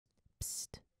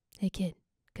Hey kid,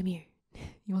 come here.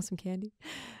 You want some candy?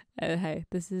 Hey,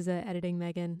 this is editing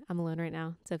Megan. I'm alone right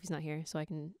now. Sophie's not here, so I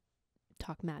can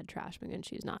talk mad trash when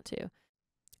she's not to.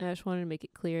 I just wanted to make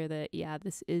it clear that, yeah,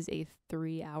 this is a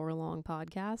 3-hour-long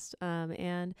podcast.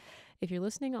 And if you're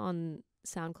listening on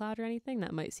SoundCloud or anything,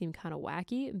 that might seem kind of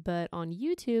wacky. But on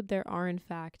YouTube, there are, in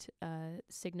fact,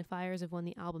 signifiers of when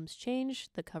the albums change.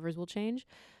 The covers will change.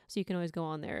 So you can always go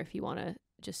on there if you want to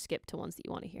just skip to ones that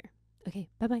you want to hear. Okay,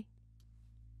 bye-bye.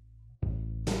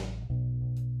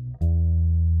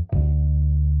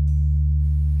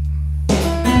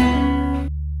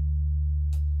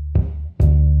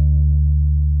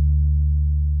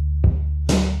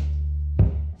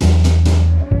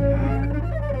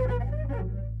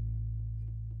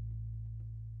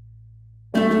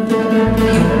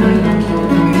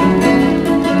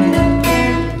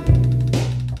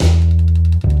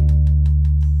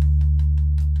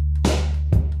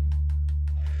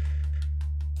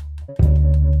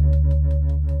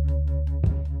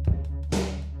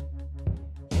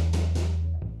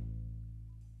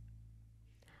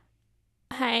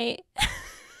 Hi.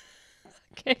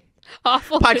 Okay.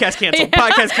 Awful. Podcast canceled. Yeah.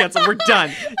 Podcast canceled. We're done.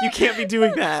 You can't be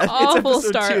doing that. Awful it's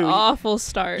episode start. 2. Awful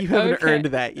start. You haven't Okay. earned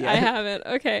that yet. I haven't.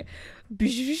 Okay.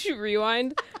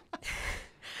 Rewind.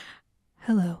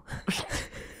 Hello.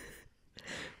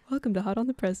 Welcome to Hot on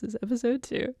the Presses, episode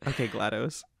 2. Okay,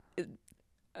 GLaDOS.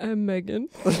 I'm Megan.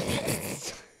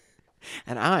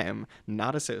 And I am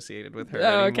not associated with her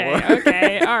Okay. anymore.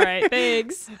 Okay. All right.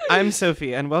 Thanks. I'm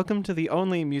Sophie, and welcome to the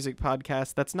only music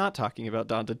podcast that's not talking about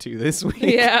Donda 2 this week.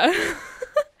 Yeah.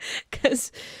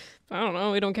 Because, I don't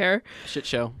know. We don't care. Shit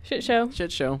show. Shit show.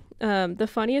 Shit show. The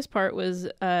funniest part was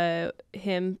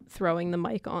him throwing the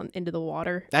mic into the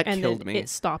water. That and killed then me. it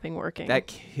stopping working. That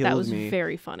killed That was me.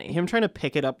 very funny. Him trying to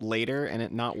pick it up later and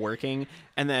it not working,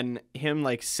 and then him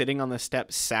like sitting on the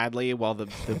steps sadly while the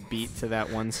beat to that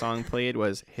one song played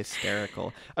was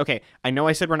hysterical. Okay, I know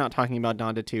I said we're not talking about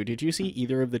Donda 2. Did you see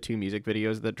either of the 2 music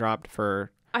videos that dropped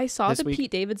for I saw this the week?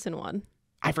 Pete Davidson one.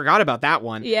 I forgot about that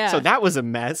one. Yeah. So that was a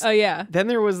mess. Oh, yeah. Then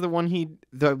there was the one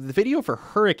the video for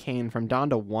Hurricane from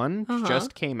Donda 1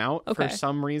 just came out for Okay.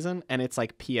 some reason, and it's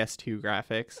like PS2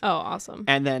 graphics. Oh, awesome.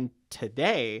 And then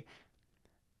today,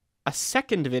 a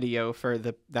second video for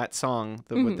that song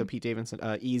with the Pete Davidson,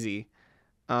 Easy.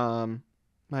 My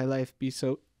life be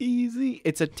so easy.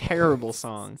 It's a terrible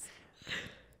song.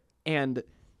 And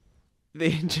they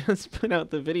just put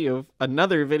out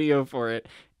another video for it,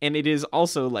 and it is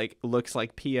also like looks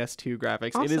like PS2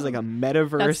 graphics. It is like a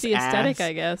metaverse. That's the aesthetic,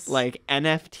 I guess. Like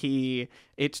NFT.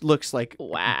 It looks like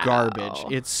garbage.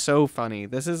 It's so funny.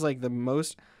 This is like the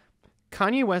most.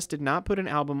 Kanye West did not put an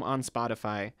album on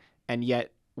Spotify, and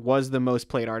yet was the most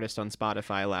played artist on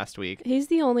Spotify last week. He's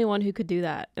the only one who could do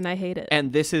that, and I hate it.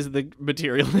 And this is the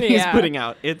material that he's putting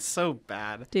out. It's so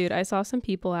bad. Dude, I saw some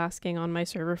people asking on my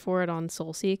server for it on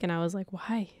SoulSeek, and I was like,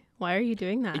 why? Why are you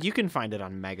doing that? You can find it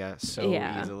on Mega so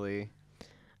easily.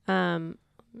 All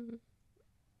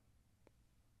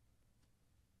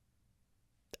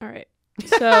right.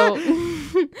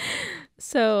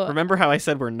 So Remember how I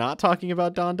said we're not talking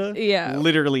about Donda? Yeah.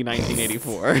 Literally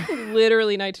 1984.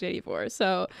 literally 1984.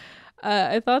 So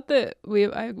I thought that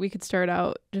we could start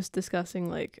out just discussing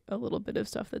like a little bit of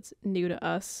stuff that's new to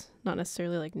us, not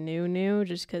necessarily like new,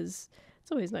 just because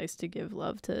it's always nice to give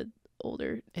love to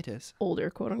older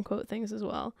quote unquote things as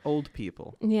well. Old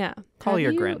people. Yeah. Call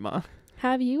your grandma.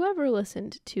 Have you ever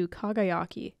listened to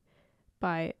Kagayaki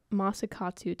by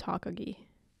Masakatsu Takagi?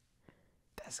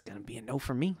 That's going to be a no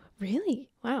for me. Really?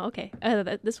 Wow. Okay.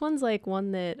 This one's like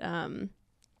one that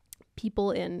people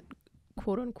in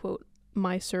quote unquote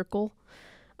my circle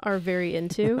are very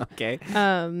into. Okay.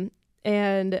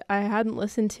 And I hadn't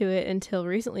listened to it until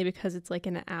recently because it's like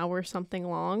an hour something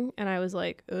long, and I was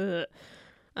like, ugh.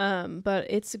 But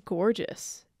it's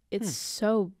gorgeous. It's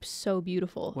so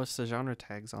beautiful. What's the genre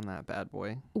tags on that bad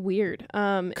boy? Weird.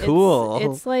 Cool.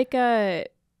 It's like a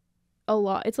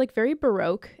lot. It's like very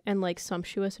baroque and like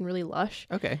sumptuous and really lush.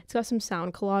 Okay. It's got some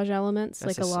sound collage elements,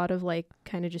 That's like a lot of like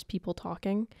kind of just people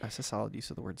talking. That's a solid use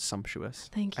of the word sumptuous.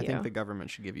 Thank you. I think the government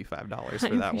should give you $5 for I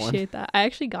that one. appreciate that. I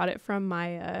actually got it from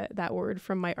my that word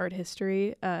from my art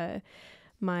history,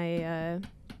 my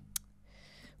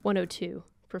 102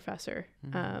 professor.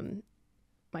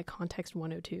 My context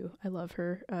 102. I love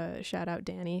her. Shout out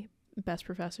Danny, best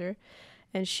professor.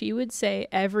 And she would say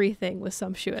everything was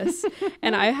sumptuous.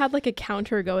 And I had like a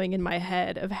counter going in my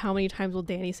head of how many times will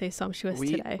Danny say sumptuous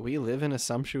today. We live in a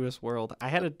sumptuous world. I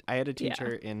had a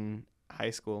teacher in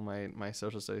high school, my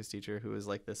social studies teacher, who was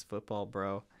like this football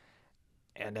bro.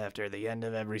 And after the end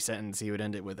of every sentence, he would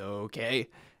end it with okay.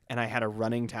 and I had a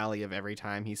running tally of every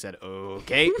time he said,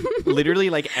 okay. Literally,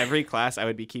 like, every class I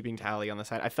would be keeping tally on the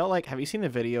side. I felt like, have you seen the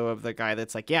video of the guy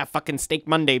that's like, yeah, fucking steak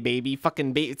Monday, baby.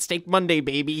 Fucking steak Monday,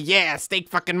 baby. Yeah, steak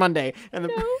fucking Monday. And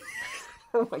the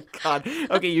oh my God.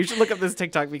 Okay, you should look up this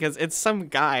TikTok because it's some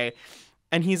guy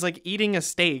and he's like eating a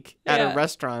steak at a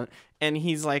restaurant and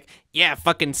he's like, yeah,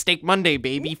 fucking steak Monday,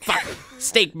 baby. Fuck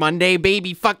steak Monday,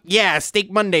 baby. Fuck yeah,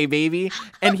 steak Monday, baby.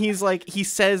 And he's like, he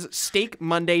says steak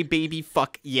Monday, baby.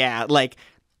 Fuck yeah. Like,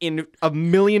 in a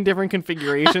million different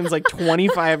configurations, like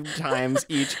 25 times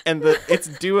each, and it's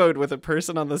duoed with a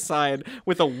person on the side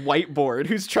with a whiteboard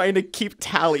who's trying to keep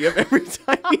tally of every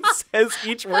time he says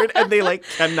each word, and they like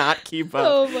cannot keep up.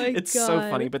 Oh my It's God. so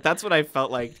funny, but that's what I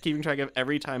felt like, keeping track of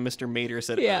every time Mr. Mater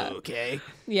said, okay.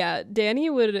 Yeah,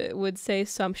 Danny would say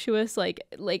sumptuous, like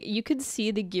you could see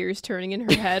the gears turning in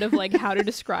her head of like how to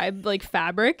describe like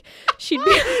fabric. She'd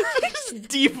be just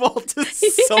default to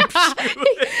sumptuous.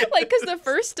 Like, because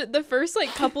the first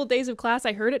like couple days of class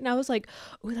I heard it and I was like,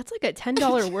 oh, that's like a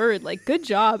 $10 word, like good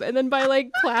job. And then by like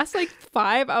class like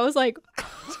 5 I was like,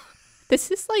 this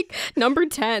is like number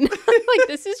 10. Like,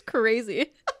 this is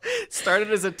crazy. Started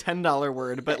as a $10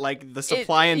 word, but like the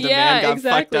supply and demand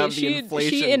got fucked up. The inflation.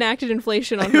 She enacted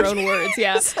inflation on her own words.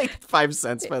 Yeah, it's like 5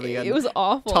 cents by the end. It was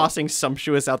awful. Tossing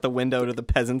sumptuous out the window to the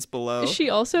peasants below. She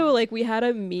also, like, we had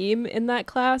a meme in that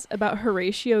class about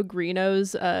Horatio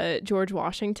Greeno's George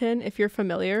Washington. If you're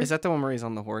familiar, is that the one where he's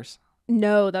on the horse?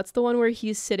 No, that's the one where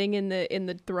he's sitting in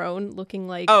the throne, looking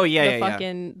like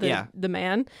the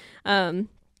man.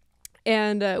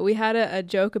 And we had a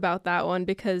joke about that one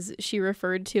because she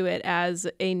referred to it as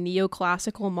a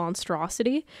neoclassical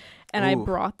monstrosity. And I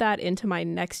brought that into my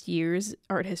next year's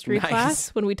art history class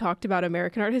when we talked about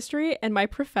American art history. And my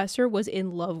professor was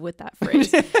in love with that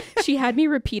phrase. She had me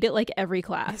repeat it like every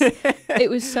class. It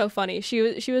was so funny. She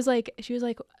was like,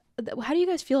 how do you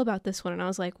guys feel about this one? And I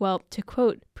was like, well, to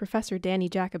quote Professor Danny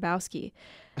Jakubowski,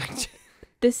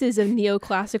 this is a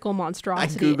neoclassical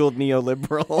monstrosity. I Googled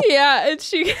neoliberal. Yeah, and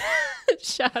she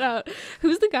shout out.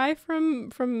 Who's the guy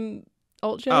from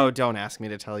Alt J? Oh, don't ask me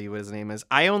to tell you what his name is.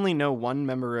 I only know one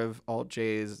member of Alt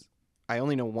J's. I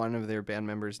only know one of their band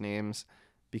members' names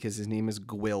because his name is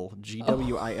Gwil.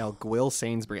 Gwil. Gwil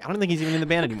Sainsbury. I don't think he's even in the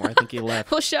band anymore. I think he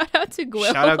left. Well, shout out to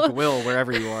Gwil. Shout out Gwil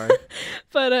wherever you are.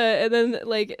 But and then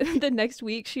like the next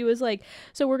week she was like,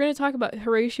 so we're gonna talk about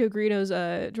Horatio Greeno's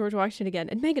George Washington again.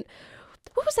 And Megan,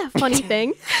 what was that funny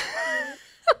thing?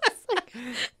 It's like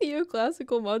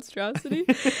neoclassical monstrosity.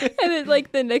 And then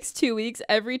like the next 2 weeks,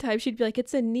 every time she'd be like,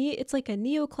 it's like a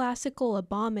neoclassical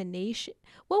abomination.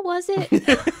 What was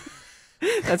it?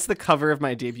 That's the cover of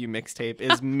my debut mixtape,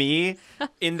 is me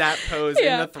in that pose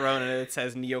in the throne, and it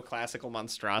says neoclassical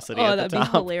monstrosity at the top.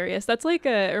 Oh, that'd be hilarious. That's like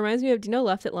it reminds me of, do you know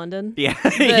Left at London? Yeah.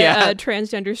 The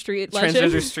transgender street legend.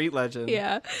 Transgender street legend.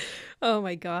 Yeah. Oh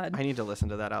my God. I need to listen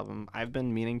to that album. I've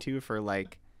been meaning to for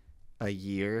like a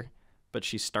year, but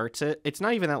she starts it. It's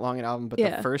not even that long an album, but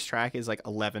the first track is like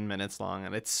 11 minutes long,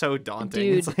 and it's so daunting.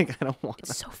 Dude, it's like, I don't want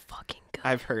It's so fucking good.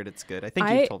 I've heard it's good. I think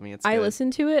you've told me it's good. I listen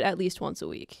to it at least once a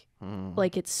week.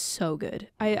 Like, it's so good.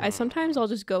 I sometimes I'll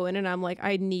just go in and I'm like,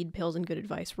 I need pills and good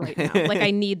advice right now. Like,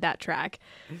 I need that track.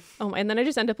 And then I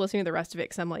just end up listening to the rest of it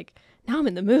because I'm like, now I'm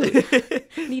in the mood.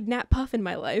 I need Nat Puff in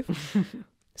my life.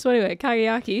 So anyway,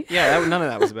 Kageyaki. Yeah, none of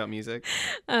that was about music.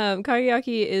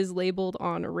 Kageyaki is labeled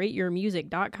on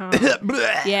rateyourmusic.com.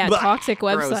 Yeah, toxic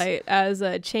website, as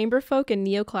a chamberfolk and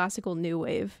neoclassical new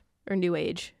wave, or new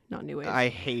age, not new wave. I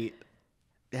hate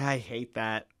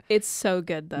that. It's so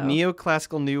good though.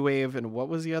 Neoclassical new wave, and what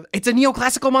was the other? It's a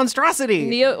neoclassical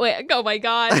monstrosity. Oh my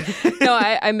God. No,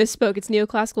 I misspoke. It's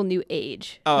neoclassical new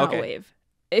age, not wave.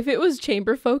 If it was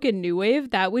chamberfolk and new wave,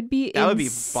 that would be insane. That would be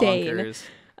bonkers.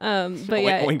 But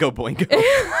yeah, Oingo boingo.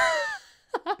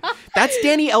 That's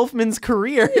Danny Elfman's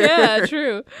career. Yeah,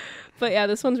 true. But yeah,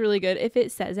 this one's really good. If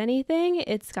it says anything,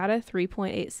 it's got a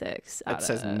 3.86. That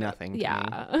says nothing to me.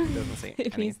 It doesn't say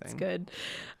it anything. Means it's good.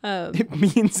 It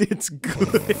means it's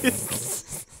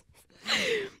good.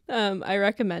 I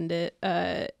recommend it.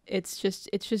 It's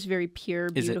just very pure,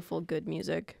 beautiful, good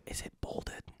music. Is it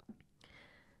bolded?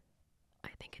 I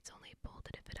think it's only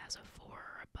bolded if it has a 4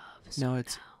 or above. No,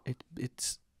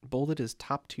 it's bolded as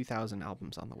top 2,000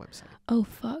 albums on the website. Oh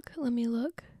fuck! Let me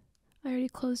look. I already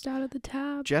closed out of the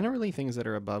tab. Generally, things that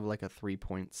are above like a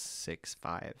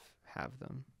 3.65 have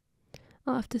them.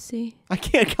 I'll have to see. I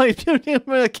can't. You're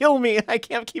gonna kill me. I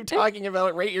can't keep talking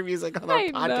about Rate Your Music on our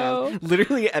podcast. Know.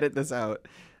 Literally edit this out.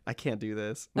 I can't do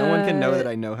this. No one can know that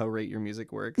I know how Rate Your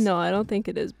Music works. No, I don't think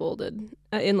it is bolded,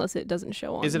 unless it doesn't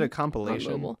show on. Is it a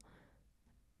compilation?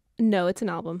 No, it's an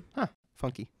album. Huh.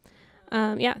 Funky.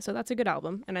 Yeah, so that's a good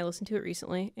album, and I listened to it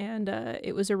recently, and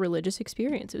it was a religious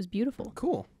experience. It was beautiful.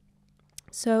 Cool.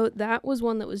 So that was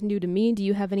one that was new to me. Do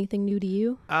you have anything new to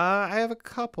you? I have a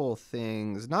couple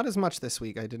things. Not as much this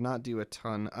week. I did not do a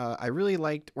ton. I really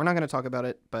liked, we're not going to talk about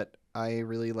it, but I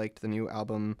really liked the new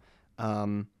album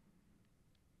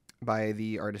by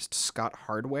the artist Scott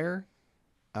Hardware.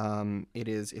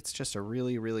 It's just a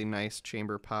really, really nice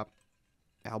chamber pop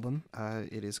album.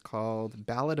 It is called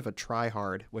Ballad of a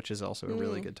Tryhard, which is also a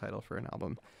really good title for an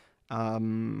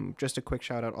album. Just a quick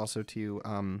shout out also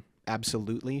to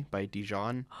Absolutely by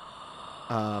Dijon,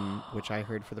 which I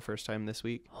heard for the first time this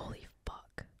week. Holy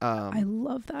fuck. I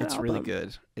love that It's album. really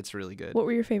good. It's really good. What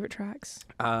were your favorite tracks?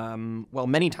 Well,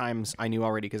 many times I knew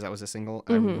already because that was a single.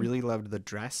 I really loved The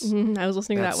Dress. I was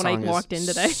listening to that when I walked in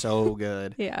today. So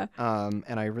good. Yeah.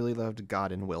 And I really loved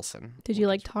God and Wilson. Did you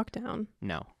like Talk Down?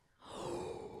 No.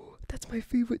 That's my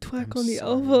favorite track on the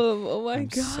sorry. album. Oh my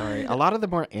god. Sorry. A lot of the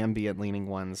more ambient leaning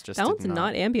ones just that did one's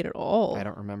not ambient at all. I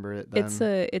don't remember it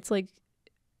then. It's like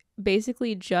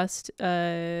basically just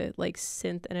like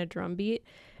synth and a drum beat,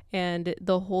 and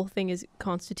the whole thing is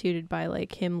constituted by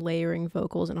like him layering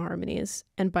vocals and harmonies,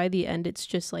 and by the end it's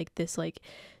just like this like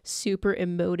super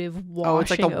emotive washing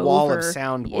it's like a over. wall of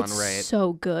sound one, It's right?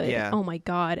 so good. Yeah. Oh my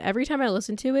god. Every time I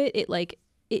listen to it,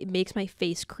 it makes my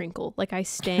face crinkle. Like I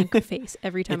stank face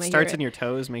every time I hear it. It starts in your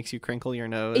toes, makes you crinkle your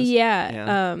nose.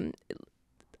 Yeah.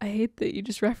 I hate that you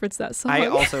just referenced that song. I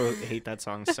also hate that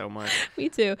song so much. Me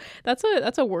too. That's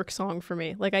a work song for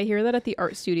me. Like I hear that at the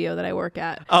art studio that I work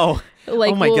at. Oh,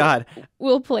 like, oh my God.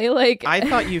 We'll play like I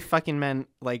thought you fucking meant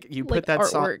like you put like that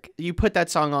artwork. song. You put that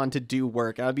song on to do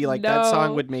work. I'd be like, that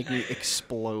song would make me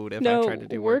explode if I tried to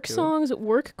do work. Work songs.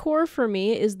 Workcore for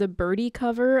me is the Birdie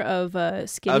cover of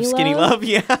Skinny Love. Of Skinny Love,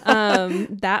 yeah.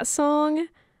 That song,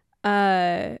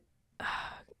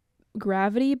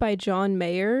 Gravity by John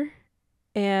Mayer.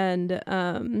 And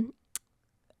oh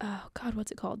god,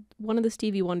 what's it called? One of the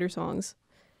Stevie Wonder songs.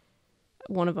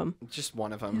 One of them. Just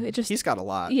one of them. He's got a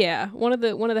lot. Yeah, one of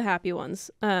the happy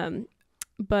ones.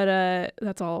 But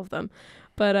that's all of them.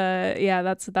 But yeah,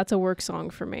 that's a work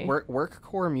song for me.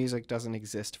 Workcore music doesn't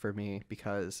exist for me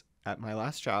because at my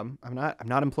last job, I'm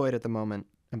not employed at the moment.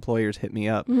 Employers hit me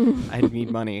up. I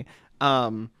need money.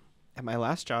 At my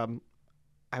last job,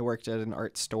 I worked at an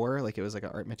art store, like it was like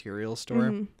an art materials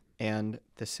store. And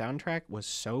the soundtrack was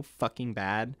so fucking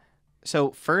bad.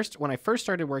 So when I first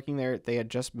started working there, they had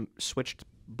just switched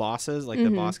bosses. Like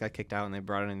the boss got kicked out and they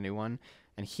brought in a new one.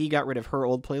 And he got rid of her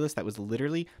old playlist that was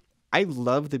literally, I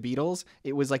love the Beatles.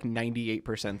 It was like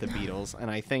 98% the Beatles.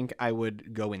 And I think I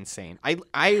would go insane.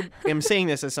 I am saying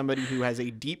this as somebody who has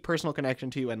a deep personal connection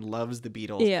to and loves the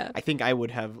Beatles. Yeah. I think I would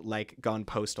have like gone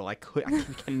postal. I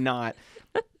cannot,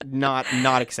 not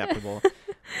acceptable.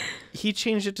 He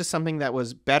changed it to something that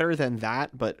was better than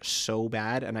that, but so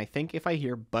bad. And I think if I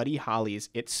hear Buddy Holly's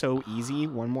 "It's So Easy"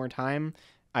 one more time,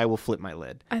 I will flip my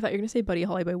lid. I thought you were gonna say Buddy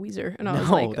Holly by Weezer, and I was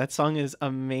like, that song is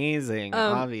amazing.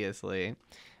 Obviously,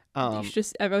 I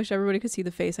wish everybody could see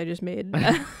the face I just made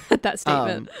at that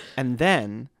statement. And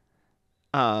then,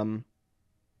 I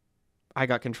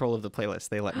got control of the playlist.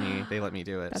 They let me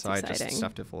do it. That's so exciting. I just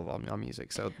stuffed it full of all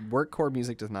music. So workcore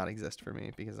music does not exist for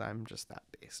me because I'm just that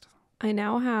based. I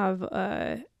now have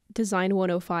Design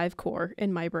 105 core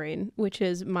in my brain, which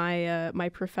is my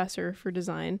professor for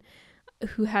design,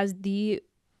 who has the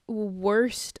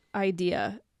worst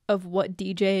idea of what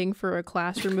DJing for a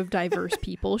classroom of diverse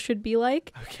people should be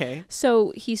like. Okay.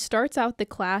 So he starts out the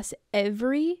class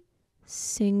every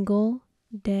single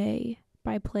day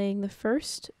by playing the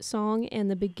first song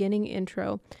and the beginning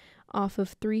intro off of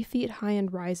 3 Feet High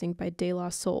and Rising by De La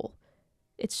Soul.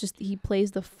 It's just, he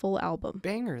plays the full album.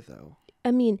 Banger, though. I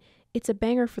mean, it's a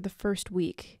banger for the first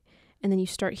week, and then you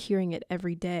start hearing it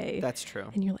every day. That's true.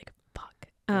 And you're like, fuck.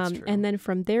 That's true. And then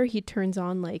from there, he turns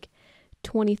on like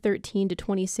 2013 to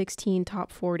 2016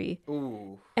 top 40.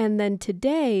 Ooh. And then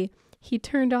today, he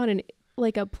turned on a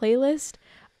playlist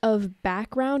of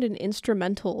background and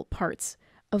instrumental parts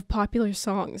of popular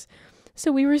songs. So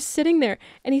we were sitting there,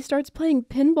 and he starts playing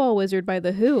Pinball Wizard by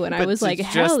The Who, and I was like,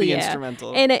 hell just the yeah.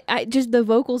 Instrumental. And I just, the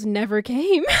vocals never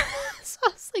came. So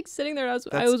I was like sitting there, and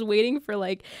I was waiting for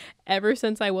like, ever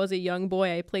since I was a young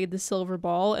boy, I played the silver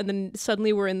ball, and then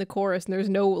suddenly we're in the chorus, and there's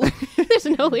no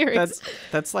lyrics.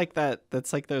 That's like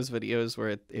those videos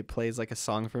where it plays like a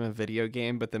song from a video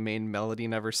game, but the main melody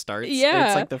never starts. Yeah.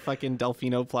 It's like the fucking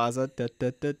Delfino Plaza.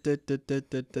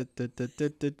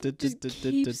 Just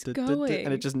keeps going.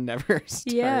 And it just never starts.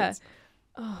 Yeah.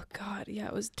 Oh God. Yeah,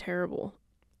 it was terrible.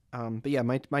 But yeah,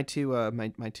 my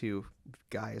two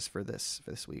guys for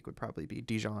this week would probably be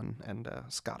Dijon and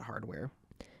Scott Hardware.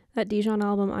 That Dijon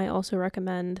album I also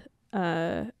recommend.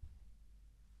 Yeah,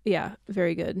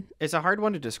 very good. It's a hard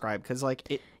one to describe because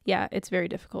Yeah, it's very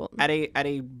difficult. at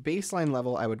a baseline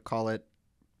level, I would call it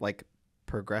like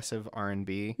progressive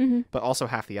R&B, Mm-hmm. but also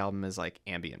half the album is like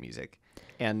ambient music,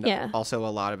 and also a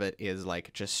lot of it is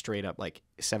like just straight up like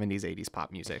 70s 80s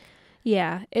pop music.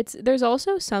 Yeah, there's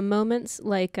also some moments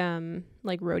like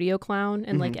Rodeo Clown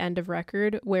and like End of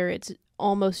Record where it's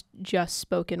almost just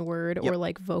spoken word or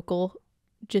like vocal,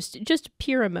 just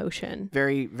pure emotion.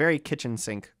 Very very kitchen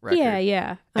sink record.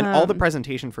 Yeah. And all the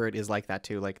presentation for it is like that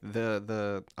too. Like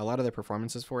a lot of the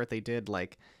performances for it, they did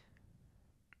like.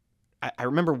 I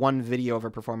remember one video of a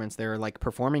performance. They're like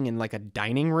performing in like a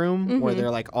dining room where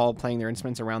they're like all playing their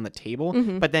instruments around the table.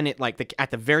 But then it like at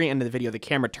the very end of the video, the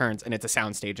camera turns and it's a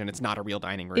soundstage and it's not a real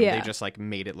dining room. Yeah. They just like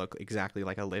made it look exactly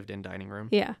like a lived-in dining room.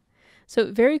 Yeah.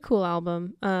 So very cool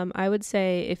album. I would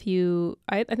say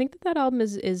I think that album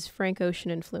is Frank Ocean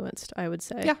influenced, I would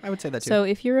say. Yeah, I would say that too. So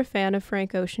if you're a fan of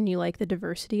Frank Ocean, you like the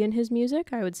diversity in his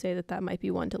music, I would say that might be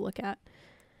one to look at.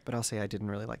 But I'll say I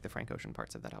didn't really like the Frank Ocean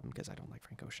parts of that album because I don't like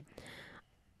Frank Ocean.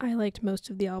 I liked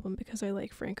most of the album because I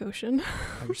like Frank Ocean.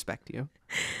 I respect you.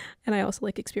 And I also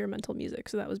like experimental music,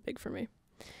 so that was big for me.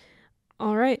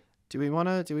 All right. Do we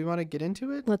want to get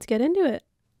into it? Let's get into it.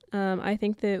 I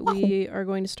think that we are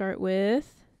going to start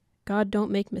with God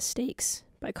Don't Make Mistakes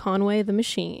by Conway the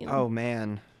Machine. Oh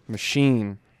man,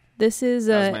 Machine. This is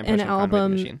an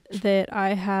album that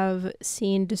I have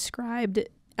seen described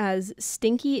as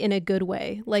stinky in a good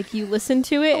way. Like you listen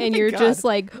to it and you're just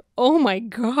like, oh my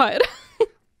God.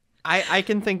 I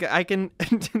can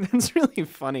that's really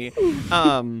funny.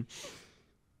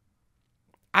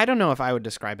 I don't know if I would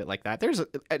describe it like that. There's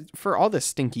for all the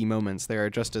stinky moments, there are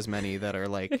just as many that are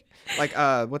like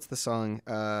what's the song?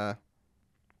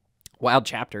 Wild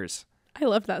Chapters. I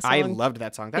love that song. I loved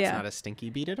that song. That's not a stinky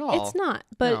beat at all. It's not,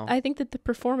 but No. I think that the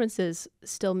performances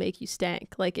still make you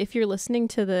stank. Like if you're listening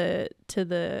to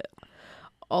the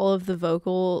all of the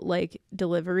vocal like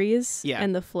deliveries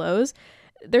and the flows,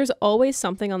 there's always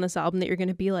something on this album that you're going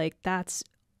to be like, that's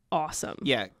awesome.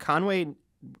 Yeah, Conway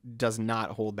does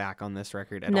not hold back on this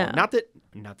record at No. all. Not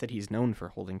that he's known for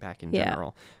holding back in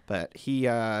general, but he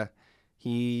does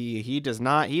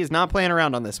not. He is not playing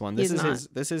around on this one. This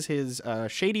is his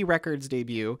Shady Records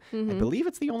debut. I believe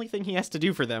it's the only thing he has to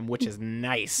do for them, which is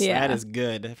nice. Yeah. That is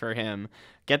good for him.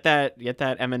 Get that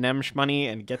Eminem money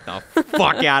and get the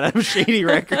fuck out of Shady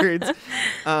Records.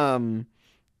 Where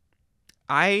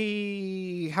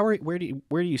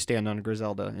do you stand on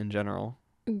Griselda in general?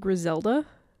 Griselda?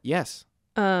 Yes.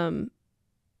 Is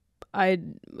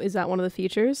that one of the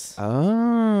features?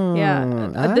 Oh. Yeah.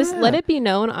 Let it be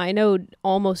known, I know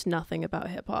almost nothing about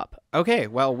hip hop. Okay,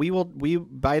 well, we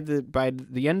by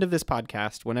the end of this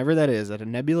podcast, whenever that is, at a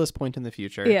nebulous point in the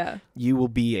future, you will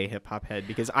be a hip hop head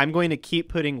because I'm going to keep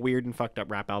putting weird and fucked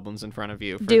up rap albums in front of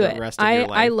you for the rest of your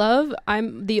life.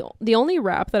 I'm the only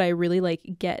rap that I really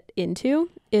like get into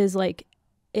is like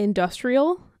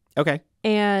industrial. Okay.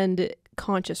 And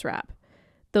conscious rap.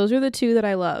 Those are the two that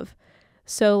I love.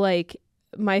 So like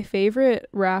my favorite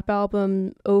rap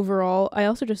album overall, I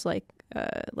also just like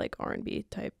R&B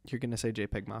type. You're going to say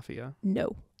JPEG Mafia?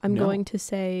 No. I'm going to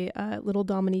say Little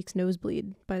Dominique's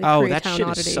Nosebleed by the Koreatown that shit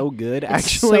Oddity. Is so good,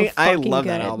 actually. So I love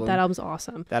good. that album. That album's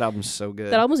awesome. That album's so good.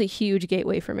 That album was a huge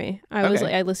gateway for me.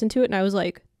 I listened to it and I was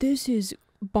like, this is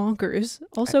bonkers.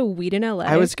 Also, weed in LA.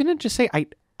 I was going to just say,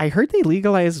 I heard they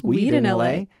legalized weed in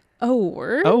LA. Oh,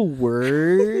 word? Oh,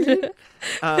 word.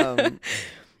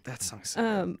 That song's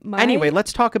so good. Anyway,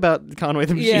 let's talk about Conway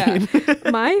the Machine.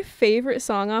 Yeah. My favorite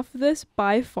song off of this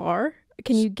by far,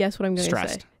 can you guess what I'm going to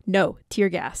say? No, Tear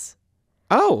Gas.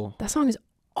 Oh. That song is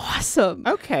awesome.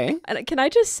 Okay. And can I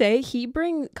just say,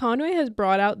 Conway has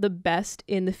brought out the best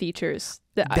in the features.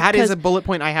 That is a bullet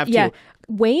point I have too.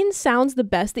 Wayne sounds the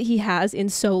best that he has in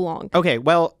so long. Okay,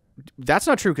 well, that's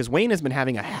not true because Wayne has been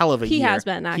having a hell of a year. He has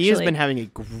been, actually. He has been having a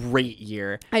great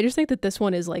year. I just think that this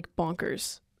one is like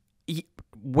bonkers.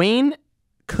 Wayne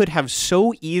could have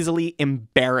so easily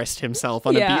embarrassed himself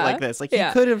on a beat like this. Like, he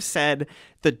could have said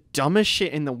the dumbest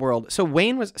shit in the world. So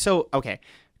Wayne was... So, okay.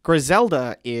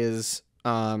 Griselda is...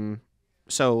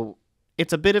 So,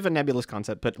 it's a bit of a nebulous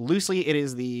concept, but loosely it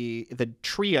is the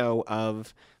trio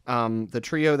of... the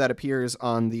trio that appears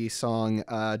on the song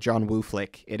John Woo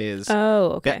Flick. It is...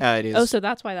 Oh, okay. It is, so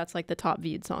that's why that's like the top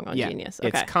viewed song on Genius. Okay.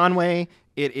 It's Conway,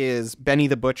 it is Benny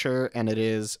the Butcher, and it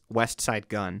is West Side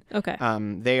Gun. Okay.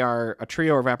 They are a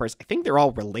trio of rappers. I think they're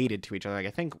all related to each other. Like,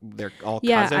 I think they're all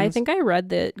cousins. Yeah, I think I read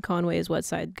that Conway is West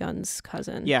Side Gun's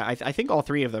cousin. Yeah, I think all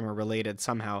three of them are related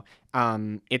somehow.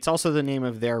 It's also the name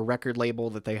of their record label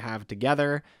that they have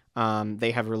together.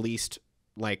 They have released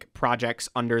like projects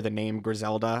under the name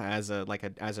Griselda as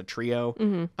a trio.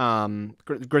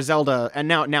 Griselda, and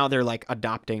now they're like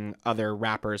adopting other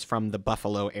rappers from the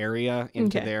Buffalo area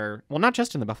into their, well, not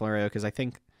just in the Buffalo area, because I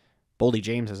think Boldy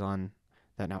James is on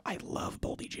that now. I love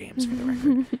Boldy James, for the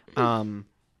record.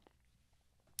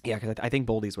 Yeah, because I think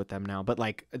Boldy's with them now, but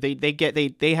like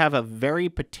they have a very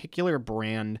particular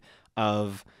brand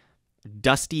of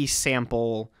dusty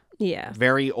sample,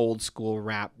 very old school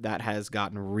rap that has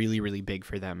gotten really, really big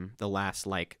for them the last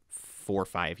like 4 or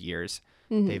 5 years.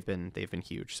 They've been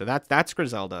huge. So that's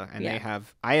Griselda, and they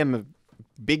have. I am a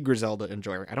big Griselda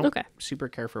enjoyer. I don't super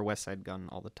care for West Side Gun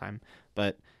all the time,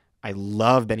 but I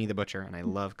love Benny the Butcher and I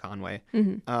love Conway.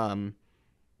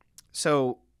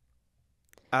 So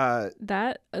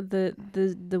that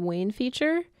the Wayne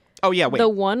feature. Oh yeah, wait. The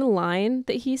one line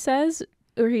that he says,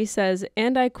 where he says,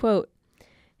 and I quote,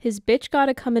 "His bitch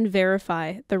gotta come and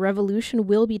verify. The revolution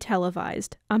will be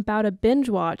televised. I'm about to binge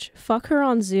watch. Fuck her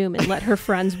on Zoom and let her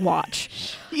friends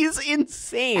watch." He's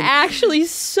insane. Actually,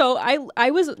 so I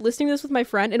was listening to this with my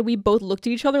friend and we both looked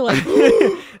at each other like,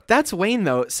 That's Wayne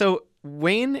though. So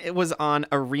Wayne was on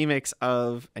a remix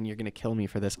of, and you're gonna kill me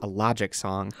for this, a Logic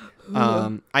song.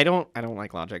 I don't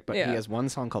like Logic, but he has one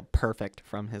song called Perfect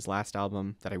from his last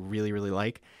album that I really, really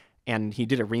like. And he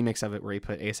did a remix of it where he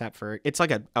put ASAP Ferg. It's like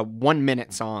a 1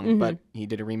 minute song, but he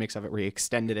did a remix of it where he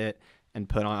extended it and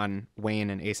put on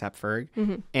Wayne and ASAP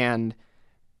Ferg. And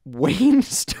Wayne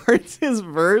starts his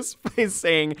verse by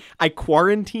saying, "I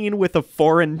quarantine with a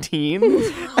foreign teen."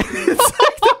 It's like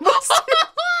the most...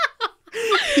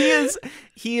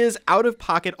 He is out of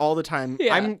pocket all the time.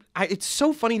 Yeah. It's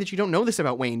so funny that you don't know this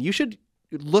about Wayne. You should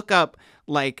look up,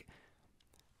 like,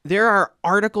 there are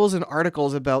articles and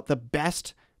articles about the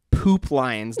best poop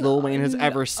lines Lil Wayne has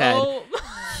ever said.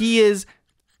 He is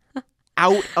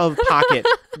out of pocket.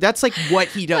 That's like what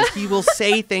he does. He will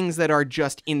say things that are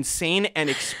just insane and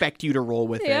expect you to roll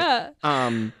with it.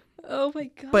 Oh my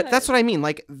god. But that's what I mean.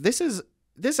 Like,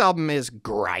 this album is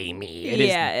grimy. It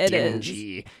is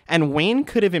dingy. And Wayne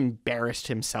could have embarrassed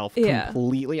himself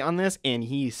completely on this, and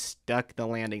he stuck the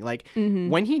landing. Like,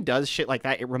 when he does shit like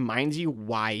that, it reminds you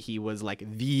why he was like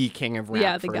the king of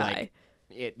rap for guy. Like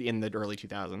in the early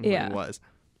 2000s when he was.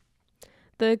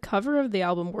 The cover of the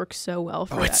album works so well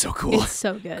for that. It's so cool. It's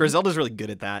so good. Griselda's really good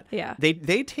at that. Yeah. They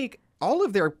take all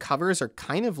of their covers are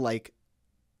kind of like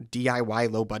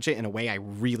DIY low budget in a way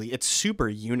it's super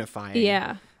unifying.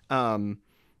 Yeah. I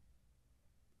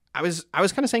was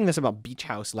kind of saying this about Beach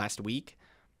House last week,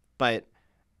 but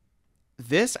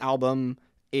this album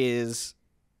is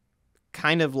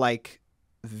kind of like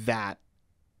that,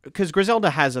 because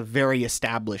Griselda has a very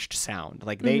established sound.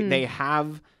 Like they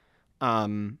have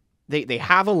they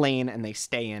have a lane and they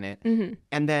stay in it.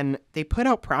 And then they put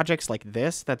out projects like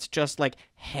this that's just like,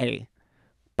 hey,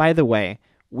 by the way,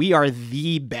 we are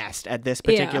the best at this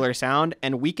particular sound,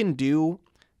 and we can do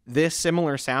this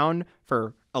similar sound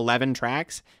for 11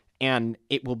 tracks and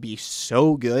it will be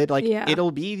so good. Like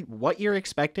it'll be what you're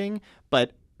expecting,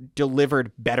 but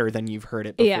delivered better than you've heard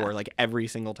it before, like every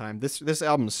single time. This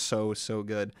album's so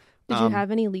good. Did you have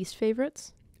any least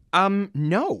favorites?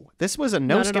 No. This was a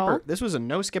no Not skipper. at all? This was a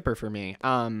no skipper for me.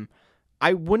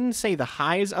 I wouldn't say the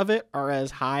highs of it are as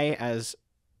high as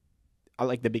I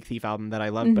like the Big Thief album that I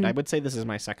love, but I would say this is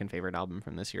my second favorite album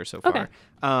from this year so far.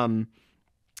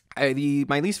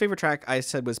 My least favorite track I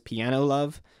said was Piano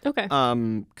Love. Okay.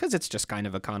 Because it's just kind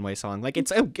of a Conway song. Like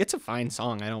it's a fine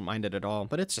song. I don't mind it at all,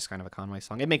 but it's just kind of a Conway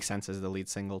song. It makes sense as the lead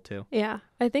single too. Yeah.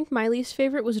 I think my least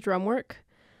favorite was Drum Work,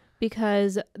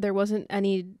 because there wasn't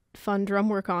any fun drum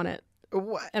work on it.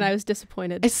 What? And I was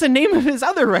disappointed. It's the name of his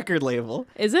other record label.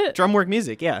 Is it? Drumwork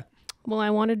Music, yeah. Well, I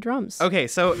wanted drums. Okay,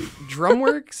 so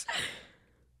Drumworks,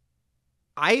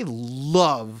 I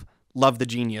love the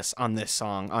genius on this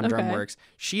song on Drumworks.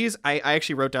 I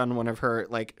actually wrote down one of her,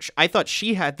 like, I thought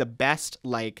she had the best,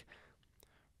 like,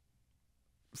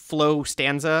 flow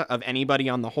stanza of anybody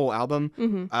on the whole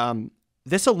album.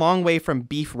 This a long way from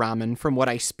beef ramen. From what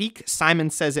I speak,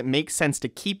 Simon says it makes sense to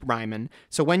keep rhyming.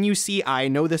 So when you see I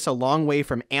know this a long way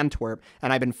from Antwerp,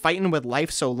 and I've been fighting with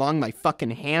life so long my fucking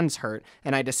hands hurt,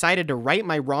 and I decided to right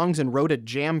my wrongs and wrote a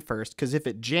jam first, because if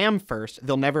it jam first,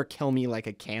 they'll never kill me like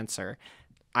a cancer.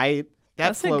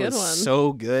 That flow is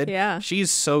so good. Yeah. She's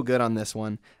so good on this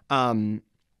one.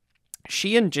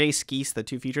 She and Jay Skeese, the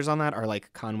two features on that, are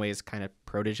like Conway's kind of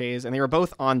proteges, and they were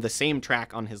both on the same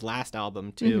track on his last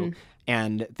album too.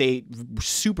 And they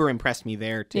super impressed me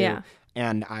there too. Yeah.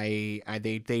 And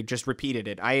they just repeated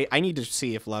it. I need to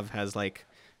see if Love has like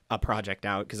a project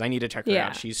out, because I need to check her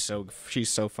out. She's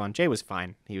so fun. Jay was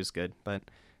fine. He was good, but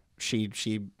she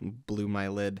blew my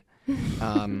lid.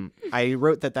 I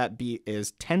wrote that beat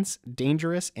is tense,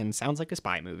 dangerous, and sounds like a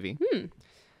spy movie.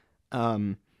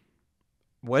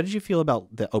 What did you feel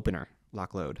about the opener,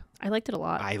 Lock Load? I liked it a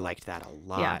lot. I liked that a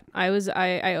lot. Yeah,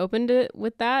 I opened it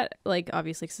with that, like,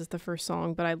 obviously because it's the first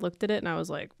song, but I looked at it and I was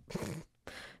like,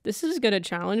 this is gonna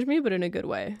challenge me, but in a good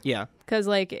way. Yeah, because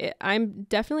like I'm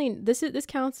definitely this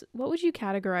counts. What would you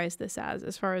categorize this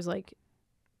as far as like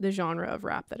the genre of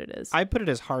rap that it is? I put it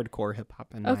as hardcore hip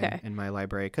hop in my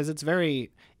library because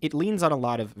it leans on a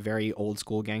lot of very old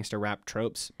school gangster rap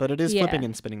tropes, but it is flipping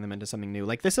and spinning them into something new.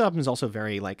 Like this album is also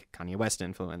very like Kanye West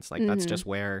influenced. Like that's just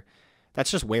where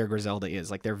Griselda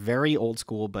is. Like they're very old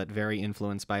school, but very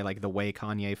influenced by like the way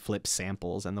Kanye flips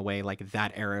samples and the way like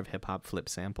that era of hip hop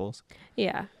flips samples.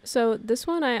 Yeah. So this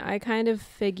one I kind of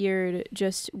figured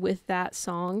just with that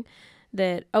song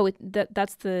that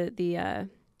that's the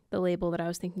label that I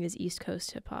was thinking is East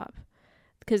Coast hip hop,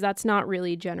 because that's not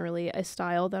really generally a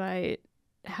style that I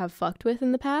have fucked with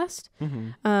in the past.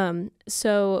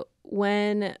 So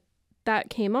when that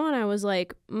came on, I was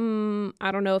like, I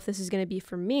don't know if this is going to be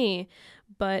for me,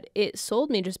 but it sold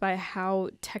me just by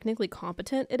how technically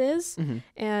competent it is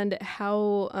and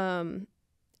how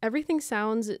everything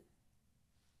sounds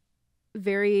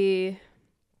very,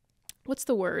 what's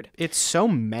the word? It's so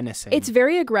menacing. It's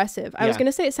very aggressive. I was going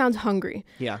to say it sounds hungry.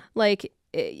 Yeah. Like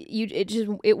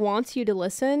it wants you to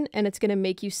listen, and it's going to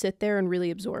make you sit there and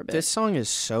really absorb it. This song is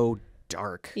so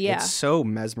dark. Yeah. It's so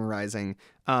mesmerizing.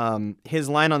 His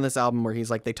line on this album where he's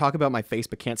like, they talk about my face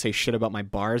but can't say shit about my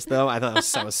bars, though. I thought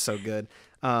that was so good.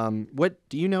 What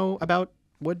do you know about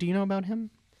him?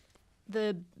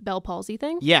 The Bell palsy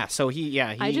thing? Yeah, so he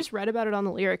I just read about it on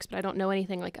the lyrics, but I don't know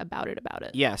anything like about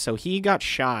it. Yeah, so he got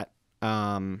shot.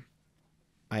 I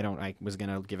was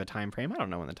gonna give a time frame. I don't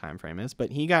know when the time frame is,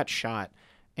 but he got shot,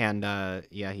 and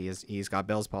he's got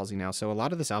Bell's palsy now. So a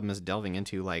lot of this album is delving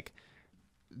into like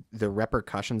the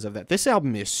repercussions of that. This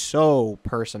album is so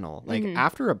personal. Like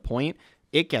after a point,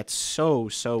 it gets so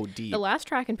deep. The last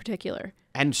track in particular.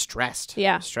 And stressed.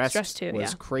 Yeah, stressed too.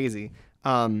 Was crazy.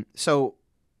 So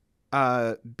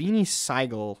Beanie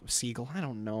Siegel. I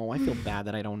don't know. I feel bad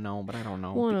that I don't know, but I don't know.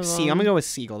 I'm gonna go with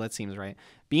Siegel. That seems right.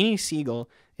 Beanie Siegel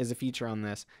is a feature on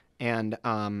this, and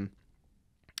I'm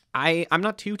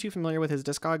not too familiar with his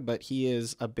discog, but he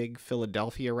is a big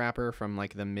Philadelphia rapper from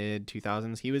like the mid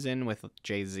 2000s. He was in with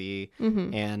Jay-Z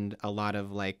and a lot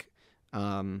of like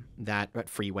that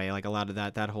Freeway, like a lot of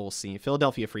that whole scene.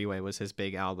 Philadelphia Freeway was his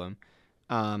big album,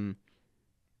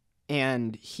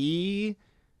 and he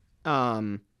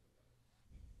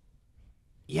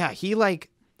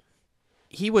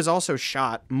he was also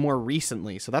shot more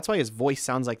recently, so that's why his voice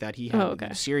sounds like that. He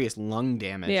had serious lung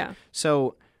damage. Yeah.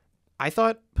 So I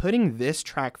thought putting this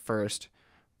track first,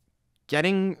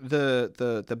 getting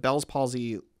the Bell's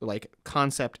palsy like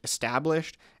concept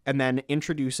established, and then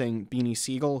introducing Beanie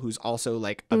Siegel, who's also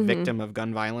like a victim of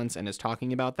gun violence and is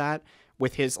talking about that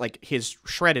with his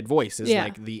shredded voice is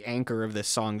like the anchor of this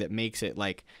song that makes it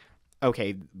like,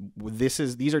 okay,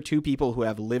 these are two people who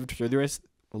have lived through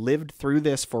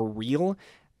this for real.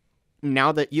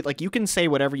 Now that you can say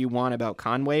whatever you want about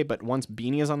Conway, but once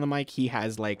Beanie is on the mic, he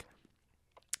has like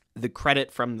the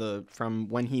credit from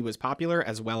when he was popular,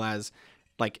 as well as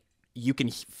like you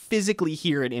can physically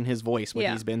hear it in his voice what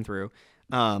he's been through,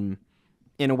 in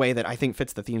a way that I think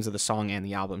fits the themes of the song and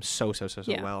the album so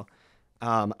well.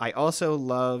 I also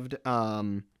loved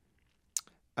Wild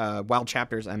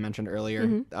Chapters, I mentioned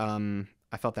earlier.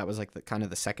 I felt that was like the kind of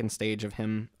the second stage of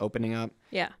him opening up.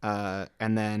 Yeah.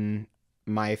 And then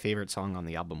my favorite song on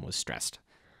the album was Stressed.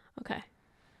 Okay.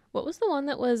 What was the one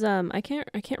that was I can't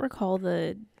recall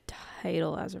the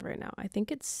title as of right now. I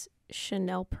think it's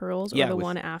Chanel Pearls, or the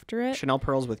one after it. Chanel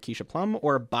Pearls with Keisha Plum,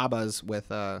 or Baba's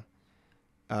with oh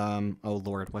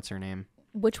Lord, what's her name?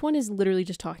 Which one is literally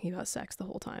just talking about sex the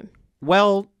whole time?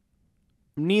 Well,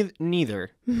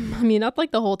 neither. I mean, not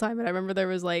like the whole time, but I remember there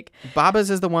was like Baba's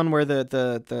is the one where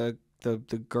the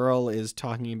girl is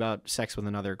talking about sex with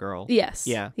another girl. Yes.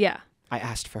 Yeah. Yeah. I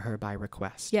asked for her by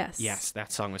request. Yes,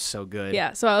 that song was so good.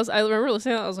 Yeah, so I remember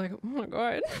listening to that, I was like, oh my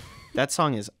god. That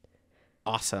song is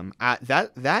awesome.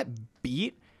 That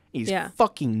beat is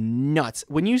fucking nuts.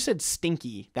 When you said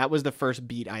Stinky, that was the first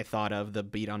beat I thought of, the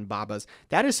beat on Baba's.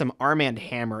 That is some Armand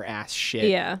Hammer ass shit.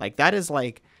 Yeah. Like that is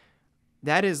like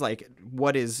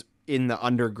what is in the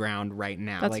underground right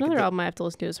now. That's like another album I have to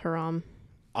listen to is Haram.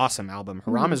 Awesome album.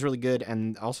 Haram is really good,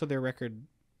 and also their record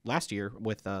last year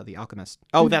with The Alchemist.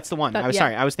 Oh, that's the one.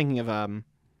 Sorry. I was thinking of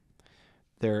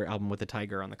their album with the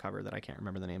tiger on the cover that I can't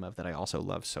remember the name of, that I also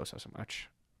love so much.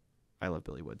 I love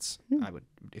Billy Woods. I would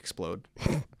explode.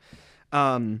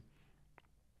 But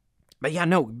yeah,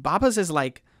 no, Baba's is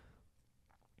like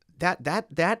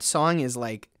that song is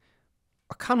like,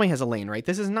 Conway has a lane, right?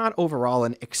 This is not overall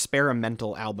an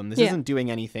experimental album. This isn't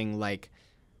doing anything like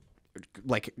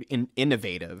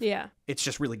innovative. Yeah. It's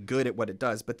just really good at what it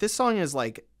does. But this song is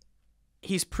like,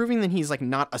 he's proving that he's like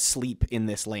not asleep in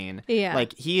this lane. Yeah.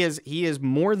 Like he is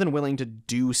more than willing to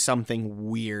do something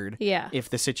weird. Yeah. If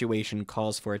the situation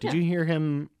calls for it. Did you hear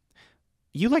him?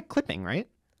 You like clipping, right?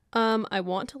 I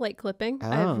want to like clipping.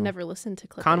 Oh. I've never listened to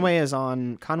clipping.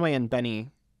 Conway and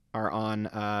Benny are on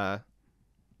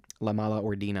La Mala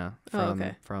Ordina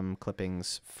from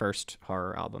Clipping's first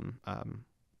horror album.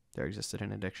 There Existed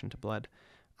an Addiction to Blood.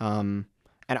 And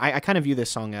I kind of view this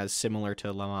song as similar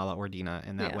to La Mala Ordina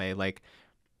in that way. Like,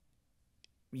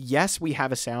 yes, we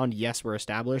have a sound. Yes, we're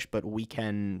established, but we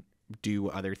can do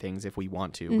other things if we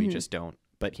want to. We just don't.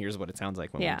 But here's what it sounds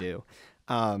like when we do.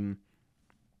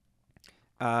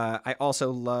 I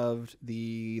also loved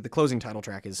the closing title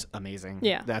track is amazing.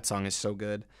 Yeah. That song is so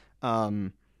good.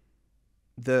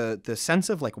 The sense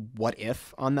of like what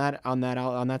if on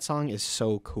that song is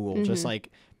so cool. Just like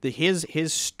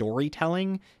his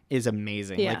storytelling is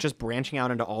amazing. Yeah. Like just branching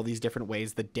out into all these different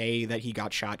ways. The day that he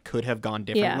got shot could have gone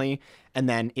differently, and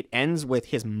then it ends with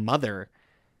his mother.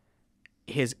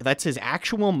 That's his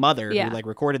actual mother who like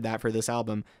recorded that for this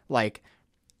album. Like,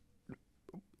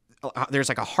 there's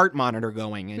like a heart monitor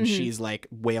going, and she's like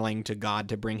wailing to God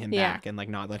to bring him back and like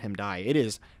not let him die. It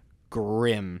is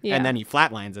grim. And then he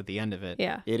flatlines at the end of it.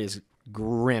 Yeah. It is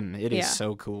grim. It is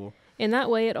so cool. In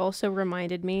that way, it also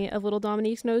reminded me of Little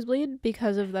Dominique's Nosebleed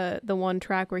because of the one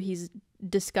track where he's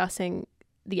discussing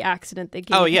the accident that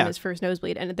gave him his first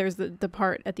nosebleed. And there's the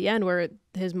part at the end where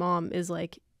his mom is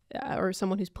like, or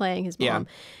someone who's playing his mom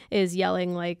is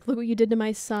yelling like, look what you did to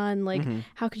my son, like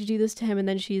how could you do this to him? And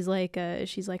then she's like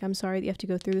I'm sorry that you have to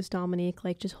go through this, Dominique,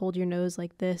 like just hold your nose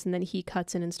like this. And then he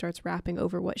cuts in and starts rapping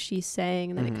over what she's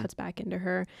saying, and then it cuts back into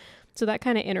her. So that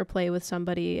kind of interplay with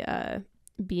somebody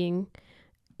being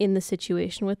in the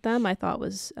situation with them, I thought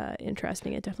was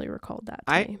interesting. It definitely recalled that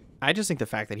to me. I just think the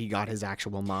fact that he got his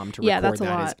actual mom to record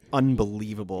that is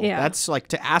unbelievable. Yeah. That's like,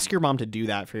 to ask your mom to do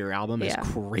that for your album is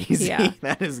crazy. Yeah.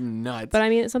 That is nuts. But I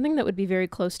mean, it's something that would be very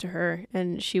close to her,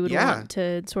 and she would want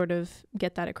to sort of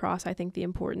get that across. I think the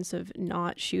importance of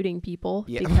not shooting people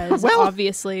because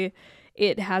obviously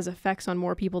it has effects on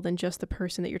more people than just the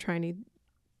person that you're trying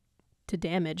to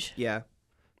damage. Yeah.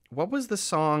 What was the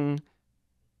song?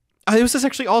 It was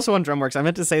actually also on Drumworks. I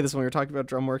meant to say this when we were talking about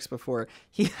Drumworks before.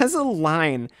 He has a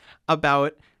line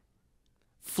about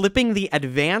flipping the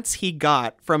advance he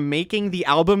got from making the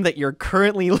album that you're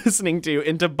currently listening to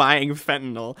into buying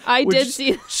fentanyl. I did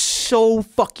see that. So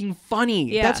fucking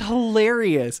funny. Yeah. That's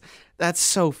hilarious. That's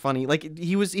so funny. Like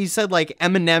he said like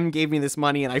Eminem gave me this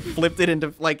money and I flipped it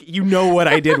into like, you know what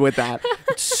I did with that.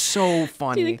 It's so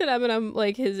funny. Do you think that Eminem,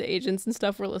 like his agents and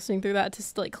stuff, were listening through that to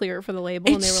like clear it for the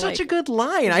label? And they were such like, a good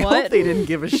line. what? I hope they didn't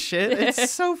give a shit.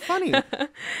 It's so funny.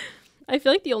 I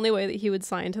feel like the only way that he would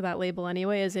sign to that label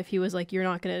anyway is if he was like, you're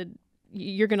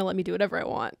gonna let me do whatever I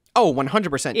want. Oh,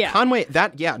 100%. Yeah. Conway,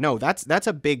 that's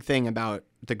a big thing about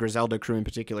the Griselda crew in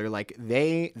particular. Like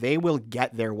they will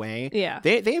get their way. Yeah.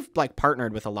 They've like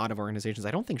partnered with a lot of organizations.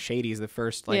 I don't think Shady is the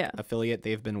first affiliate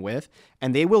they've been with,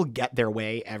 and they will get their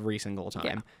way every single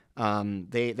time. Yeah.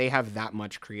 They have that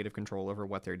much creative control over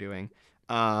what they're doing.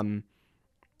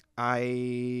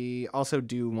 I also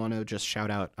do want to just shout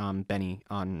out Benny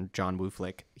on John Woo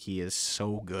Flick. He is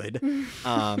so good.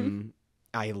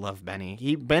 I love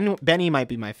Benny. Benny might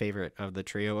be my favorite of the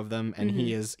trio of them, and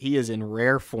he is in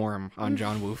rare form on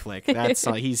John Woo Flick.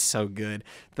 He's so good.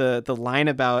 The line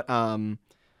about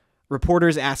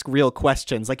reporters ask real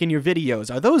questions, like in your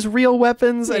videos, are those real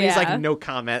weapons? And he's like, no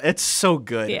comment. It's so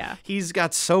good. Yeah. He's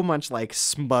got so much like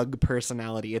smug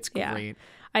personality. It's great.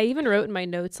 I even wrote in my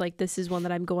notes, like, this is one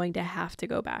that I'm going to have to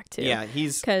go back to. Yeah,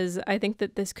 because I think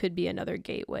that this could be another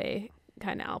gateway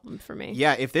kind of album for me.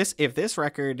 Yeah, if this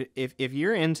record, if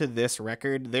you're into this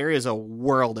record, there is a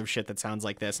world of shit that sounds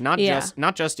like this. Not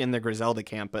just in the Griselda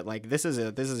camp, but like this is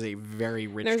a very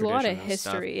rich. There's a lot of Stuff.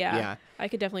 history. Yeah, I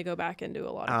could definitely go back and do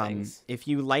a lot of things. If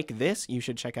you like this, you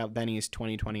should check out Benny's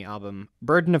 2020 album,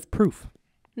 Burden of Proof.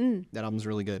 That album's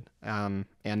really good. And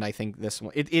I think this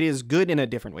one, it is good in a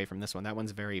different way from this one. That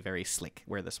one's very, very slick,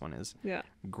 where this one is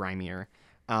grimier.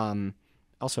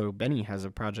 Also, Benny has a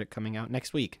project coming out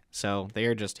next week, so they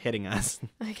are just hitting us.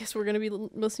 I guess we're going to be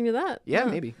listening to that. Yeah,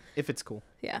 maybe, if it's cool.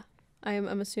 Yeah,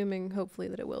 I'm assuming, hopefully,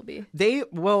 that it will be.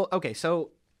 So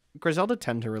Griselda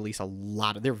tend to release a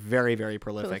lot of, they're very, very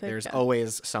prolific. There's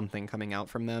always something coming out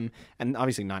from them, and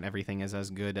obviously not everything is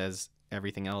as good as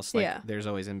everything else. Like, there's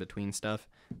always in-between stuff.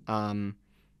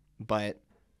 But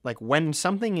like when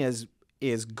something is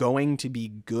is going to be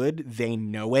good, they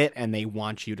know it and they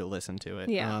want you to listen to it.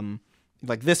 Yeah.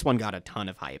 Like this one got a ton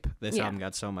of hype. This album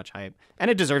got so much hype,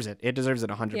 and it deserves it. It deserves it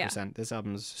 100%. Yeah. This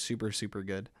album's super, super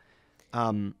good.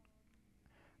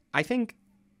 I think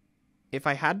if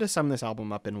I had to sum this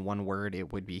album up in one word,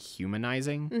 it would be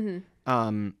humanizing.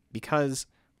 Because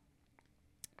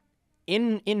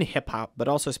in hip hop, but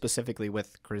also specifically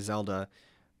with Griselda,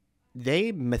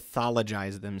 they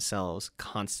mythologize themselves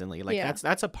constantly. Like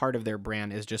that's a part of their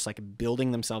brand, is just like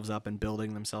building themselves up and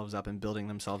building themselves up and building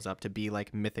themselves up to be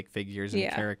like mythic figures and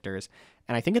characters.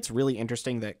 And I think it's really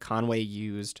interesting that Conway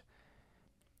used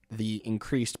the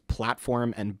increased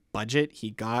platform and budget he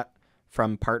got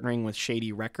from partnering with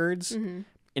Shady Records.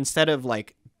 Instead of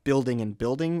like building and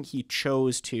building, he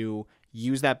chose to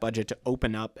use that budget to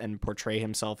open up and portray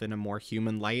himself in a more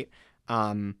human light.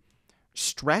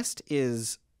 Stressed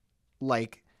is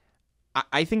like,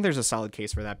 I think there's a solid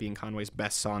case for that being Conway's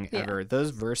best song ever.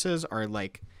 Those verses are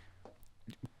like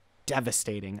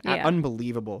devastating,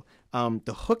 unbelievable.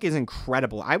 The hook is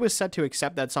incredible. I was set to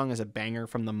accept that song as a banger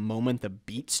from the moment the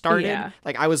beat started.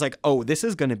 Like I was like, oh, this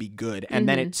is gonna be good, and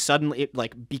then it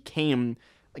like became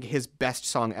like his best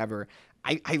song ever.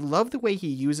 I love the way he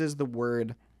uses the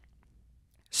word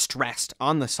stressed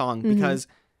on the song, because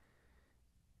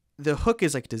the hook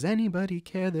is like, does anybody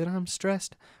care that I'm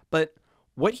stressed? But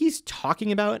what he's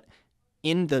talking about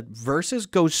in the verses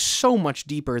goes so much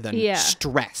deeper than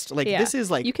stressed. Like this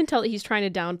is like, you can tell that he's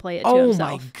trying to downplay it to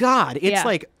himself. Oh my God. It's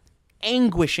like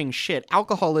anguishing shit.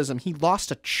 Alcoholism. He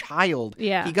lost a child.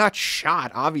 Yeah. He got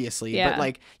shot, obviously. But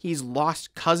like he's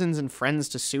lost cousins and friends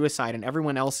to suicide, and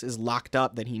everyone else is locked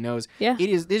up that he knows. Yeah.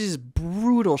 This is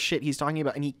brutal shit he's talking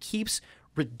about, and he keeps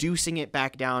reducing it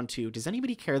back down to, does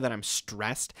anybody care that I'm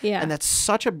stressed? Yeah. And that's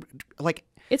such a like,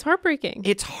 it's heartbreaking.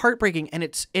 It's heartbreaking, and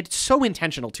it's so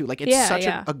intentional too. Like it's such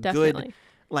a good,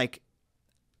 like,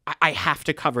 I have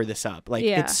to cover this up. Like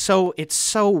it's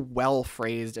so well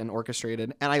phrased and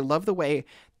orchestrated, and I love the way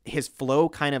his flow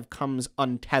kind of comes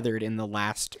untethered in the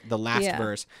last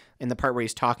verse, in the part where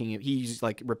he's talking. He's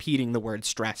like repeating the word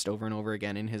stressed over and over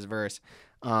again in his verse.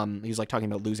 He's like talking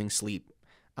about losing sleep.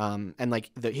 And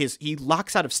like he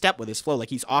locks out of step with his flow. Like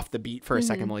he's off the beat for a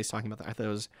second while he's talking about that. I thought it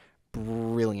was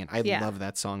brilliant. I love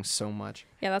that song so much.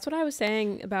 Yeah, that's what I was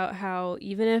saying about how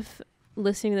even if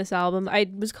listening to this album, I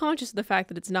was conscious of the fact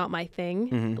that it's not my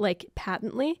thing, like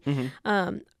patently.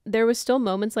 There was still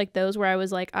moments like those where I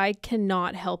was like, I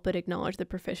cannot help but acknowledge the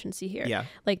proficiency here. Yeah.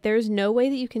 Like there's no way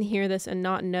that you can hear this and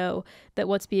not know that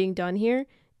what's being done here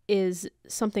is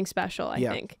something special, I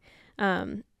think.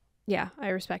 Yeah, I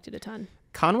respect it a ton.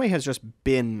 Conway has just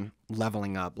been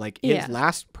leveling up. Like his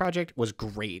last project was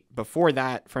great. Before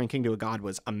that, From King to a God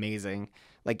was amazing.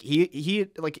 Like he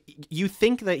like, you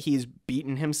think that he's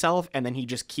beaten himself, and then he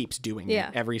just keeps doing it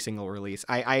every single release.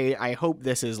 I hope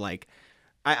this is like,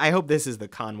 I hope this is the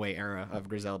Conway era of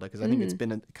Griselda, because I think it's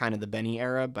been kind of the Benny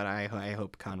era, but I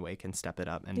hope Conway can step it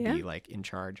up and be like in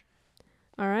charge.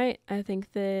 All right. I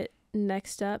think that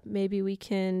next up, maybe we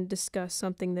can discuss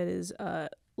something that is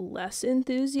less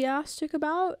enthusiastic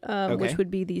about, which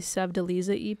would be the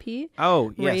Sevdaliza EP.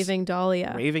 Oh, yes. Raving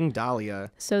Dahlia. Raving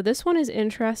Dahlia. So this one is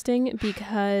interesting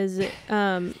because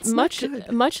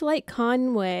much like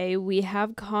Conway, we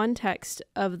have context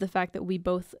of the fact that we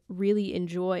both really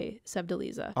enjoy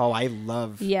Sevdaliza. Oh, I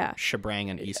love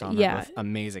Shabrang and Isan. Are both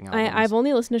amazing albums. I've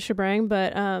only listened to Shabrang,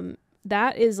 but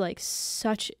that is like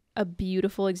such a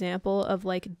beautiful example of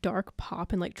like dark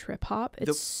pop and like trip hop.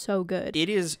 It's so good. It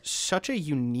is such a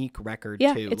unique record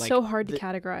too. It's like, so hard to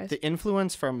categorize. The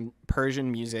influence from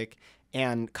Persian music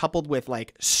and coupled with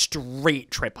like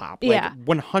straight trip hop, like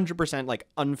 100% like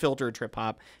unfiltered trip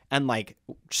hop, and like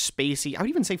spacey, I would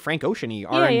even say Frank Ocean-y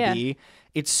R&B.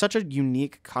 It's such a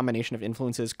unique combination of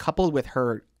influences, coupled with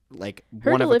her like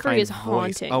her one of a kind is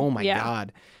voice. Haunting. Oh my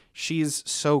God. She's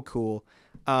so cool.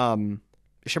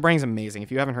 Shabrang's amazing.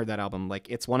 If you haven't heard that album, like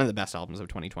it's one of the best albums of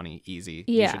 2020. Easy.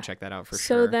 You should check that out for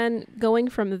sure. So then going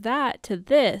from that to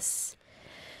this,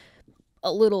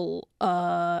 a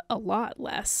lot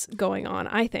less going on,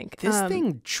 I think. This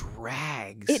thing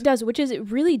drags. It does, which is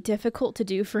really difficult to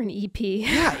do for an EP.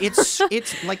 Yeah,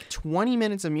 it's like 20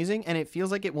 minutes of music, and it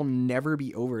feels like it will never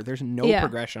be over. There's no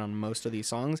progression on most of these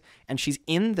songs, and she's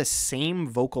in the same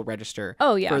vocal register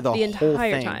for the whole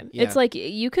entire thing. time. Yeah. It's like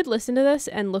you could listen to this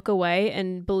and look away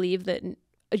and believe that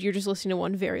you're just listening to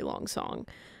one very long song.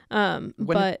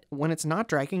 But when it's not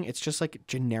dragging, it's just like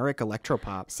generic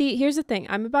electropop. see, here's the thing.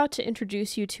 I'm about to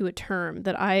introduce you to a term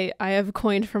that I have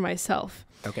coined for myself.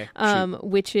 Okay.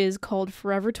 Which is called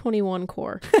Forever 21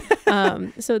 core.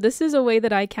 So this is a way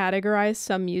that I categorize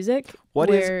some music. What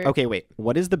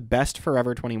is the best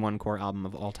Forever 21 core album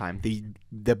of all time?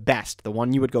 The best, the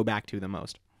one you would go back to the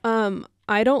most.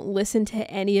 I don't listen to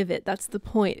any of it. That's the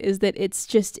point, is that it's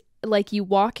just like you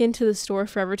walk into the store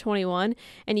Forever 21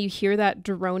 and you hear that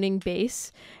droning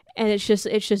bass and it's just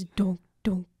dunk,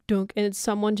 dunk, dunk. And it's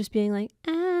someone just being like,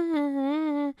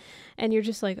 ah, and you're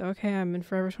just like, okay, I'm in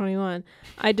Forever 21.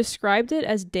 I described it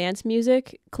as dance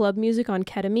music, club music on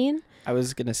ketamine. I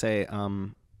was going to say,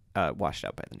 Washed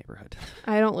Out by the Neighborhood.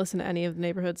 I don't listen to any of the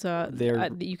Neighborhood, so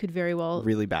you could very well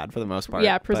really bad for the most part.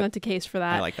 Yeah, present a case for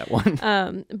that. I like that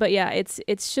one. But yeah,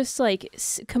 it's just like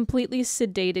completely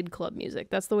sedated club music.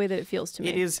 That's the way that it feels to me.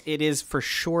 It is for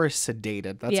sure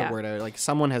sedated. That's a word. Like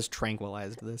someone has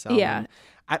tranquilized this album. Yeah.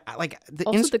 I like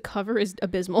the cover is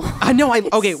abysmal. I know.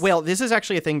 Okay. Well, this is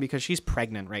actually a thing because she's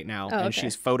pregnant right now, and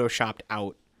she's photoshopped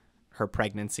out her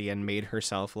pregnancy and made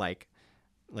herself like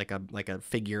a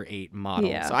figure 8 model.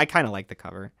 Yeah. So I kind of like the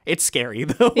cover. It's scary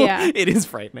though. Yeah. It is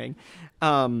frightening.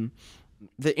 The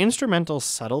instrumental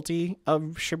subtlety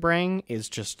of Shebrang is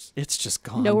just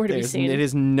gone. Nowhere to be seen. It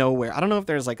is nowhere. I don't know if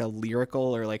there's like a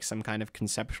lyrical or like some kind of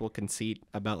conceptual conceit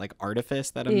about like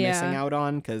artifice that I'm missing out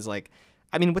on. Because like,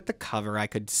 I mean, with the cover, I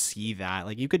could see that.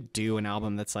 Like, you could do an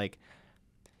album that's like...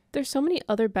 There's so many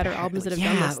other better albums that have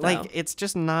done this, though. Like, it's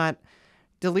just not...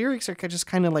 The lyrics are just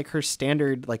kind of like her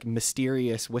standard, like,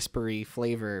 mysterious, whispery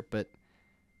flavor, but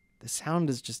the sound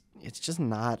is just... It's just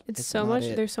not... It's so much...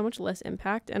 There's so much less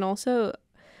impact, and also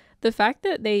the fact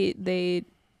that they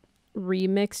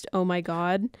remixed Oh My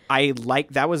God...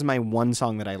 That was my one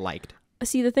song that I liked.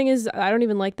 See, the thing is, I don't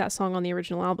even like that song on the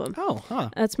original album. Oh,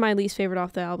 huh. That's my least favorite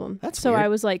off the album. That's so weird. I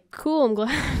was like, cool, I'm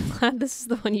glad this is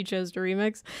the one you chose to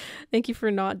remix. Thank you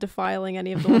for not defiling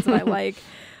any of the ones that I like.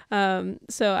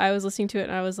 So I was listening to it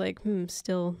and I was like,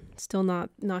 still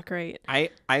not great. I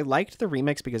liked the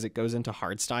remix because it goes into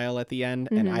hardstyle at the end.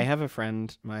 And I have a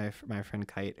friend, my friend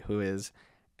Kite, who is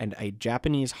a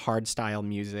Japanese hardstyle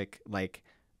music, like,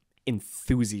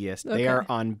 enthusiast. They are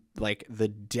on like the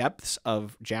depths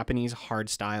of Japanese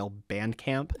hardstyle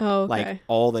Bandcamp like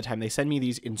all the time. They send me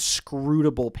these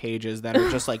inscrutable pages that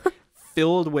are just like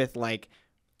filled with like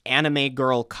anime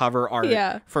girl cover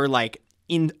art for like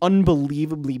in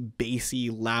unbelievably bassy,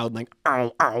 loud, like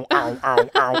ow ow ow ow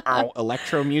ow ow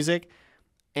electro music,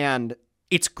 and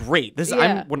it's great.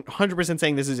 I'm 100%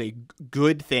 saying this is a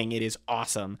good thing. It is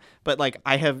awesome. But like,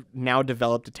 I have now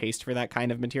developed a taste for that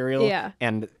kind of material. Yeah.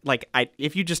 And like,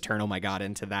 if you just turn Oh My God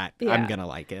into that, I'm gonna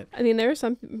like it. I mean, there are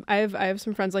some. I have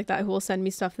some friends like that who will send me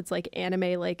stuff that's like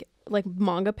anime, like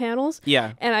manga panels.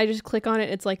 Yeah. And I just click on it.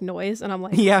 It's like noise, and I'm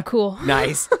like, cool,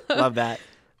 nice, love that.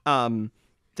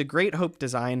 The Great Hope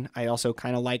design I also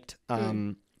kind of liked.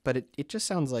 But it just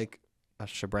sounds like a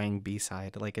Shebrang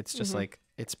B-side. Like, it's just like,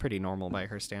 it's pretty normal by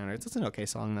her standards. It's an okay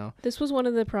song though. This was one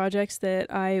of the projects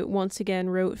that I once again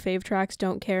wrote fave tracks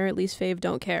don't care, least fave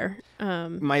don't care.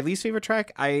 My least favorite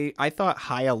track, I thought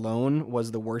High Alone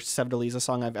was the worst Sevdaliza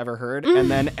song I've ever heard, and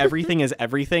then Everything Is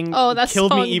Everything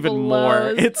killed me even more.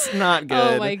 It's not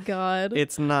good. Oh my God.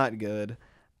 It's not good.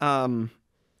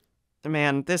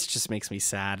 Man, this just makes me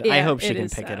sad. I hope she can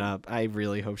pick it up. I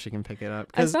really hope she can pick it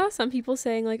up. I saw some people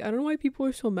saying, like, I don't know why people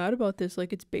are so mad about this.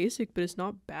 Like, it's basic, but it's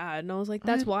not bad. And I was like,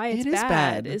 that's why it's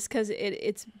bad. It's because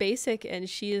it's basic and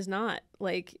she is not.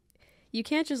 Like, you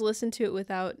can't just listen to it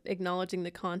without acknowledging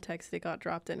the context that got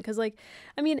dropped in. Because, like,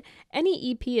 I mean,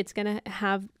 any EP, it's going to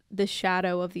have the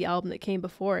shadow of the album that came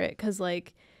before it. Because,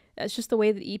 like, that's just the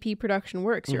way that EP production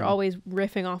works. You're always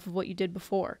riffing off of what you did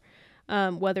before.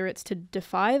 Whether it's to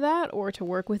defy that or to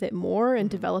work with it more and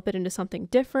develop it into something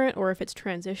different, or if it's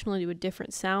transitional into a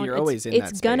different sound,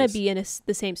 it's gonna be in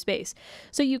the same space.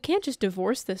 So you can't just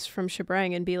divorce this from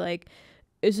Shebrang and be like,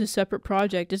 it's a separate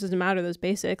project, this doesn't matter, that's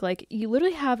basic. Like, you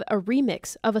literally have a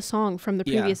remix of a song from the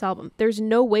previous album. There's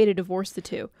no way to divorce the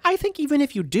two. I think even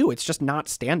if you do, it's just not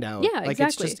standout. Yeah, like,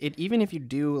 exactly. It's just, even if you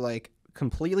do, like,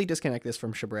 completely disconnect this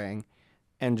from Shebrang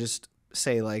and just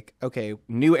say, like, okay,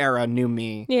 new era, new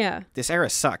me. Yeah. This era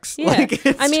sucks. Yeah. Like,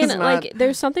 I mean, like,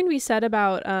 there's something to be said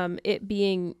about it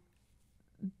being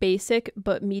basic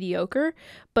but mediocre,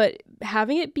 but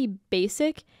having it be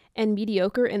basic and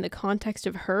mediocre in the context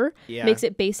of her Yeah. makes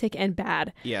it basic and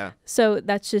bad. Yeah. So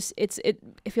that's just it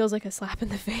feels like a slap in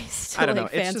the face to I don't know.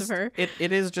 like fans It's just, of her.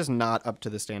 It is just not up to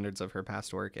the standards of her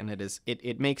past work, and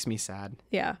it makes me sad.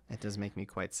 Yeah. It does make me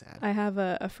quite sad. I have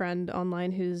a friend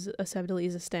online who's a Seb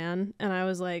Delisa stan, and I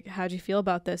was like, how'd you feel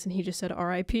about this? And he just said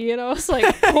R.I.P. And I was like,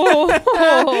 oh.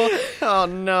 Oh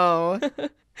no.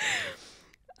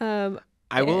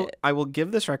 I it- will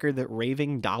give this record that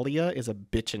Raving Dahlia is a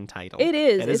bitchin' title. It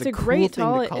is. It It's is a cool great thing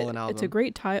to title. call an album. It's a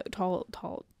great title. Great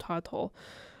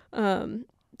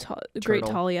Turtle.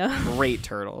 Talia. Great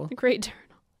turtle. Great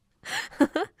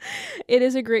turtle. It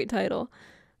is a great title.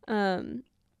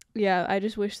 Yeah, I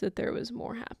just wish that there was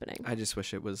more happening. I just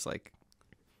wish it was like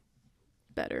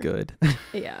Better. good.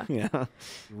 Yeah. Yeah.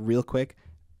 Real quick,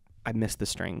 I missed the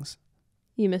strings.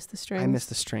 You missed the strings. I missed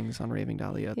the strings on Raving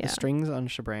Dahlia. Yeah. The strings on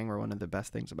Shebrang were one of the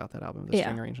best things about that album. The Yeah.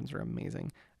 string arrangements were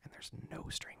amazing, and there's no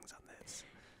strings on this.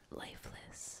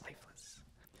 Lifeless.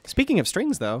 Speaking of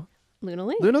strings, though, Luna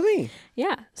Lee. Luna Lee.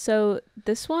 Yeah. So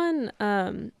this one,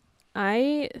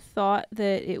 I thought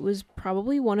that it was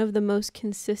probably one of the most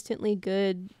consistently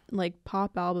good like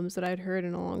pop albums that I'd heard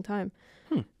in a long time.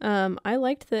 I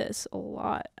liked this a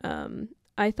lot.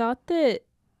 I thought that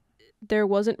there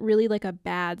wasn't really like a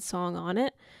bad song on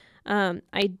it.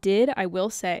 I will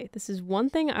say, this is one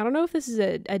thing, I don't know if this is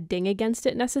a ding against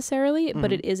it necessarily,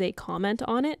 but it is a comment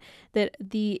on it, that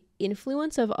the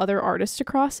influence of other artists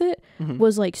across it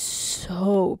was like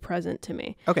so present to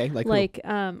me. Okay, like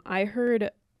I heard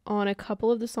on a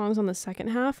couple of the songs on the second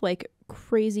half, like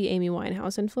crazy Amy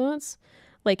Winehouse influence,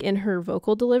 like in her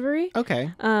vocal delivery.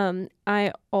 okay.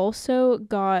 I also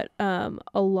got a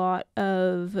lot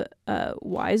of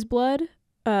Wise Blood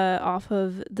off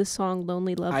of the song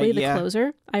Lonely Lovely, the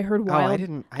closer. I heard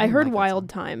Wild. I heard like Wild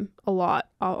Time a lot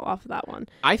off of that one.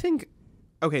 I think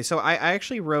okay, so I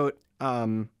actually wrote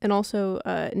and also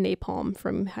Napalm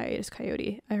from Hiatus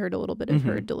Coyote. I heard a little bit of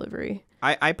her delivery.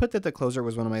 I put that the closer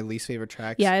was one of my least favorite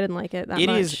tracks. Yeah, I didn't like it that much. It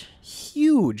is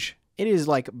huge. It is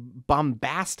like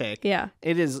bombastic. Yeah.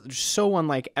 It is so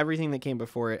unlike everything that came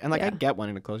before it. And like Yeah. I get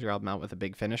wanting to close your album out with a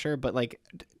big finisher, but like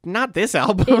not this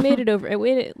album. It made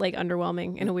it like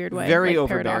underwhelming in a weird way. Very like,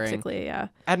 overbearing. paradoxically, yeah.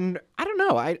 And I don't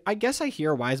know. I guess I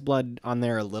hear Wise Blood on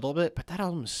there a little bit, but that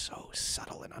album's so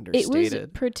subtle and understated. It was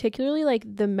particularly like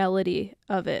the melody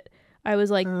of it. I was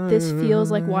like, this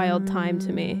feels like Wild Time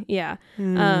to me. Yeah.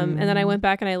 And then I went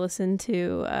back and I listened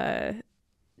to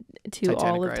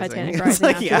all of Titanic Rising. It's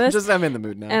like, after yeah, this, I'm in the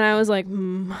mood now. and I was like,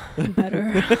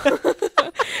 better.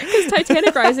 Because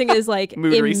Titanic Rising is like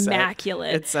Mood reset.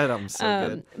 immaculate. It's that album's so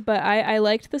good. But I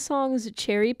liked the songs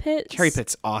Cherry Pits. Cherry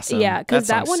Pit's awesome. Yeah, because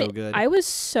that one, so good. I was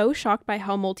so shocked by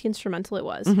how multi-instrumental it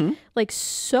was. Like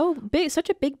so big, such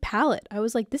a big palette. I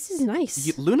was like, this is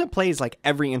nice. Luna plays like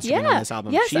every instrument on this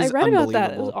album. Yes, She's I read about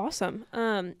that. It was unbelievable. awesome.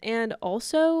 And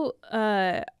also,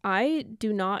 I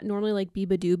do not normally like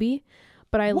Biba Doobie,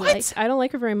 but I don't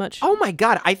like her very much. Oh my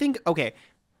god, I think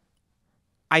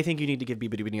you need to give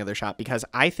Biba Doobie another shot, because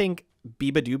I think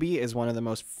Biba Doobie is one of the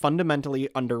most fundamentally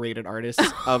underrated artists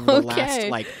of the last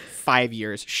like 5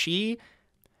 years. She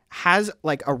has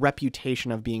like a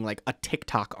reputation of being like a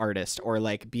TikTok artist, or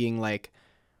like being like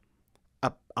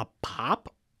a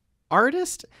pop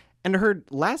artist, and her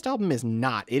last album is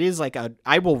not. It is like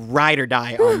I will ride or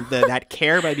die on that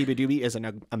Care by Biba Doobie is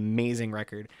an amazing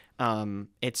record.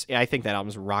 I think that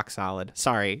album's rock solid.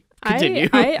 Sorry, continue.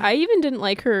 I even didn't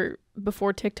like her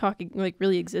before TikTok like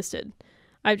really existed.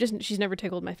 She's never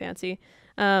tickled my fancy.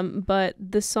 But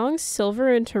the song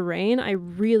Silver into Rain, I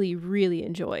really, really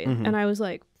enjoy. And I was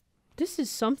like, this is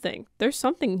something. There's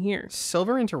something here.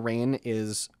 Silver into Rain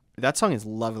that song is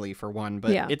lovely for one,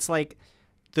 but it's like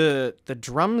the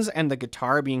drums and the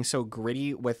guitar being so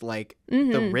gritty with like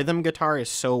the rhythm guitar is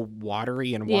so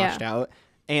watery and washed out.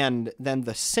 And then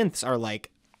the synths are like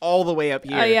all the way up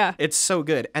here. Yeah. It's so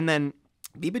good. And then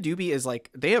Biba Doobie is like,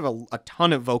 they have a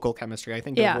ton of vocal chemistry. I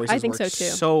think their voices work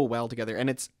so well together. And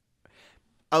it's,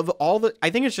 I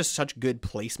think it's just such good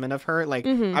placement of her. Like,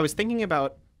 I was thinking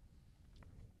about,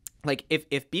 like, if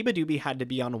Biba Doobie had to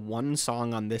be on one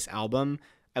song on this album,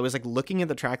 I was like looking at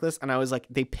the track list and I was like,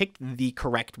 they picked the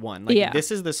correct one. Like,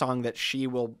 this is the song that she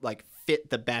will like fit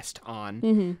the best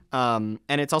on. And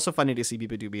it's also funny to see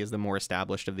Biba Doobie as the more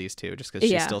established of these two, just because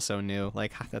she's still so new.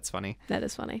 Like, that's funny. That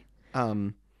is funny.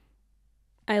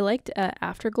 I liked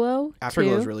Afterglow.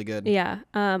 Afterglow is really good. Yeah.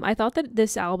 I thought that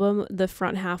this album, the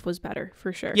front half was better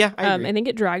for sure. Yeah, I agree. I think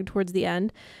it dragged towards the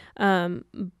end.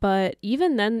 But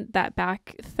even then, that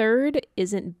back third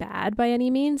isn't bad by any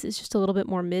means. It's just a little bit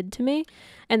more mid to me.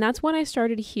 And that's when I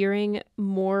started hearing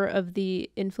more of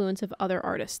the influence of other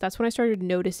artists. That's when I started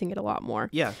noticing it a lot more.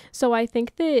 Yeah. So I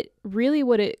think that really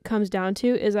what it comes down to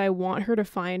is I want her to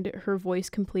find her voice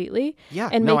completely. Yeah.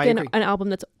 And no, make I agree. an album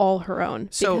that's all her own.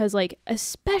 So, because like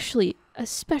especially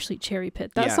Cherry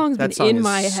Pit. That yeah, song's that been song in is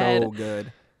my head. so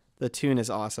good. The tune is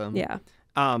awesome. Yeah.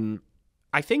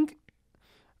 I think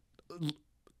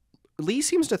Lee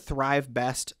seems to thrive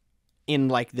best in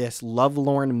like this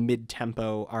lovelorn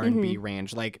mid-tempo R&B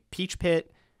range, like Peach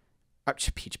Pit,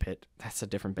 that's a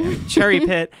different band. Cherry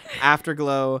Pit,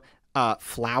 Afterglow,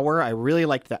 Flower. I really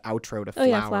liked the outro to Flower.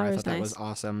 Yeah, I Flower's thought that nice. was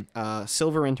awesome.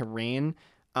 Silver into Rain,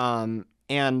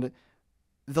 and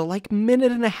the like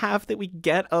minute and a half that we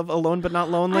get of Alone But Not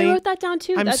Lonely. I wrote that down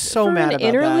too. I'm That's so for mad an about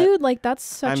interlude. that. Like that's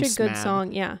such I'm a good mad.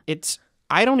 song. Yeah.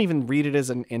 I don't even read it as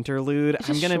an interlude. It's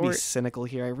I'm just gonna be short. cynical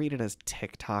here. I read it as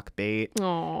TikTok bait,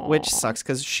 Aww. which sucks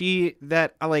because she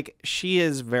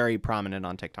is very prominent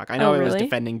on TikTok. I know I was really?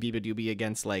 defending Biba Doobie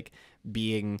against like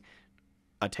being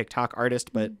a TikTok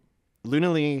artist, but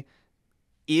Luna Lee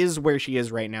is where she is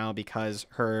right now because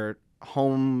her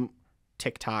home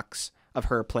TikToks of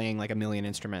her playing like a million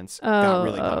instruments got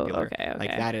really popular. Okay.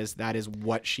 Like that is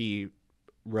what she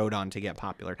rode on to get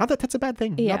popular. Not that that's a bad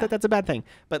thing. Yeah. Not that that's a bad thing.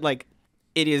 But like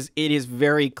it is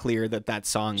very clear that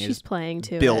song She's is playing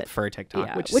to built it. for TikTok,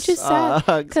 Yeah, which is sad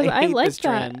because I hate liked this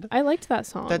that. trend. I liked that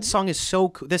song. That song is so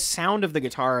cool. The sound of the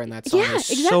guitar in that song yeah,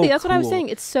 is exactly. so That's what I was cool. saying.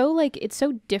 It's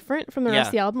so different from the rest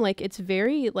of the Yeah. album. Like it's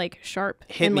very like sharp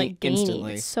Hit and me like gainy.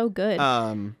 instantly. It's so good.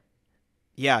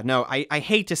 Yeah, no, I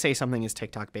hate to say something is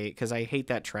TikTok bait because I hate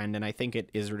that trend and I think it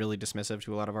is really dismissive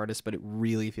to a lot of artists, but it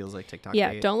really feels like TikTok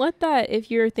bait. Don't let that,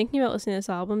 if you're thinking about listening to this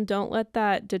album, don't let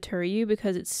that deter you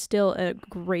because it's still a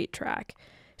great track.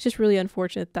 It's just really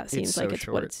unfortunate that seems so like it's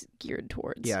short. what it's geared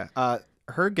towards. Yeah,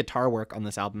 her guitar work on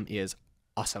this album is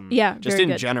awesome. Yeah, just very in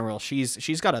good. general,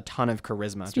 she's got a ton of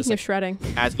charisma. Speaking just of shredding.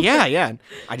 yeah.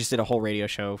 I just did a whole radio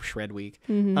show, Shred Week.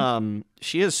 Mm-hmm.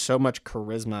 She has so much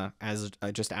charisma as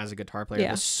just as a guitar player.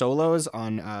 Yeah. The solos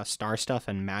on Star Stuff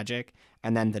and Magic,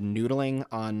 and then the noodling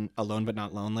on Alone But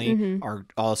Not Lonely are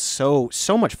all so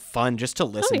much fun just to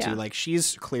listen yeah. to. Like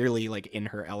she's clearly like in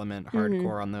her element,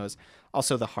 hardcore on those.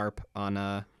 Also, the harp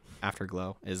on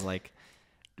Afterglow is like.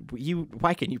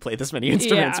 Why can you play this many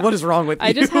instruments? Yeah. What is wrong with you?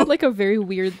 I just had like a very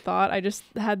weird thought. I just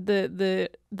had the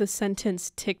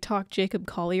sentence TikTok Jacob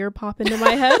Collier pop into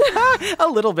my head. A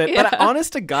little bit, Yeah. but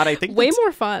honest to God, I think Way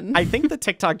more fun. I think the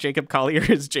TikTok Jacob Collier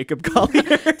is Jacob Collier.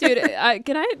 Dude,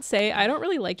 can I say I don't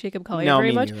really like Jacob Collier No, very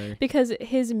me much neither. because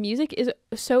his music is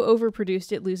so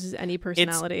overproduced it loses any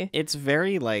personality. It's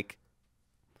very like,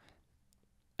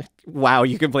 wow,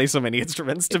 you can play so many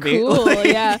instruments to me. Cool, Like,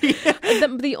 yeah.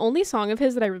 The only song of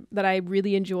his that I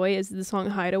really enjoy is the song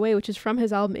Hideaway, which is from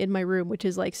his album In My Room, which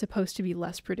is like supposed to be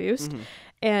less produced.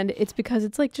 And it's because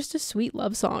it's like just a sweet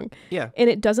love song. Yeah. And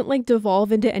it doesn't like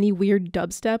devolve into any weird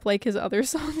dubstep like his other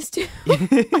songs do.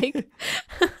 Like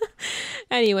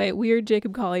anyway, weird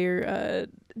Jacob Collier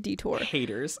detour.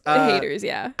 Haters. Haters,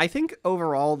 yeah. I think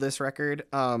overall this record,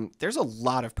 there's a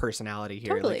lot of personality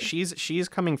here. Totally. Like she's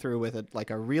coming through with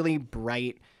a really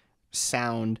bright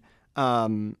sound.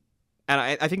 And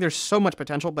I think there's so much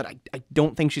potential, but I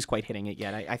don't think she's quite hitting it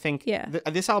yet. I think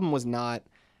this album was not.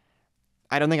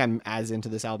 I don't think I'm as into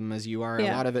this album as you are.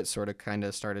 Yeah. A lot of it sort of kind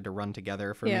of started to run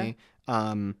together for Yeah.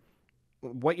 me.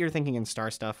 What You're Thinking in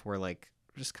Star Stuff were like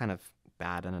just kind of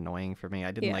bad and annoying for me.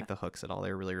 I didn't like the hooks at all.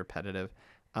 They were really repetitive.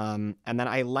 And then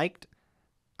I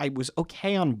was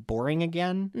okay on Boring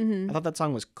Again. I thought that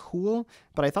song was cool,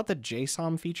 but I thought the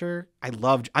J-Som feature,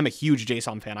 I'm a huge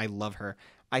J-Som fan. I love her.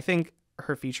 I think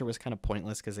her feature was kind of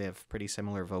pointless because they have pretty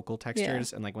similar vocal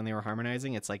textures. And like when they were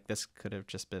harmonizing, it's like this could have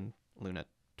just been Luna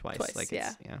twice. Like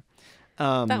yeah.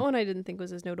 That one I didn't think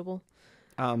was as notable.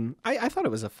 I thought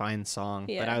it was a fine song,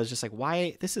 but I was just like,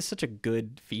 why? This is such a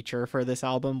good feature for this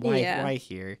album. Why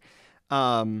here?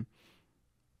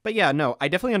 But yeah, no, I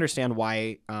definitely understand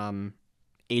why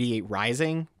 88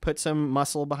 Rising put some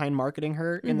muscle behind marketing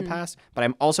her in the past, but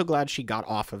I'm also glad she got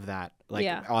off of that,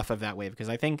 off of that wave, because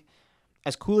I think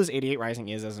as cool as 88 Rising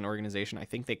is as an organization, I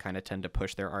think they kind of tend to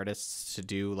push their artists to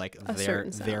do like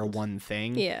their one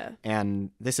thing. Yeah.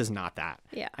 And this is not that.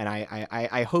 Yeah. And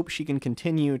I hope she can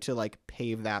continue to like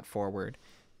pave that forward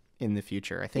in the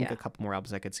future. I think Yeah. a couple more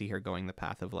albums I could see her going the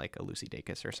path of like a Lucy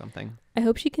Dacus or something. I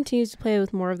hope she continues to play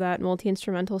with more of that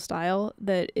multi-instrumental style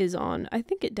that is on. I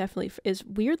think it definitely is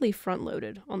weirdly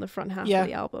front-loaded on the front half of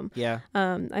the album. Yeah.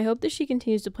 I hope that she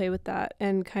continues to play with that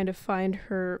and kind of find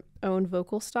her own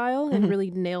vocal style and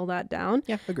really nail that down.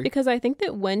 Yeah, agree. Because I think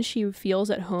that when she feels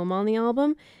at home on the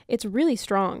album, it's really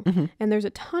strong and there's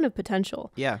a ton of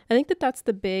potential. Yeah. I think that that's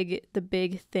the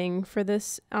big thing for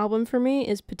this album for me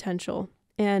is potential.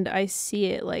 And I see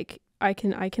it like I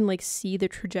can like see the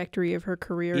trajectory of her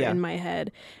career in my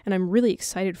head, and I'm really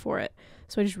excited for it.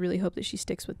 So I just really hope that she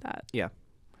sticks with that. Yeah.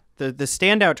 The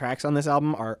standout tracks on this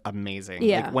album are amazing.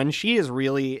 Yeah. Like when she is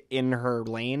really in her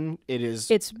lane,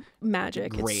 it's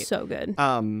magic. Great. It's so good.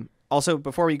 Also,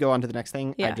 before we go on to the next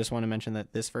thing, I Yeah. just want to mention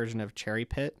that this version of Cherry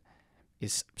Pit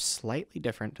is slightly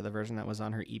different to the version that was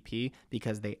on her EP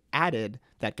because they added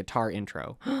that guitar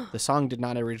intro. The song did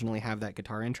not originally have that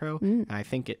guitar intro, and I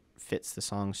think it fits the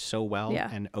song so well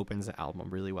and opens the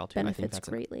album really well too. Benefits I think that's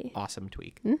greatly. an awesome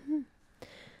tweak.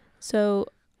 So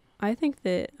I think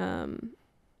that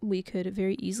we could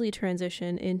very easily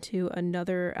transition into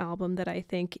another album that I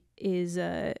think is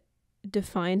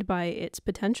defined by its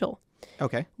potential,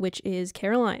 Okay. which is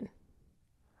Caroline.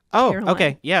 Oh, Caroline.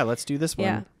 okay. Yeah, let's do this one.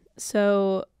 Yeah.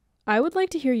 So I would like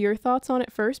to hear your thoughts on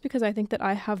it first because I think that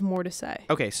I have more to say.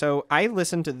 Okay, so I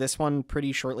listened to this one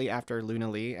pretty shortly after Luna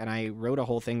Lee, and I wrote a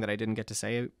whole thing that I didn't get to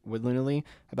say with Luna Lee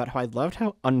about how I loved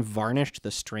how unvarnished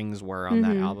the strings were on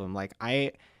that album. Like,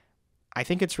 I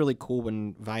think it's really cool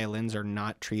when violins are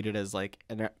not treated as, like,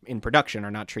 in production,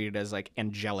 are not treated as, like,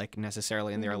 angelic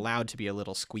necessarily, and they're allowed to be a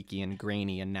little squeaky and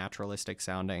grainy and naturalistic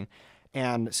sounding.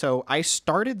 And so I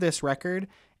started this record,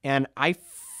 and I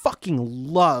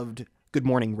fucking loved Good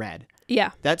Morning Red.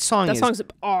 Yeah. That song's awesome.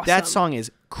 That song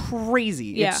is crazy.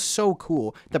 Yeah. It's so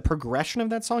cool. The progression of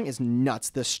that song is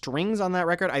nuts. The strings on that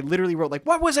record, I literally wrote like,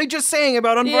 what was I just saying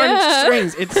about unvarnished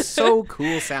strings? It's so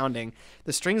cool sounding.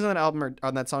 The strings on that album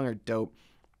on that song are dope.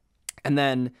 And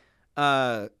then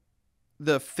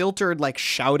the filtered, like,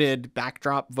 shouted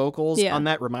backdrop vocals on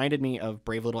that reminded me of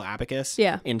Brave Little Abacus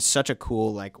in such a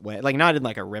cool, like, way. Like, not in,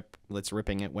 like, a let's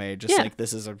ripping it way. Just, like,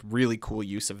 this is a really cool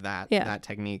use of that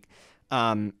technique.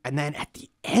 And then at the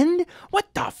end,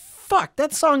 what the fuck?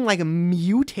 That song, like,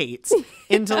 mutates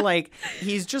into, like,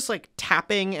 he's just, like,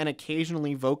 tapping and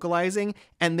occasionally vocalizing,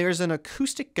 and there's an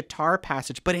acoustic guitar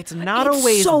passage, but it's not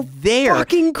always so there.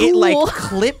 Fucking cool. It, like,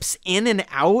 clips in and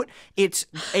out. It's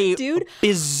a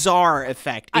bizarre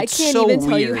effect. It's I can't so even tell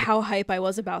weird. you how hype I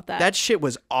was about that. That shit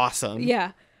was awesome.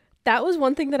 Yeah. That was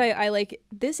one thing that I like.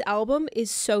 This album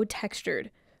is so textured.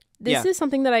 This is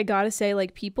something that I gotta say,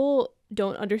 like, people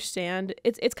don't understand.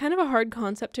 It's kind of a hard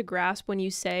concept to grasp when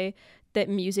you say that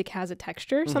music has a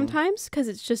texture sometimes, because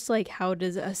it's just like, how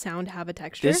does a sound have a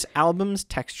texture? This album's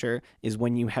texture is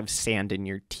when you have sand in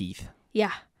your teeth.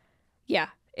 Yeah.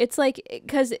 It's like,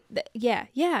 because, yes.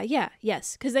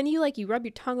 Because then you rub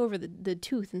your tongue over the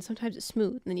tooth, and sometimes it's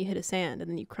smooth, and then you hit a sand, and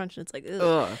then you crunch, and it's like,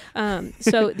 ugh.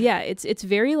 So, yeah, it's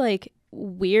very, like,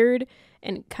 weird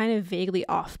and kind of vaguely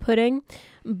off-putting,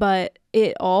 but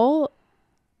it all,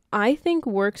 I think,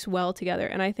 works well together.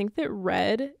 And I think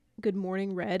that Good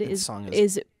Morning Red is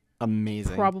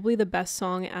amazing. Probably the best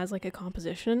song as, like, a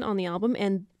composition on the album,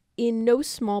 and in no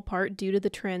small part due to the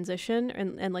transition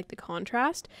and like the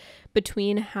contrast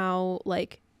between how,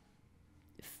 like,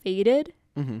 faded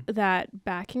that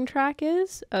backing track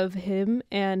is of him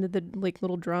and the, like,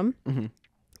 little drum,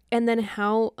 and then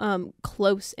how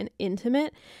close and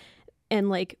intimate and,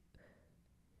 like,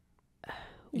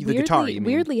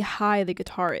 weirdly high the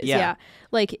guitar is. Yeah.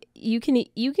 Like, you can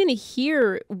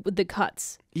hear the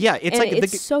cuts. Yeah,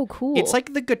 it's so cool. It's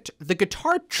like the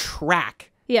guitar track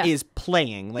is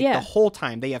playing, like, the whole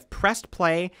time. They have pressed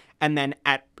play and then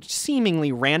at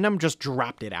seemingly random just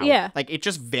dropped it out. Yeah. Like, it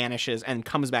just vanishes and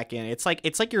comes back in. It's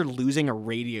like you're losing a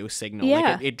radio signal. Yeah.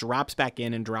 Like, it drops back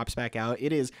in and drops back out.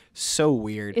 It is so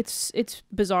weird. It's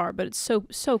bizarre, but it's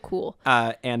so cool.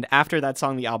 And after that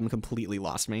song, the album completely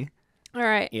lost me. All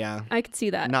right. Yeah. I could see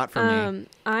that. Not for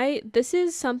me. This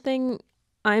is something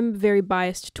I'm very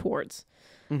biased towards,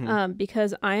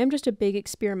 because I am just a big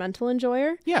experimental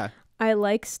enjoyer. Yeah. I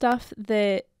like stuff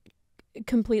that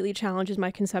completely challenges my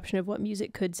conception of what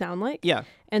music could sound like. Yeah.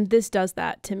 And this does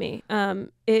that to me.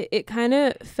 It kind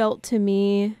of felt to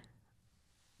me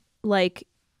like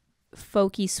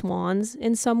folky swans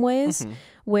in some ways,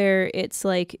 where it's,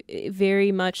 like,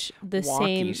 very much the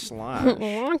same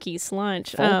wonky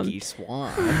slunch. Folky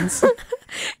swans.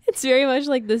 It's very much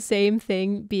like the same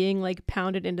thing being, like,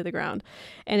 pounded into the ground,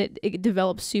 and it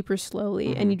develops super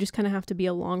slowly, and you just kind of have to be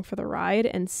along for the ride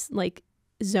and, like,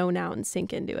 zone out and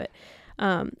sink into it.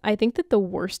 I think that the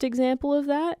worst example of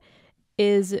that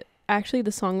is actually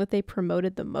the song that they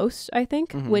promoted the most, I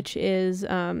think, which is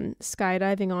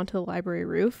Skydiving Onto the Library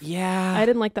Roof. Yeah. I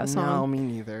didn't like that song. No, me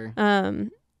neither.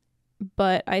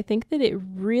 But I think that it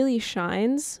really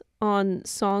shines on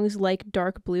songs like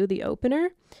Dark Blue, the opener.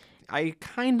 I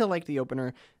kind of like the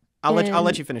opener. I'll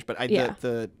let you finish, but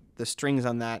the strings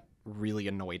on that really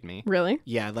annoyed me. Really?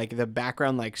 Yeah, like the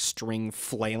background like string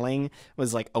flailing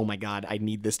was like, oh my god, I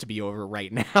need this to be over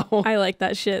right now. I like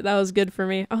that shit. That was good for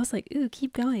me. I was like, ooh,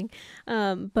 keep going.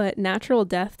 But Natural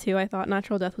Death too. I thought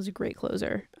Natural Death was a great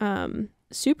closer.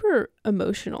 Super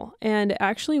emotional. And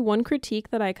actually one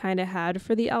critique that I kind of had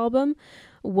for the album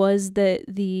was that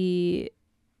the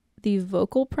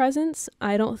vocal presence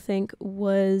I don't think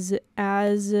was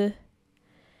as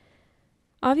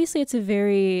obviously it's a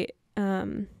very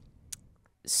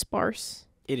sparse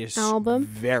it is album.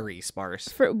 Very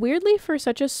sparse. Weirdly for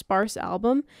such a sparse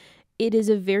album, it is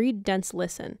a very dense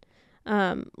listen.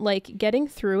 Like getting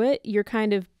through it, you're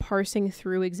kind of parsing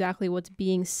through exactly what's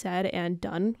being said and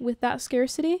done with that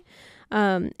scarcity.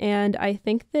 And I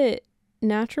think that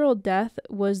Natural Death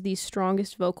was the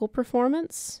strongest vocal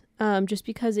performance, just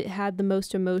because it had the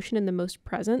most emotion and the most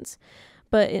presence.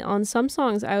 But on some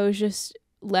songs, I was just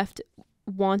left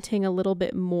wanting a little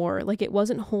bit more. Like it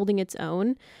wasn't holding its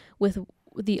own with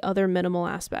the other minimal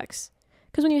aspects.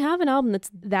 Because when you have an album that's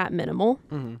that minimal,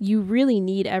 you really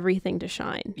need everything to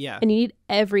shine. Yeah. And you need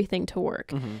everything to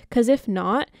work. Because if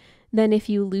not, then if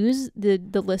you lose the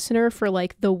listener for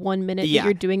like the 1 minute that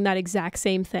you're doing that exact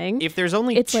same thing. If there's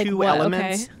only two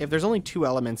elements, okay. If there's only two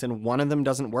elements and one of them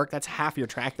doesn't work, that's half your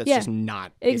track that's just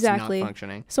not exactly. It's not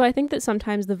functioning. So I think that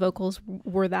sometimes the vocals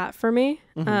were that for me.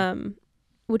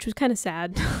 Which was kind of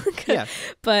sad. Yeah.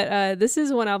 But this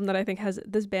is one album that I think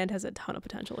this band has a ton of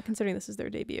potential, considering this is their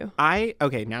debut.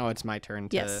 Okay, now it's my turn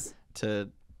to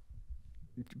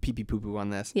pee pee poo poo on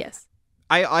this. Yes.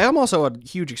 I am also a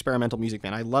huge experimental music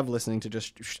fan. I love listening to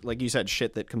just, like you said,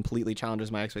 shit that completely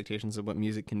challenges my expectations of what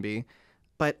music can be.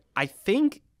 But I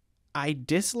think I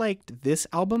disliked this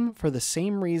album for the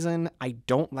same reason I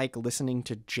don't like listening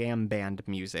to jam band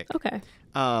music. Okay.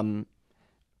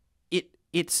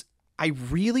 I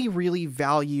really, really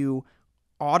value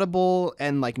audible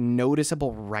and like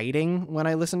noticeable writing when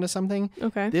I listen to something.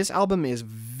 Okay. This album is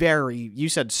you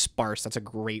said sparse. That's a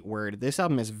great word. This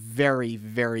album is very,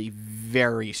 very,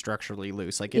 very structurally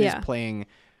loose. Like it is playing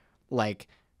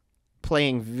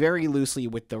very loosely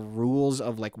with the rules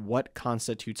of like what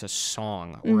constitutes a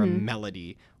song or a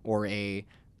melody or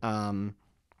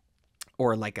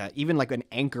or like even like an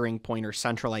anchoring point or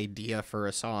central idea for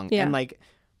a song. Yeah. And like,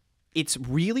 it's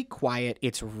really quiet,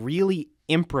 it's really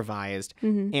improvised,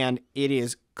 and it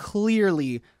is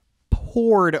clearly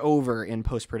poured over in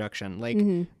post-production. Like,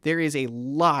 there is a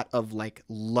lot of, like,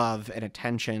 love and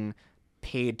attention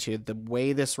paid to the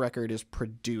way this record is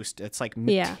produced. It's, like,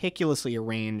 meticulously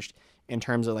arranged in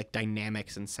terms of, like,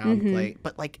 dynamics and sound play.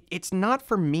 But, like, it's not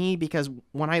for me because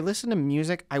when I listen to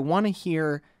music, I want to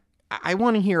hear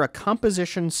a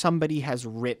composition somebody has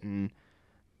written,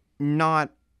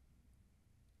 not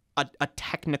a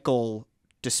technical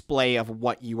display of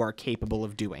what you are capable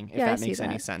of doing, if that makes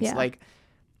any sense. Yeah. Like,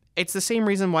 it's the same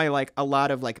reason why like a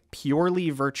lot of like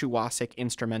purely virtuosic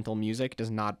instrumental music does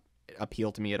not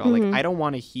appeal to me at all. Like, I don't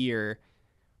want to hear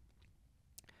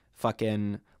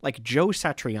fucking like Joe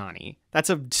Satriani.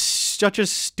 That's such a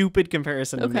stupid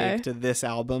comparison to make to this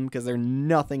album because they're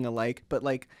nothing alike. But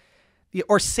like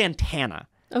or Santana.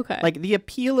 Okay. Like, the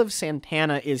appeal of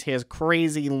Santana is his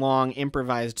crazy long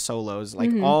improvised solos,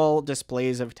 like all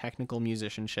displays of technical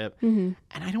musicianship. And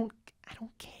I don't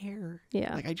care.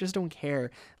 Yeah. Like, I just don't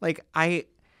care. Like, I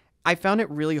found it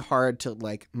really hard to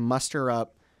like muster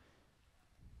up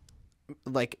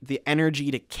like the energy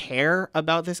to care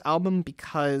about this album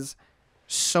because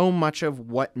so much of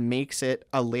what makes it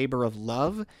a labor of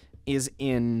love is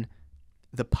in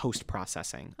the post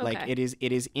processing. Okay. Like, it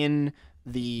is in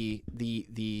the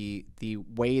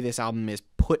way this album is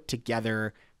put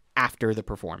together after the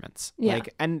performance. Yeah.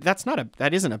 Like, and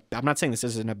I'm not saying this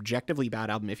is an objectively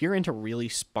bad album. If you're into really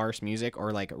sparse music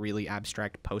or like really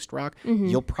abstract post rock,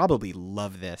 you'll probably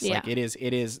love this. Yeah. Like,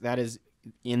 that is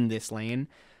in this lane.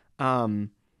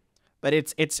 But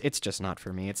it's just not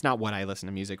for me. It's not what I listen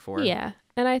to music for. Yeah.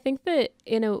 And I think that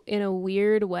in a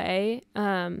weird way,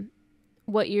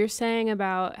 what you're saying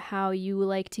about how you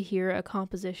like to hear a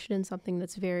composition in something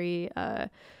that's very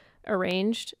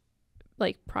arranged,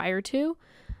 like prior to,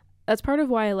 that's part of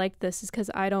why I like this, is because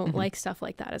I don't like stuff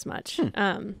like that as much.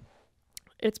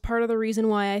 It's part of the reason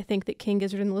why I think that King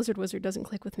Gizzard and the Lizard Wizard doesn't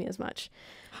click with me as much,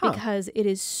 because it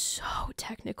is so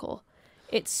technical.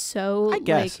 it's so I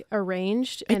guess. like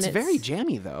arranged. And It's very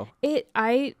jammy though.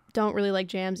 I don't really like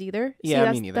jams either.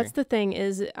 Yeah, See, me neither. That's the thing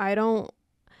is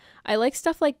I like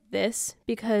stuff like this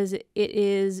because it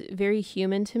is very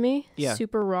human to me. Yeah.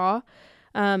 Super raw.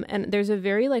 And there's a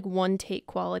very like one take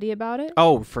quality about it.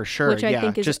 Oh, for sure. Which I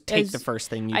think is, just take the first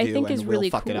thing you do and really we'll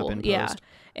fuck cool. it up in post. Yeah.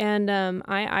 And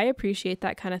I appreciate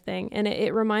that kind of thing. And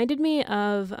it reminded me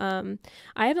of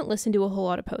I haven't listened to a whole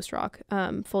lot of post rock,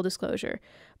 full disclosure,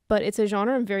 but it's a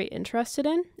genre I'm very interested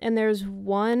in. And there's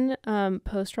one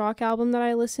post rock album that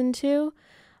I listened to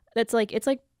that's like it's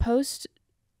like post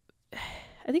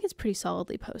I think it's pretty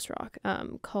solidly post rock,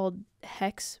 called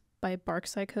Hex by Bark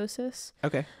Psychosis.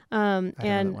 Okay.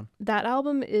 And that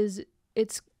album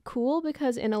it's cool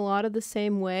because in a lot of the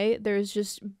same way, there's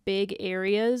just big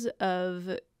areas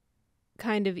of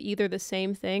kind of either the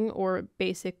same thing or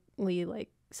basically like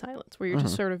silence where you're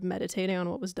just sort of meditating on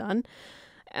what was done.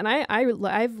 And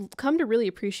I've come to really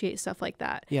appreciate stuff like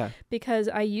that. Yeah. Because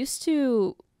I used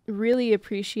to really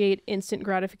appreciate instant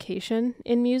gratification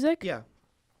in music. Yeah.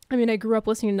 I mean, I grew up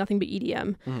listening to nothing but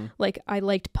EDM. Like, I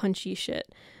liked punchy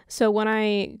shit. So when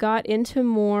I got into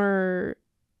more,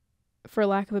 for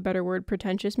lack of a better word,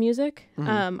 pretentious music,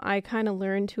 I kind of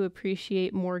learned to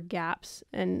appreciate more gaps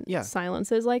and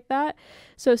silences like that.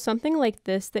 So something like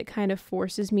this that kind of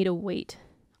forces me to wait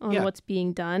on what's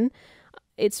being done,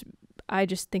 I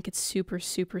just think it's super,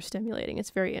 super stimulating.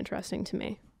 It's very interesting to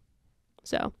me.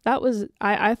 So that was,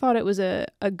 I thought it was a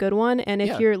good one. And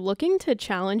if you're looking to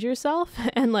challenge yourself,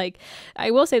 and like, I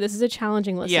will say this is a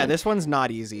challenging listen. Yeah, this one's not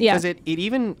easy. Because it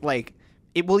even, like,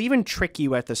 it will even trick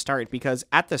you at the start, because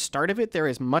at the start of it, there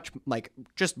is much, like,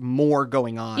 just more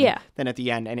going on than at the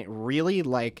end. And it really,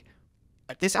 like,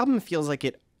 this album feels like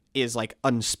it is, like,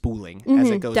 unspooling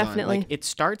as it goes on. Like, it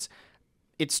starts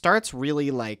really,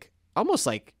 like, almost,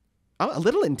 like, a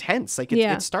little intense. Like,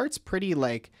 it starts pretty,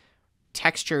 like,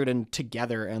 textured and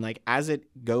together, and like as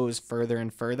it goes further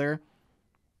and further,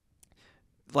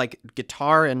 like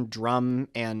guitar and drum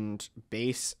and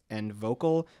bass and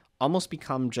vocal almost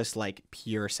become just like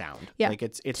pure sound. Like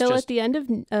it's till just at the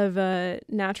end of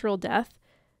Natural Death,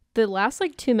 the last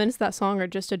like 2 minutes of that song are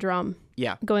just a drum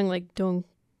going like dong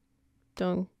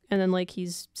dong, and then like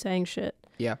he's saying shit,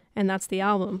 and that's the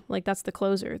album. Like that's the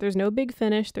closer. There's no big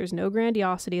finish, there's no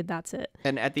grandiosity, that's it.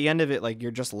 And at the end of it, like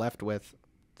you're just left with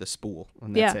the spool,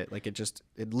 and that's it. Like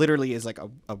it literally is like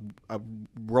a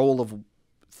roll of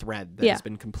thread that has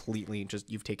been completely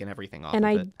just, you've taken everything off. And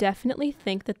I definitely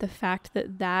think that the fact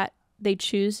that they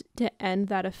choose to end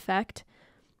that effect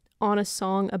on a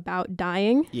song about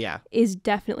dying is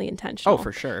definitely intentional. Oh,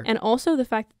 for sure. And also the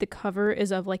fact that the cover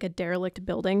is of like a derelict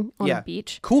building on a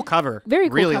beach. Cool cover. Very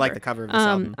cool really cover. Like the cover of this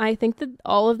album. I think that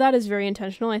all of that is very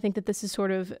intentional. I think that this is sort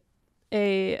of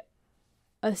a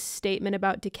statement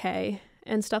about decay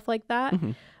and stuff like that.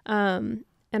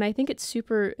 And I think it's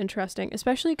super interesting,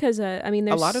 especially because I mean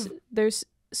there's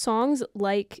songs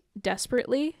like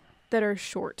Desperately that are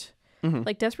short.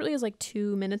 Like Desperately is like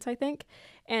 2 minutes, I think,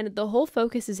 and the whole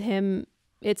focus is him.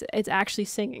 It's actually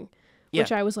singing,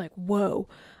 which I was like, whoa.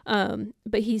 But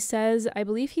I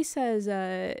believe he says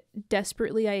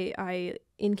desperately I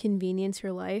inconvenience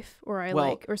your life, or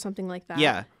or something like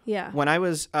that. Yeah. When I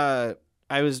was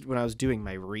doing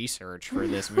my research for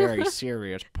this very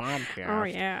serious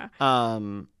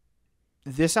podcast.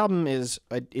 This album it's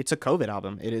a COVID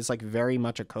album. It is like very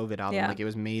much a COVID album. Like it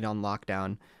was made on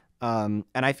lockdown. And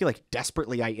I feel like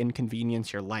Desperately I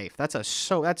Inconvenience Your Life. That's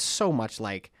so much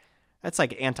like, that's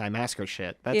like anti-masker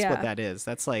shit. That's what that is.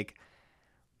 That's like,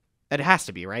 it has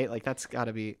to be, right? Like that's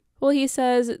gotta be. Well, he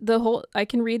says I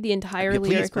can read the entire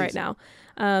lyric right now.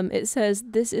 It says,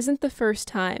 "This isn't the first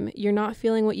time. You're not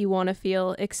feeling what you want to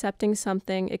feel, accepting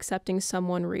something, accepting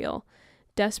someone real.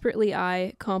 Desperately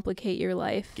I complicate your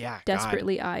life.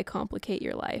 Desperately I complicate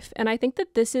your life." And I think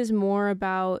that this is more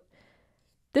about,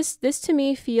 this to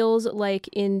me feels like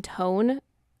in tone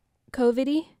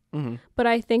COVID-y, but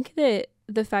I think that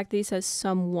the fact that he says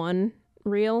someone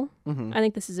real, I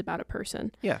think this is about a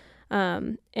person. Yeah.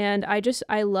 And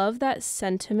I love that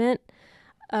sentiment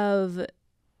of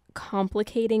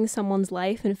complicating someone's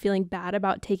life and feeling bad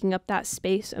about taking up that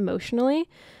space emotionally,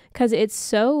 because it's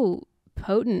so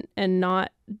potent and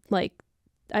not like,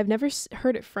 I've never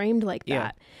heard it framed like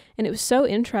that. And it was so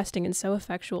interesting and so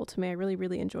effectual to me. I really,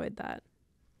 really enjoyed that.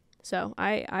 So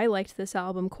I liked this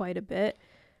album quite a bit.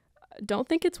 Don't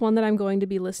think it's one that I'm going to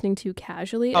be listening to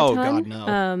casually a ton. God,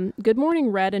 no. Good Morning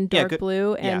Red and Dark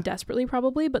Blue and Desperately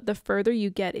probably, but the further you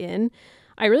get in,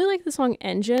 I really like the song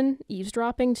Engine,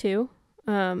 Eavesdropping too.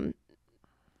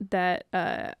 that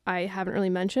I haven't really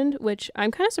mentioned, which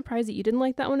I'm kind of surprised that you didn't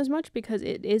like that one as much, because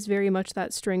it is very much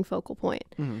that string focal point.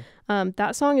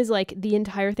 That song is like the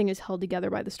entire thing is held together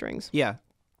by the strings. Yeah.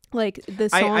 Like the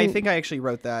song, I think I actually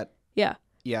wrote that. Yeah.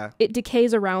 Yeah. It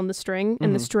decays around the string,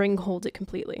 and the string holds it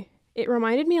completely. It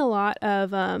reminded me a lot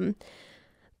of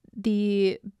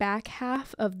the back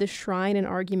half of The Shrine and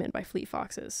Argument by Fleet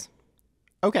Foxes.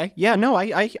 Okay. Yeah, no,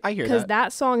 I hear that. Because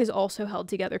that song is also held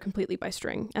together completely by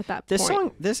string at that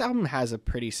point. This album has a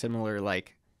pretty similar,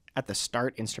 like, at the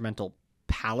start, instrumental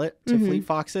palette to Fleet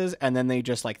Foxes, and then they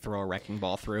just, like, throw a wrecking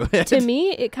ball through it. To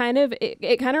me, it kind of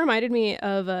reminded me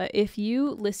of if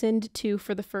you listened to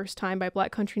For the First Time by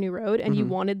Black Country New Road and you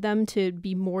wanted them to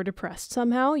be more depressed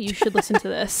somehow, you should listen to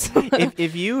this.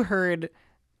 if you heard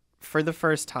For the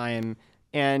First Time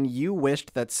and you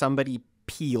wished that somebody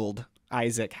peeled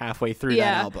Isaac halfway through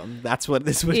that album, that's what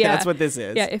this was. That's what this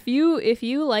is. Yeah, if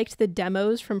you liked the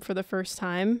demos from For the First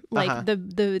Time, like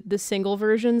the single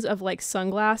versions of like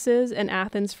Sunglasses and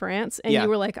Athens, France, and you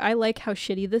were like, I like how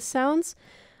shitty this sounds,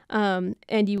 and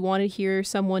you want to hear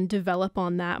someone develop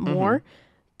on that more,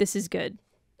 this is good.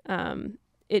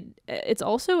 It's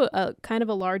also a kind of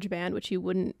a large band, which you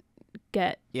wouldn't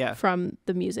get from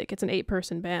the music. It's an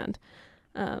 8-person band,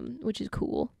 which is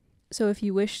cool. So if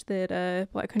you wish that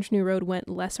Black Country New Road went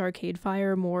less Arcade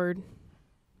Fire, more,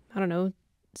 I don't know,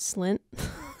 Slint.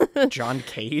 John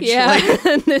Cage? Yeah,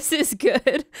 this is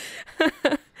good.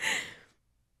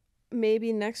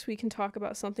 Maybe next we can talk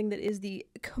about something that is the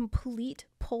complete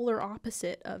polar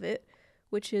opposite of it,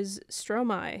 which is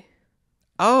Stromae.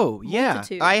 Oh, yeah.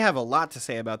 Multitude. I have a lot to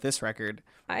say about this record.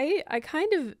 I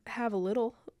kind of have a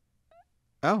little.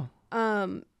 Oh.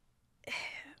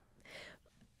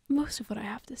 Most of what I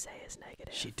have to say is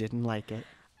negative. She didn't like it.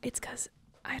 It's because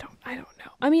I don't know.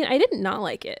 I mean, I didn't not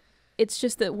like it. It's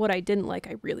just that what I didn't like,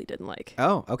 I really didn't like.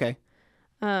 Oh, okay.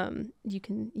 You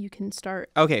can start.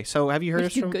 Okay, so have you heard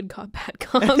of Good cop, bad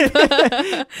cop?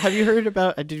 Have you heard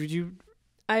about? Did you?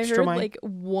 I heard Stromae? like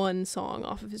one song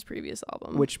off of his previous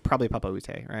album. Which probably Papa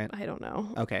Ute, right? I don't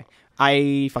know. Okay,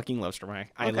 I fucking love Stromae.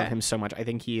 I love him so much. I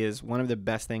think he is one of the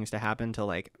best things to happen to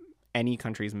like any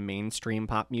country's mainstream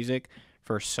pop music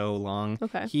for so long.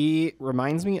 Okay. He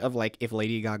reminds me of like if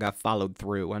Lady Gaga followed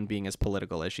through on being as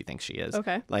political as she thinks she is.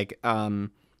 Okay. Like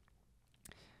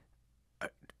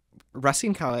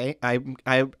Racine Carré.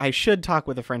 I should talk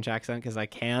with a French accent because I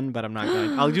can, but I'm not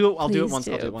going. I'll do it once.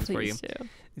 I'll do it once for you.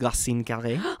 Racine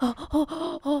Carré.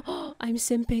 I'm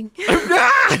simping.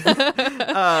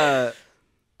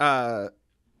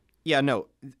 Yeah, no.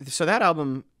 So that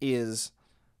album is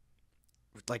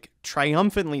like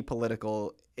triumphantly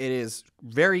political. It is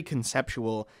very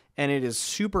conceptual, and it is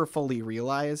super fully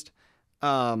realized.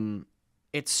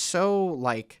 It's so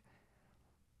like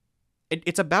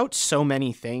it's about so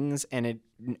many things, and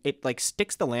it like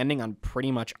sticks the landing on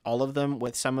pretty much all of them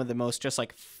with some of the most just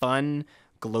like fun,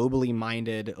 globally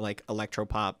minded like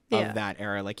electropop of that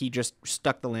era. Like he just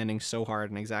stuck the landing so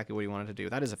hard and exactly what he wanted to do.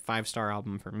 That is a 5-star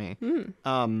album for me.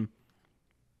 I'm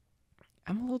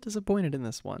a little disappointed in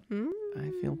this one. I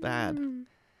feel bad.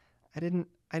 I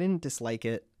didn't dislike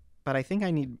it, but I think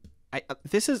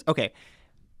this is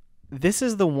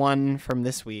the one from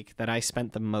this week that I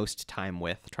spent the most time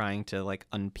with trying to like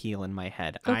unpeel in my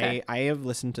head. Okay. I have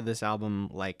listened to this album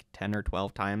like 10 or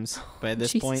 12 times by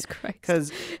this point.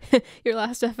 Because your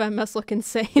last FMS look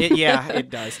insane. It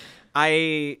does.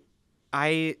 I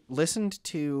listened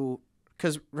to,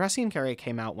 because Racine Carré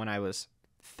came out when I was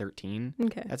 13.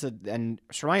 Okay. And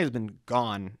Stromae has been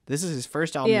gone. This is his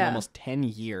first album in almost 10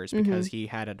 years because he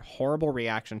had a horrible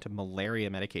reaction to malaria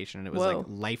medication, and it was like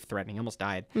life-threatening. He almost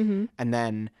died. And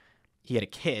then he had a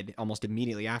kid almost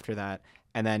immediately after that,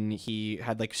 and then he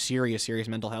had like serious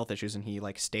mental health issues, and he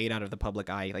like stayed out of the public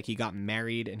eye. Like he got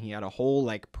married, and he had a whole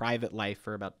like private life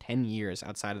for about 10 years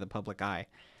outside of the public eye.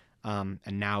 And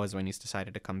now is when he's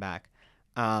decided to come back.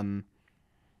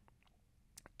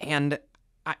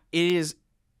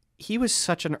 He was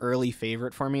such an early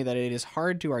favorite for me that it is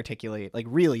hard to articulate, like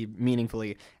really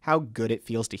meaningfully, how good it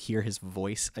feels to hear his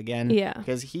voice again. Yeah.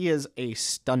 Because he is a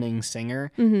stunning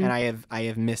singer, and I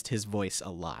have missed his voice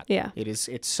a lot. Yeah.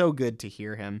 It's so good to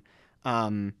hear him.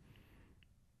 But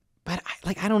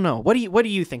I don't know. What do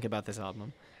you think about this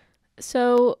album?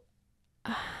 So,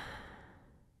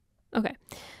 okay.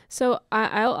 So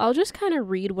I'll just kind of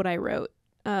read what I wrote.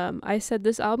 I said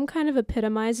this album kind of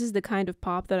epitomizes the kind of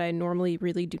pop that I normally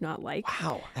really do not like.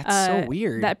 Wow, that's so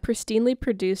weird. That pristinely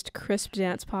produced, crisp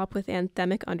dance pop with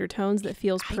anthemic undertones that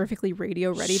feels perfectly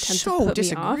radio ready tends to put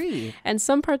me off. And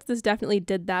some parts of this definitely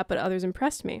did that, but others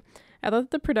impressed me. I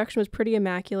thought the production was pretty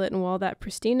immaculate, and while that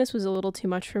pristineness was a little too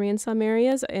much for me in some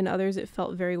areas, in others it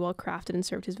felt very well crafted and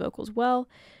served his vocals well.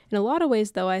 In a lot of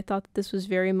ways, though, I thought that this was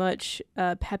very much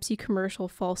Pepsi commercial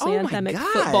false anthemic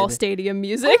football stadium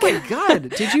music. Oh my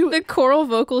god! Did you? The choral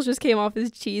vocals just came off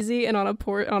as cheesy, and on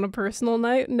a personal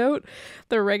note,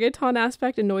 the reggaeton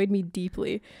aspect annoyed me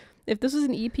deeply. If this was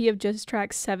an EP of just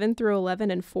tracks 7 through 11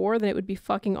 and 4, then it would be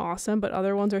fucking awesome, but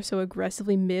other ones are so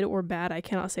aggressively mid or bad, I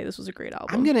cannot say this was a great album.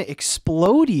 I'm gonna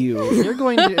explode you. You're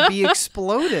going to be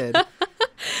exploded.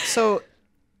 So,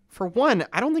 for one,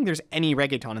 I don't think there's any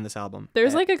reggaeton in this album.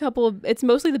 There's like a couple of, it's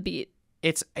mostly the beat.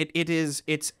 It's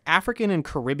African and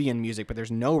Caribbean music, but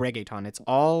there's no reggaeton.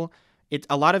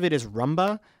 A lot of it is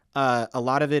rumba. A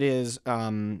lot of it is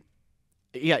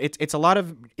it's a lot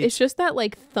of it's just that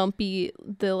like thumpy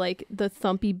the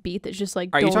thumpy beat that's just like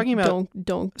are you talking about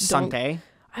Sante?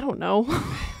 I don't know.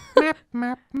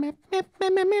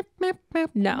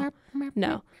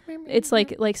 No. It's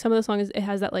like some of the songs it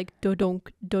has that like do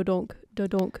donk beat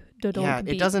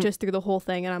it doesn't just through the whole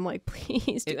thing, and I'm like,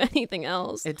 please do anything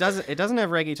else. It doesn't have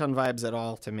reggaeton vibes at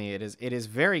all to me. It is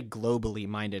very globally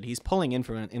minded. He's pulling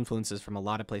influences from a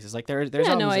lot of places. Like there's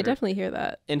I definitely hear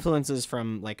that. Influences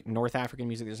from like North African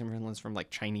music, there's influence from like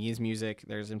Chinese music,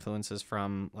 there's influences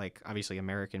from like obviously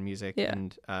American music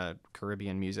and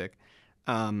Caribbean music.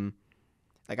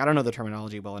 Like I don't know the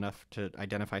terminology well enough to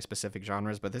identify specific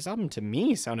genres, but this album to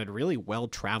me sounded really well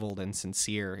traveled and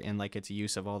sincere in like its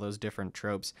use of all those different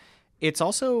tropes. It's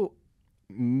also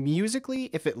musically,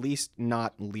 if at least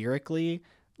not lyrically,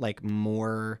 like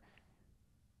more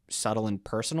subtle and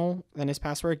personal than his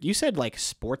past work. You said like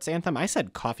sports anthem. I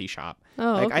said coffee shop.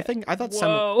 Oh, like okay. I thought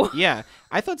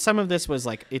I thought some of this was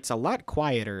like it's a lot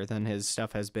quieter than his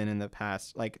stuff has been in the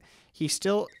past. Like he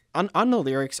still on the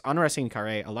lyrics on Racine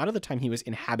Carré, a lot of the time he was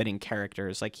inhabiting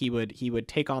characters. Like he would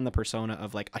take on the persona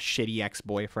of like a shitty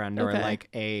ex-boyfriend or like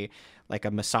a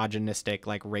misogynistic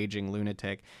like raging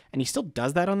lunatic, and he still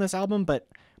does that on this album. But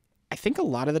I think a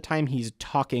lot of the time he's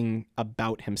talking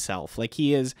about himself. Like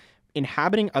he is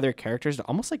inhabiting other characters to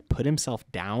almost like put himself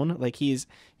down. Like he's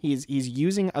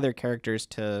using other characters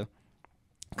to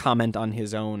comment on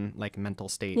his own like mental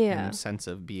state and sense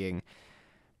of being.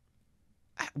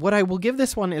 What I will give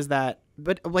this one is that,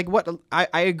 but like what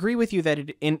I agree with you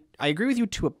that I agree with you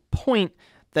to a point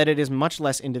that it is much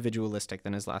less individualistic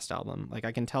than his last album. Like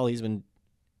I can tell he's been,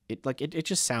 it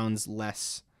just sounds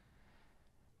less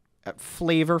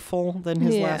flavorful than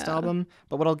his last album.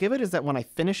 But what I'll give it is that when I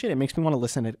finish it, it makes me want to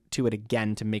listen to it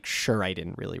again to make sure I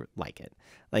didn't really like it.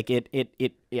 Like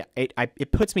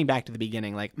it puts me back to the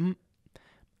beginning. Like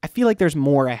I feel like there's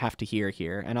more I have to hear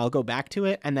here, and I'll go back to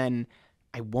it, and then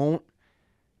I won't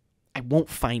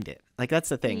find it. Like that's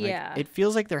the thing. Yeah. Like, it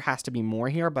feels like there has to be more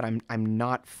here, but I'm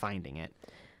not finding it.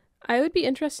 I would be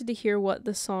interested to hear what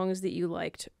the songs that you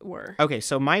liked were. Okay,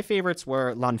 so my favorites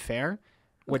were L'Enfer,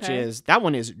 which is that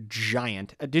one is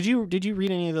giant. Did you read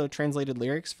any of the translated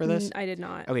lyrics for this? I did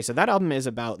not. Okay, so that album is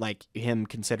about like him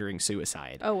considering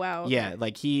suicide. Oh wow. Okay. Yeah,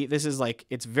 like this is like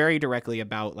it's very directly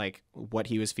about like what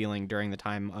he was feeling during the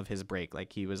time of his break.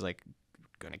 Like he was like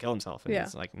going to kill himself, and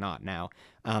it's like not now.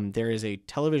 There is a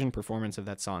television performance of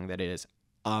that song that is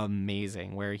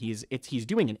amazing, where he's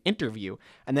doing an interview,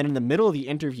 and then in the middle of the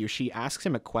interview she asks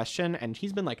him a question, and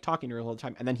he's been like talking to her the whole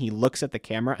time, and then he looks at the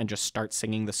camera and just starts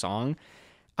singing the song.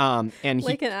 And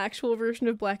like an actual version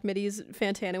of Black Midi's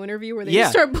Fantano interview where they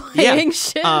just start playing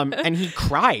shit. And he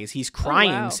cries. He's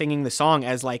crying, singing the song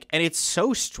and it's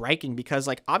so striking because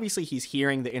like obviously he's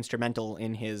hearing the instrumental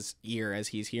in his ear as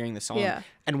he's hearing the song. Yeah.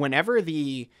 And whenever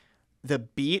the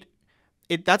beat,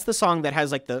 that's the song that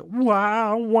has like the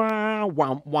wow wow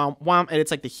wow wow wow, and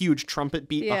it's like the huge trumpet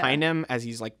beat behind him as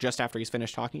he's like just after he's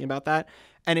finished talking about that,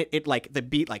 and it like the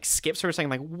beat like skips for a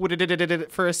second, like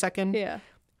for a second. Yeah.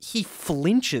 He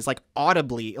flinches like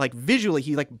audibly, like visually,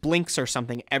 he like blinks or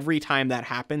something every time that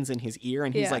happens in his ear,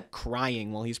 and he's like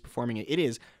crying while he's performing it. It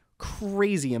is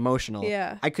crazy emotional.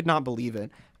 Yeah. I could not believe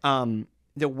it.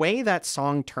 The way that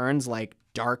song turns like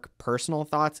dark personal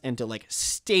thoughts into like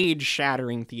stage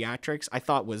shattering theatrics, I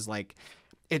thought was like,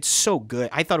 it's so good.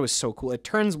 I thought it was so cool. It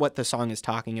turns what the song is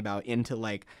talking about into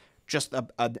like just a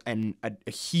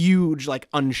huge like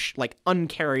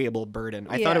uncarryable burden.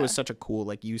 I thought it was such a cool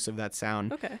like use of that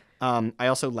sound. Okay. I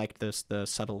also liked the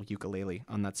subtle ukulele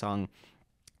on that song.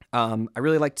 I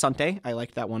really liked Sante. I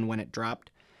liked that one when it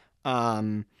dropped,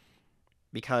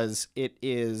 because it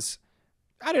is,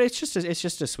 I don't know, it's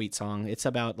just a sweet song. It's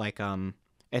about like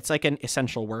it's like an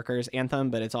essential workers anthem,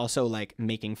 but it's also like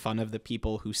making fun of the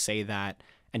people who say that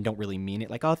and don't really mean it.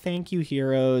 Like, oh, thank you,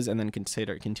 heroes, and then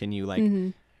continue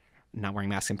like not wearing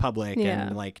masks in public Yeah.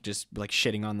 and like just like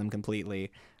shitting on them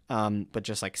completely. But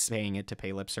just like saying it to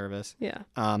pay lip service. Yeah.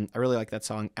 I really like that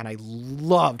song, and I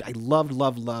loved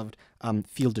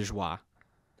Fil de Joie.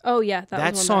 Oh yeah,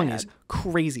 That was song one is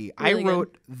crazy. Really I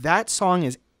wrote that song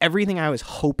is everything I was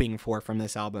hoping for from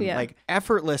this album. Yeah. Like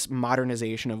effortless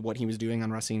modernization of what he was doing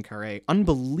on Racine Carré.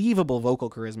 Unbelievable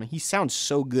vocal charisma. He sounds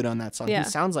so good on that song. Yeah. He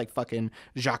sounds like fucking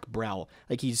Jacques Brel.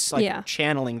 Like he's like Yeah.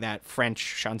 channeling that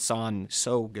French chanson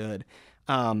so good.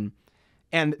 And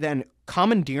then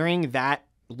commandeering that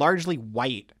largely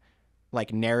white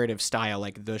like narrative style,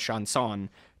 like the chanson,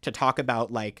 to talk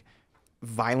about like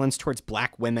violence towards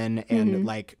black women and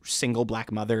like single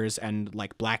black mothers and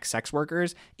like black sex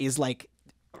workers is like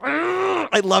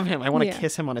I love him. I want to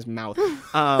kiss him on his mouth.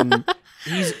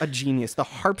 He's a genius. The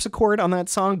harpsichord on that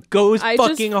song goes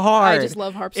fucking hard. I just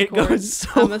love harpsichord. It goes so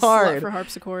I'm a hard. slut for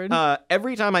harpsichord.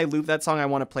 Every time I loop that song, I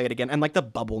want to play it again. And like the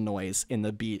bubble noise in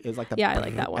the beat is like the I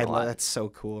like that one a lot. That's so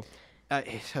cool. That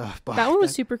one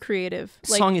was super creative.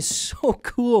 Like, song is so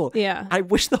cool. Yeah. I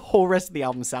wish the whole rest of the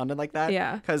album sounded like that.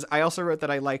 Yeah. Because I also wrote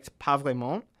that I liked Pas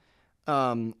Vraiment,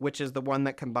 which is the one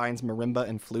that combines marimba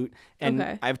and flute.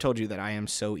 And I've told you that I am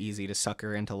so easy to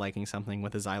sucker into liking something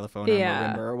with a xylophone or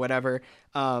marimba or whatever.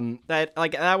 That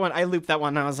like that one, I looped that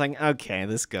one and I was like, okay,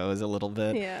 this goes a little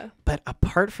bit. Yeah. But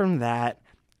apart from that,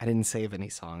 I didn't save any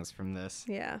songs from this.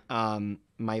 Yeah.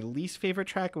 My least favorite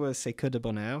track was C'est que de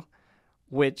bonheur,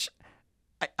 which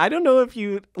I don't know if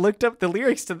you looked up the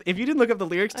lyrics to. If you didn't look up the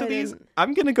lyrics to these,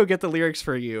 I'm gonna go get the lyrics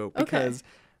for you because.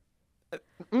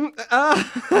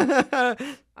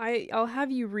 I'll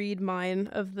have you read mine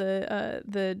of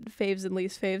the faves and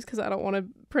least faves because I don't want to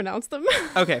pronounce them.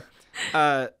 Okay,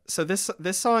 so this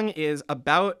song is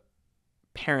about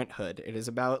parenthood. It is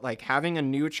about like having a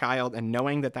new child and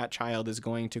knowing that that child is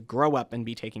going to grow up and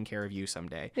be taking care of you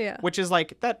someday. Yeah, which is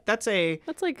like that's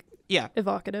like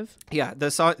evocative. Yeah, the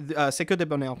song C'est que de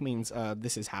bonheur means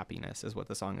this is happiness is what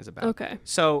the song is about. Okay,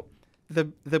 so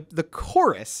the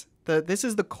chorus, this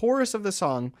is the chorus of the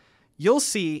song. You'll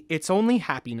see it's only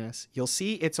happiness. You'll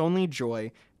see it's only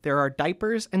joy. There are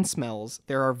diapers and smells.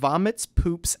 There are vomits,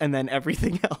 poops, and then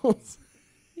everything else.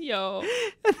 Yo.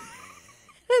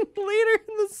 And later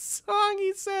in the song,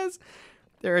 he says,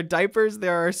 there are diapers,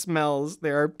 there are smells,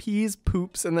 there are pees,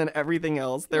 poops, and then everything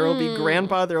else. There will be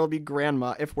grandpa, there will be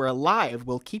grandma. If we're alive,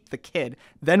 we'll keep the kid.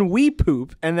 Then we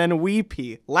poop, and then we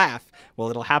pee. Laugh. Well,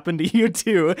 it'll happen to you,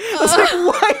 too. I was like,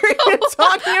 why are you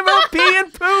talking about pee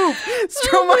and poop?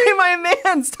 Stromae, my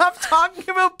man, stop talking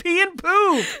about pee and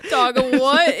poop. Dog,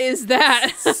 what is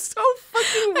that? So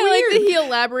fucking weird. I like that he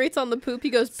elaborates on the poop.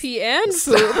 He goes, pee and poop.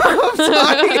 Stop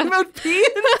talking about pee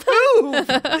and poop.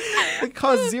 It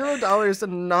costs $0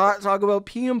 to not talk about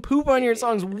pee and poop on your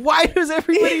songs. Why does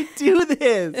everybody do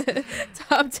this?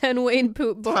 Top 10 Wayne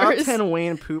poop bars. Top 10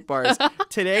 Wayne poop bars.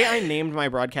 Today I named my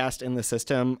broadcast in the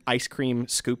system Ice Cream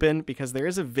Scoopin' because there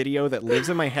is a video that lives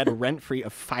in my head rent-free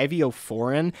of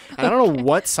 5EO4in. And I don't know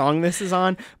what song this is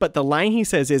on, but the line he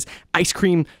says is ice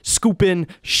cream scoopin',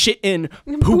 shittin',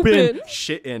 poopin',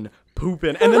 shittin',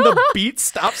 pooping, and then the beat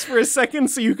stops for a second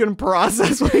so you can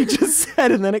process what he just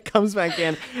said, and then it comes back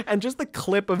in, and just the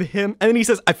clip of him, and then he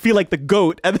says, I feel like the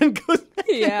goat, and then goes back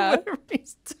in whatever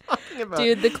he's talking about.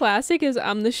 Dude, the classic is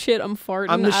I'm the shit, I'm farting,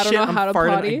 I don't know how to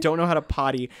farting, potty. I don't know how to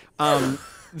potty.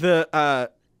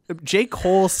 J.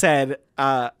 Cole said,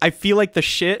 I feel like the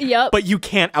shit, but you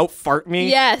can't out-fart me.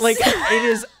 Yes. Like, it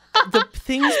is... The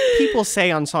things people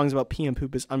say on songs about pee and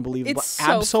poop is unbelievable. It's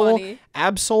so funny.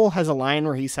 Absol has a line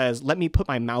where he says, let me put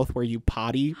my mouth where you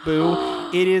potty, boo.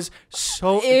 It is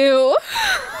so... Ew.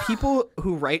 People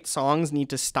who write songs need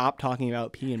to stop talking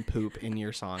about pee and poop in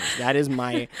your songs. That is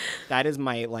my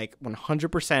like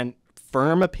 100%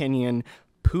 firm opinion.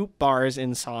 Poop bars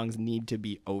in songs need to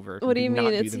be over. What do you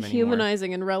mean? It's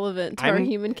humanizing and relevant to our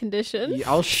human condition.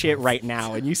 I'll shit right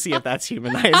now, and you see if that's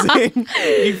humanizing.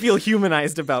 You feel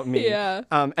humanized about me. Yeah.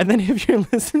 And then if you're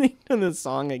listening to the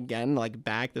song again, like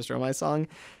back the Stromae song,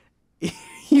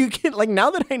 you can like now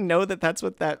that I know that that's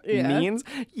what that means.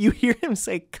 You hear him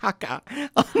say "caca"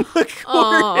 on the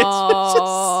chorus, which is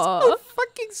so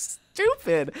fucking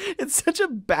stupid. It's such a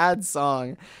bad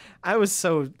song. I was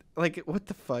so like, what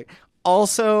the fuck.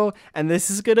 Also, and this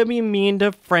is gonna be mean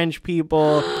to French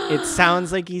people, it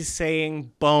sounds like he's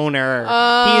saying boner. He's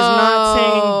not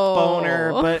saying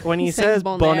boner, but when he says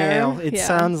boner, it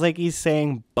sounds like he's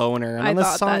saying boner. And I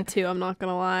thought that too, I'm not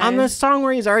gonna lie. On the song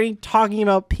where he's already talking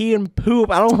about pee and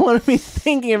poop, I don't want to be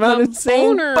thinking about him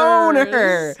saying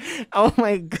boner. Oh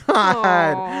my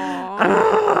god.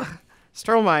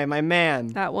 Stromae, my man.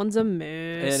 That one's a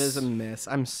miss. It is a miss.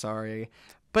 I'm sorry.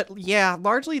 But yeah,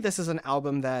 largely this is an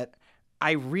album that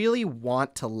I really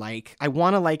want to like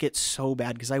it so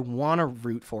bad because I want to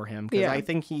root for him because I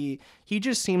think he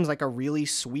just seems like a really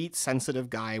sweet, sensitive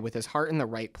guy with his heart in the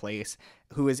right place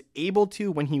who is able to,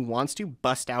 when he wants to,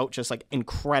 bust out just like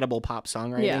incredible pop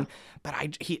songwriting. Yeah. But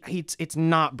it's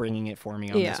not bringing it for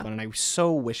me on this one, and I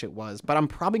so wish it was. But I'm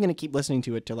probably going to keep listening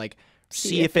to it to like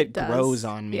see if it grows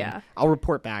on me. Yeah. I'll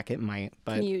report back. It might.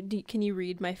 But can you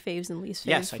read my faves and least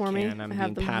faves for me? Yes, I can.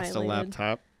 I'm being passed a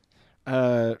laptop.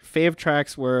 Fave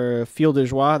tracks were Fil de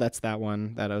Joie, that's that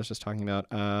one that I was just talking about.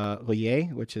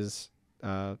 Lié, which is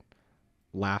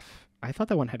laugh. I thought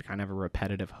that one had kind of a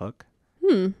repetitive hook.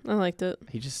 I liked it.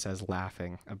 He just says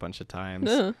laughing a bunch of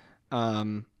times.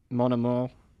 Mon Amour,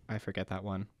 I forget that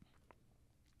one.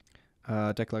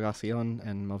 Déclaration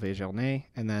and Mauvaise Journée.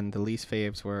 And then the least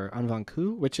faves were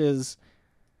Invaincu, which is...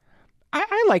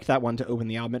 I liked that one to open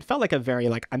the album. It felt like a very,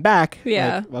 like, I'm back.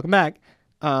 Yeah. Like, welcome back.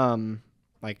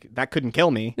 Like, that couldn't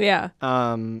kill me. Yeah.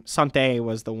 Santé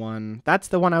was the one. That's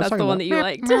the one I was talking about. That's the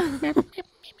one that you liked.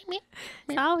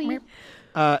 Sorry.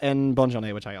 And Bonne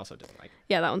Journée, which I also didn't like.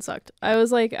 Yeah, that one sucked. I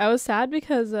was sad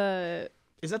because...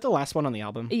 Is that the last one on the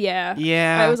album? Yeah.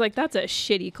 Yeah. I was like, that's a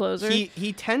shitty closer.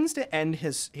 He tends to end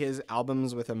his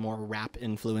albums with a more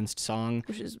rap-influenced song.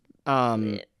 Which is...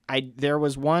 There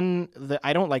was one...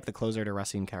 I don't like the closer to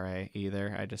Racine Carré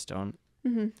either. I just don't.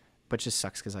 Mm-hmm. But just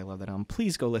sucks because I love that album.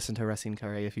 Please go listen to Racine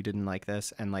Carré if you didn't like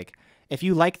this. And like, if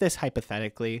you like this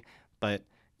hypothetically, but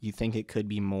you think it could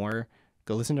be more,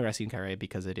 go listen to Racine Carré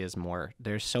because it is more.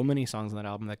 There's so many songs on that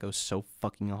album that go so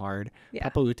fucking hard. Yeah.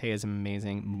 Papa Ute is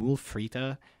amazing. Moule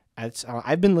Frita.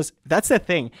 I've been listening. That's the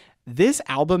thing. This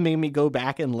album made me go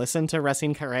back and listen to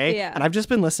Racine Carré, and I've just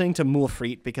been listening to Moule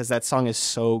Frite because that song is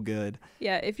so good.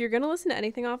 Yeah, if you're gonna listen to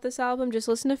anything off this album, just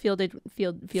listen to Fil de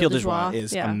Joie.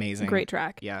 Is amazing. Great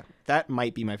track. Yeah, that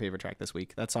might be my favorite track this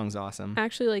week. That song's awesome.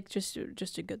 Actually, like just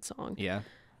a good song. Yeah.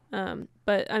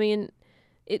 But I mean,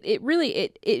 it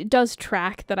really does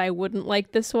track that I wouldn't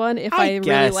like this one if I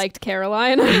really liked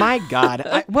Caroline. My God.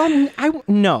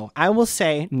 I will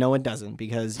say no, it doesn't,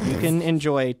 because you can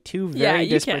enjoy two very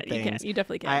disparate things. You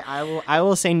definitely can. I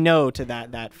will say no to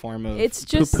that form of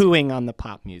poo-pooing on the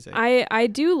pop music. I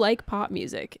do like pop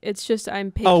music. It's just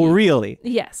I'm picky. Oh, really?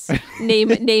 Yes.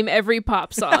 Name every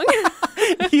pop song.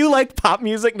 You like pop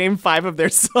music? Name 5 of their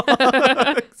songs.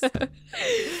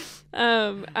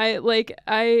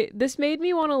 This made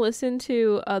me want to listen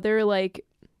to other like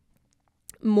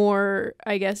more,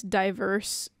 I guess,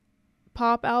 diverse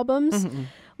pop albums. Mm-hmm.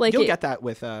 Like you'll get that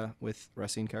with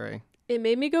Racine Carré. It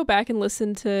made me go back and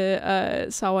listen to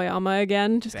Sawayama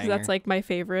again, just because that's like my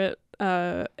favorite.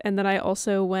 And then I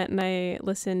also went and I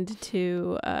listened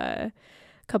to a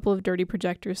couple of Dirty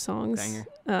Projectors songs.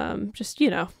 Just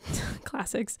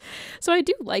classics. So I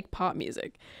do like pop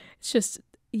music. It's just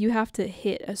you have to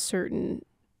hit a certain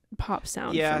pop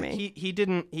sound for me. He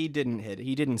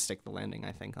didn't stick the landing,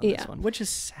 I think, on this one, which is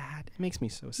sad. It makes me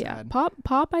so sad. Yeah,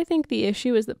 pop. I think the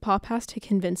issue is that pop has to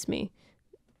convince me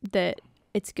that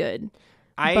it's good.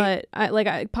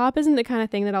 Pop isn't the kind of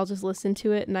thing that I'll just listen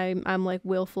to it and I'm like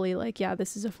willfully like, yeah,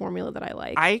 this is a formula that I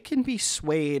like. I can be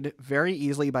swayed very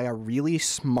easily by a really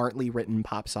smartly written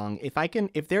pop song.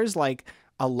 If there's like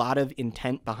a lot of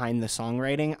intent behind the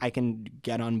songwriting, I can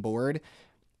get on board.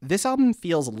 This album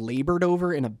feels labored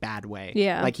over in a bad way.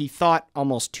 Yeah. Like he thought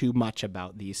almost too much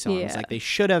about these songs. Yeah. Like they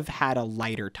should have had a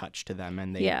lighter touch to them,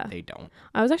 and they don't.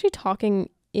 I was actually talking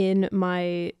in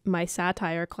my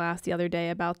satire class the other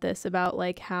day about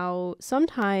like how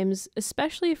sometimes,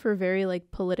 especially for very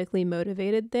like politically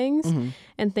motivated things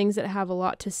and things that have a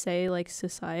lot to say like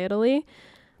societally.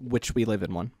 Which we live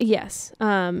in one. Yes.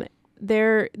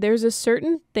 There's a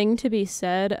certain thing to be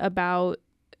said about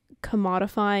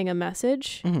commodifying a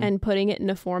message and putting it in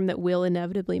a form that will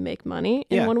inevitably make money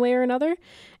in one way or another.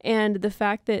 And the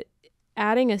fact that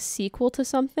adding a sequel to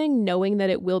something, knowing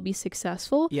that it will be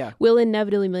successful, will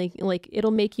inevitably it'll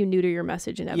make you neuter your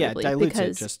message inevitably. Dilutes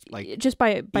because it just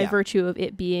by virtue of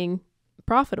it being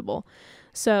profitable.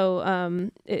 So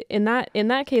in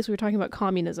that case, we were talking about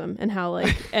communism and how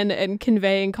like and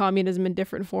conveying communism in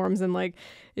different forms and like,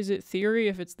 is it theory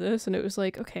if it's this? And it was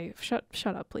like, okay, shut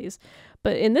up, please.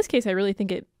 But in this case, I really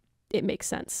think it makes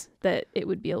sense that it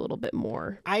would be a little bit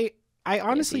more. I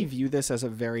honestly view this as a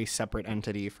very separate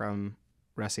entity from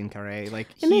Racine Carré. Like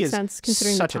it makes sense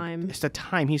considering the time. It's the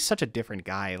time. He's such a different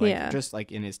guy. Like just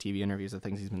like in his TV interviews, the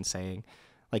things he's been saying.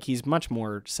 Like he's much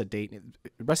more sedate.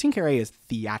 Racine Carré is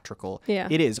theatrical. Yeah,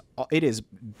 it is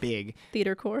big.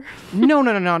 Theater core. No,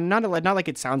 not like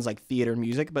it sounds like theater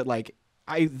music, but like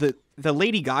the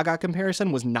Lady Gaga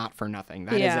comparison was not for nothing.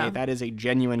 That is a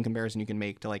genuine comparison you can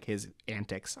make to like his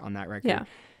antics on that record. Yeah.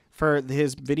 For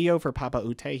his video for Papa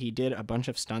Ute, he did a bunch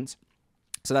of stunts.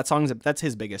 So that's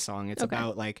his biggest song. It's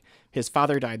about like his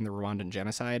father died in the Rwandan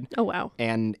genocide. Oh wow.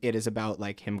 And it is about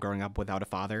like him growing up without a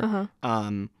father.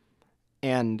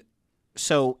 And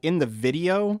so in the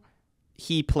video,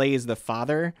 he plays the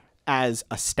father as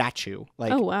a statue.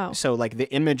 Like, oh wow. So like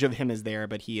the image of him is there,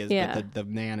 but he is but the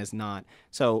man is not.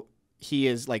 So he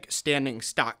is like standing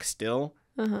stock still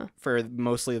for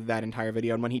mostly that entire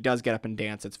video. And when he does get up and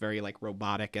dance, it's very like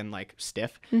robotic and like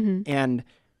stiff. And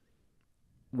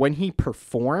when he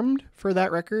performed for that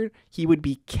record, he would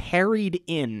be carried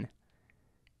in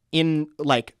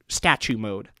like statue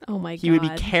mode. Oh my god. He would be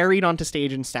carried onto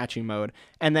stage in statue mode.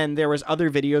 And then there was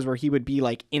other videos where he would be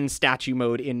like in statue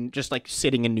mode in just like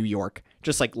sitting in New York,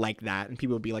 just like that. And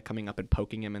people would be like coming up and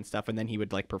poking him and stuff. And then he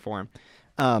would like perform.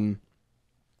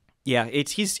 Yeah,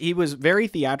 he was very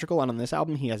theatrical. And on this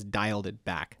album, he has dialed it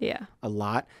back a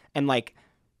lot. And like,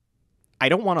 I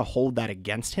don't want to hold that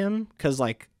against him because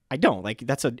like, I don't like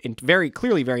that's a very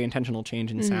clearly very intentional change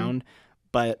in sound.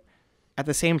 But at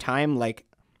the same time, like,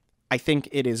 I think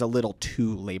it is a little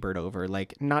too labored over.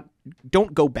 Like,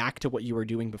 don't go back to what you were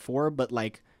doing before, but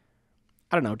like,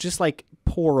 I don't know, just like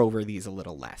pour over these a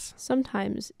little less.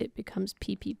 Sometimes it becomes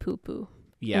pee pee poo poo.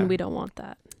 Yeah. And we don't want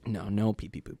that. No pee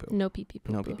pee poo poo. No pee pee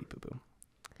poo poo. No pee pee poo poo.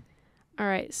 All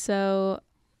right. So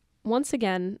once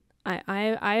again, I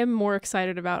am more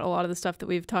excited about a lot of the stuff that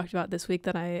we've talked about this week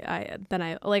than I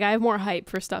have more hype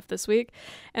for stuff this week.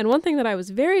 And one thing that I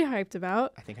was very hyped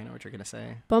about, I think I know what you're gonna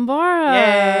say. Bambara.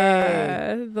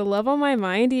 Yay! The Love on My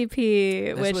Mind EP,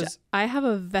 I have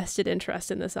a vested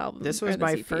interest in this album. This was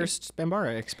my first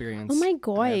Bambara experience. Oh my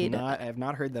god. I have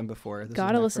not heard them before.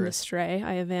 Gotta listen to Stray.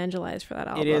 I evangelized for that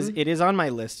album. It is on my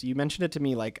list. You mentioned it to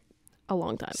me like a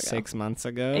long time ago. 6 months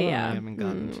ago. Yeah. I haven't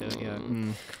gotten to it yet.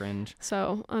 Cringe.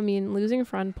 So, I mean, losing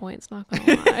friend points, not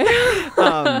gonna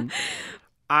lie.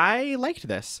 I liked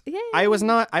this. Yeah. I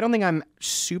don't think I'm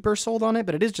super sold on it,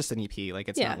 but it is just an EP. Like,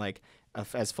 it's not like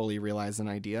as fully realized an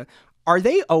idea. Are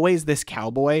they always this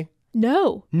cowboy?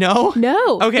 No.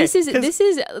 Okay. This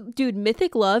is dude,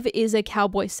 Mythic Love is a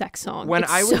cowboy sex song.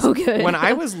 So good. When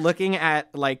I was looking at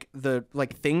like the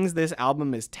things this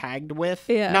album is tagged with,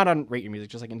 not on Rate Your Music,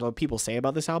 just like what people say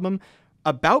about this album,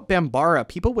 about Bambara,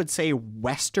 people would say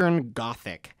Western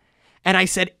Gothic. And I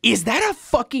said, is that a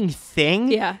fucking thing?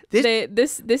 Yeah.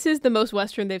 This is the most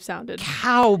Western they've sounded.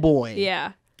 Cowboy.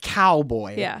 Yeah.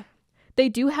 Cowboy. Yeah. They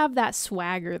do have that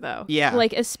swagger, though. Yeah.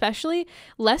 Like, especially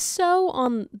less so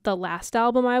on the last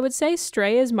album, I would say.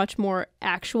 Stray is much more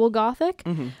actual gothic.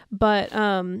 But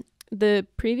the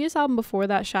previous album before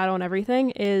that, Shadow and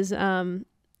Everything, is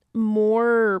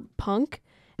more punk.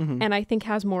 And I think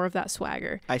has more of that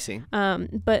swagger. I see.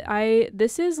 But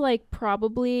this is like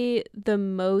probably the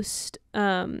most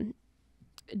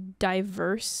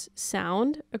diverse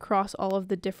sound across all of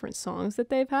the different songs that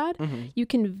they've had. You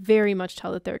can very much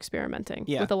tell that they're experimenting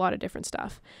with a lot of different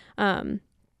stuff.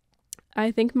 I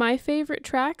think my favorite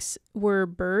tracks were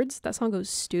Birds. That song goes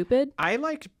stupid. I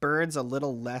liked Birds a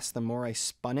little less the more I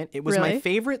spun it. It was my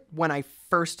favorite when I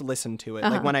first listened to it.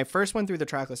 Like when I first went through the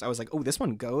track list, I was like, oh, this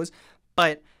one goes.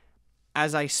 But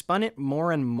as I spun it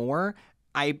more and more,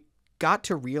 I got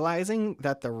to realizing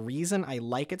that the reason I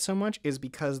like it so much is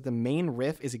because the main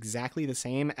riff is exactly the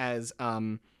same as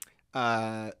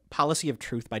Policy of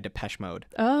Truth by Depeche Mode.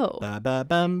 Oh.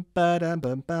 Ba-ba-bum,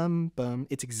 ba-da-bum-bum-bum.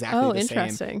 It's exactly the same.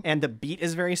 Interesting. And the beat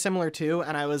is very similar too.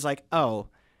 And I was like, oh,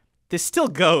 this still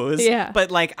goes. Yeah.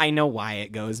 But like, I know why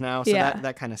it goes now. So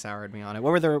that kind of soured me on it.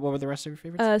 What were the rest of your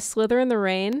favorites? Slither in the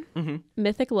Rain,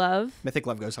 Mythic Love. Mythic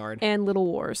Love goes hard. And Little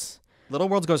Wars. Little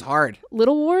Worlds goes hard.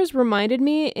 Little Wars reminded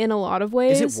me in a lot of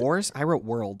ways. Is it Wars? I wrote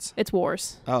Worlds. It's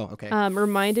Wars. Oh, okay.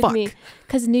 Reminded me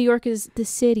because New York is the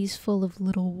city's full of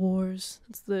little wars.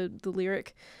 That's the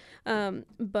lyric.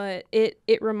 But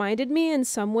it reminded me in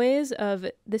some ways of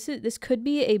this could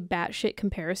be a batshit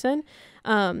comparison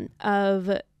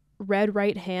of Red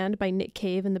Right Hand by Nick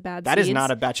Cave and the Bad Seeds. That is not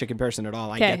a batshit comparison at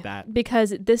all. I get that.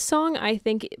 Because this song, I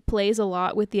think, plays a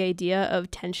lot with the idea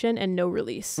of tension and no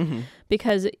release.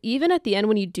 Because even at the end,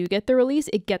 when you do get the release,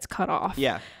 it gets cut off.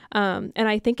 Yeah. And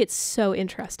I think it's so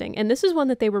interesting. And this is one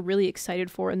that they were really excited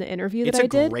for in the interview that I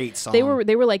did. It's a great song.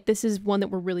 They were like, this is one that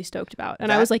we're really stoked about.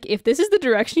 And I was like, if this is the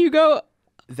direction you go,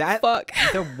 fuck.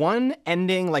 The one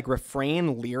ending like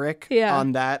refrain lyric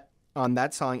on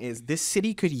that song is, this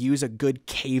city could use a good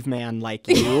caveman like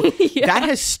you. That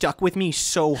has stuck with me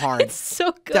so hard. It's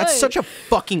so good. That's such a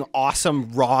fucking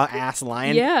awesome raw ass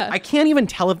line. Yeah. I can't even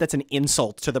tell if that's an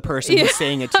insult to the person who's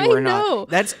saying it to or not.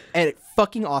 That's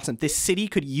fucking awesome. This city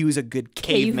could use a good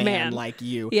caveman like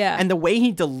you. Yeah. And the way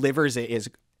he delivers it is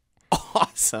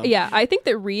awesome. Yeah, I think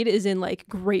that Reed is in like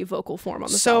great vocal form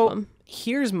on this album.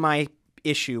 Here's my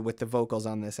issue with the vocals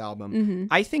on this album.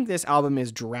 I think this album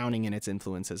is drowning in its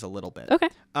influences a little bit. Okay.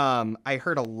 I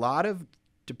heard a lot of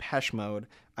Depeche Mode.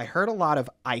 I heard a lot of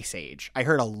Ice Age.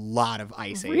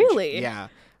 Really? Yeah.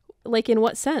 Like in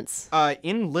what sense?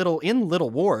 In Little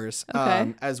Wars,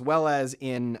 Okay. as well as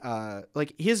in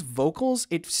like his vocals.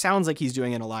 It sounds like he's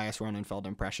doing an Elias Ronenfeld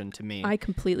impression to me. I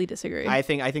completely disagree. I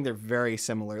think they're very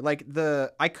similar. Like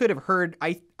I could have heard.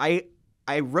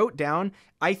 I wrote down.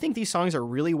 I think these songs are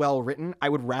really well written. I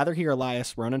would rather hear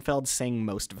Elias Ronenfeld sing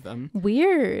most of them.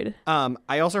 Weird.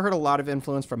 I also heard a lot of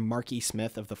influence from Marky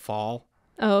Smith of The Fall.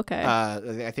 Oh, okay.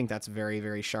 I think that's very,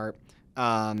 very sharp.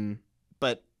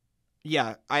 But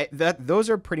yeah, those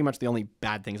are pretty much the only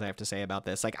bad things I have to say about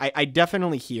this. Like I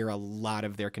definitely hear a lot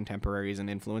of their contemporaries and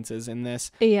influences in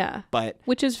this. Yeah. But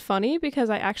which is funny because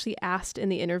I actually asked in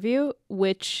the interview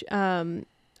which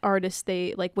artists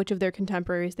which of their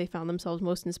contemporaries they found themselves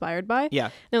most inspired by. Yeah.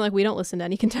 And they're like, we don't listen to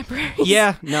any contemporaries.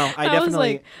 Yeah, no, I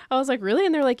definitely. I was like, really?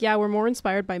 And they're like, yeah, we're more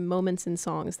inspired by moments in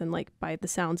songs than like by the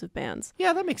sounds of bands.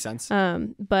 Yeah, that makes sense.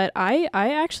 But I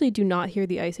actually do not hear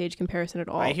the Ice Age comparison at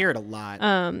all. I hear it a lot.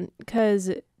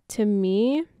 Because to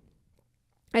me,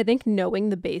 I think knowing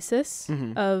the basis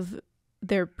of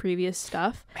their previous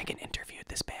stuff. Megan interviewed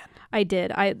this band. I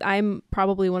did. I'm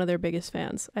probably one of their biggest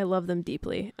fans. I love them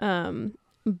deeply.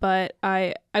 But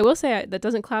I will say that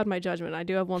doesn't cloud my judgment. I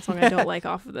do have one song I don't like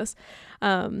off of this.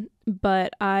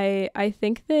 But I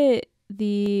think that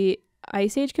the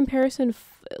Ice Age comparison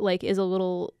is a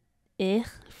little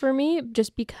for me,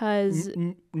 just because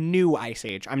new Ice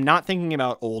Age. I'm not thinking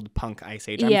about old punk Ice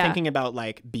Age. I'm thinking about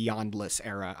like Beyondless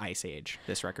era Ice Age.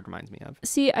 This record reminds me of.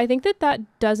 See, I think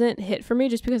that doesn't hit for me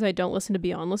just because I don't listen to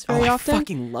Beyondless very often. I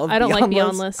fucking love Beyondless. I don't like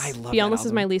Beyondless. I love Beyondless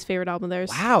is my least favorite album of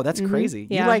theirs. Wow, that's crazy.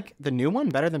 Yeah. You like the new one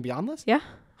better than Beyondless? Yeah.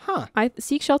 Huh.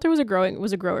 Seek Shelter was a grower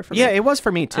for me. Yeah, it was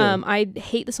for me too. I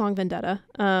hate the song Vendetta.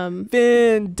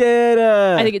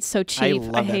 Vendetta. I think it's so cheap.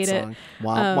 I hate it.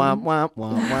 I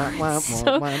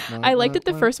liked it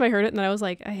the first time I heard it, and then I was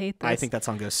like, I hate this. I think that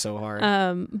song goes so hard.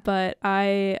 But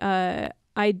I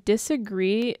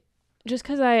disagree, just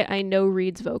because I know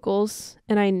Reed's vocals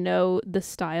and I know the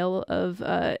style of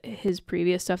his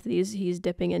previous stuff that he's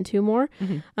dipping into more.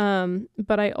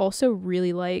 But I also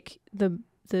really like the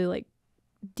like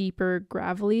deeper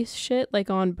gravelly shit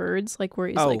like on Birds, like where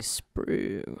he's like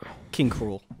spring. King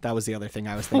Cruel. That was the other thing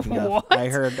I was thinking of. What? I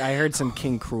heard some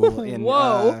King Cruel in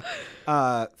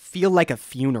Feel Like a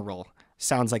Funeral.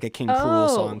 Sounds like a King Cruel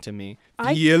song to me.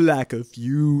 Feel like a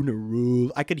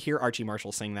funeral. I could hear Archie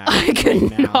Marshall sing that. I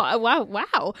could not.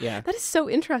 Wow. Yeah. That is so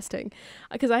interesting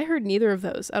because I heard neither of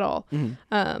those at all.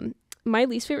 My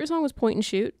least favorite song was Point and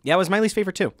Shoot. Yeah, it was my least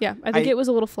favorite too. Yeah, I think it was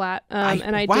a little flat.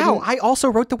 I also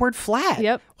wrote the word flat.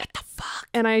 Yep. What the fuck?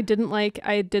 And I didn't like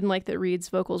that Reed's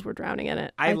vocals were drowning in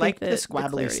it. I liked the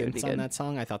squabbly synths on that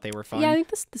song. I thought they were fun. Yeah, I think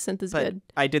the synth is good.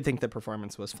 I did think the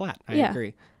performance was flat. I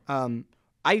agree.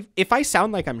 If I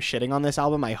sound like I'm shitting on this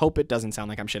album, I hope it doesn't sound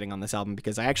like I'm shitting on this album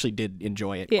because I actually did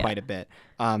enjoy it quite a bit.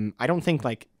 I don't think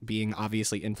like being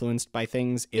obviously influenced by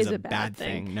things is a bad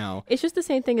thing. No. It's just the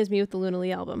same thing as me with the Luna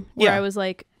Lee album where I was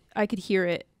like, I could hear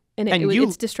it and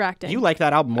it's distracting. You like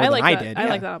that album more than I did. I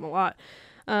like that album a lot.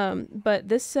 But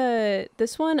this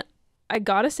one, I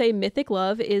gotta say Mythic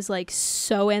Love is like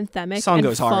so anthemic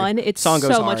and fun. Hard. It's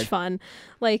so much fun.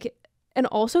 Like, and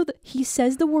also, he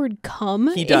says the word "cum."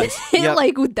 He does. Yep.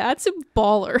 Like that's a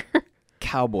baller.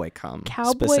 Cowboy cum,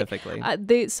 specifically.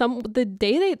 The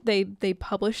day they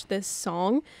published this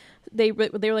song, they were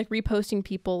like reposting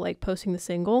people like posting the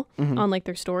single on like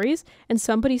their stories, and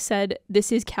somebody said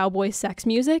this is cowboy sex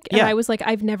music, and I was like,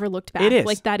 I've never looked back. It is.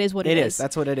 Like that is what it is.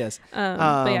 That's what it is.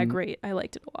 But yeah, great. I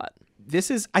liked it a lot.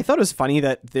 I thought it was funny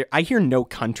that I hear no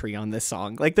country on this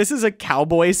song. Like this is a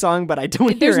cowboy song, but I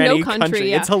don't hear any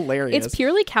country. Yeah. It's hilarious. It's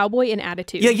purely cowboy in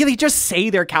attitude. Yeah, they just say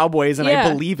they're cowboys and I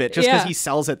believe it just because he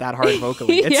sells it that hard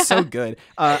vocally. It's so good.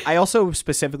 I also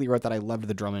specifically wrote that I loved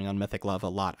the drumming on Mythic Love a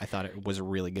lot. I thought it was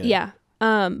really good. Yeah.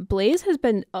 Blaze has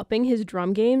been upping his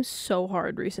drum game so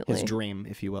hard recently. His dream,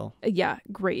 if you will. Yeah,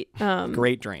 great.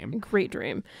 Great dream. Great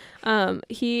dream.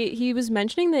 He was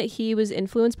mentioning that he was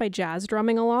influenced by jazz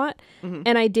drumming a lot,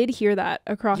 and I did hear that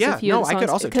across a few of the songs. I could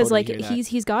also because totally like hear that.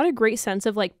 he's got a great sense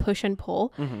of like push and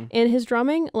pull in his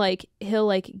drumming. Like he'll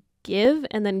like give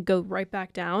and then go right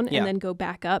back down and then go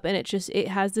back up, and it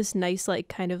has this nice like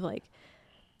kind of like.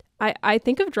 I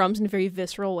think of drums in very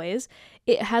visceral ways.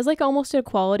 It has like almost a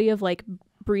quality of like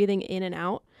breathing in and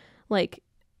out. Like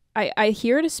I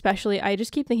hear it especially. I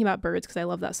just keep thinking about Birds because I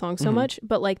love that song so much.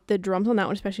 But like the drums on that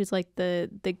one especially is like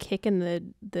the kick and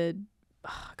the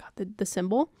oh God, the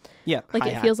cymbal. Yeah. Like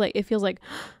hi-hat. it feels like,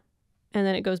 and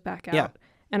then it goes back out. Yeah.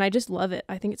 And I just love it.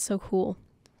 I think it's so cool.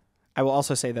 I will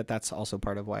also say that that's also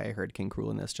part of why I heard King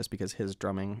Cruel in this, just because his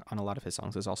drumming on a lot of his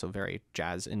songs is also very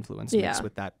jazz influenced, mixed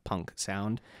with that punk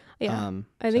sound. Yeah.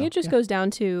 I think it just goes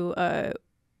down to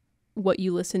what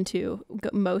you listen to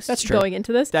most. That's true. Going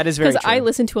into this. That is very true. Because I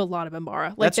listen to a lot of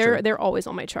Mbara. Like they're always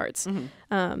on my charts.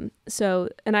 Mm-hmm. So,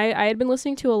 and I had been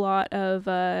listening to a lot of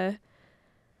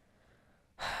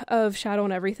Shadow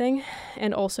and Everything,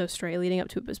 and also Stray leading up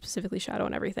to it, but specifically Shadow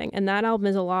and Everything. And that album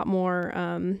is a lot more,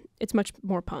 it's much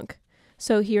more punk.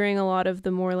 So hearing a lot of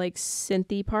the more like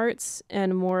synthy parts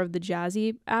and more of the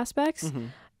jazzy aspects,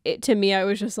 to me, I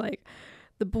was just like,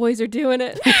 the boys are doing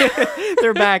it.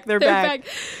 They're back. They're back.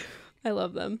 I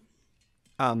love them.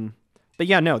 But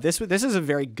yeah, no, this is a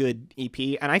very good EP,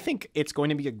 and I think it's going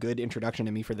to be a good introduction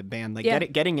to me for the band.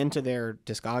 Like getting into their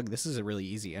discog, this is a really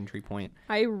easy entry point.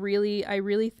 I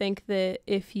really think that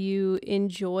if you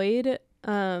enjoyed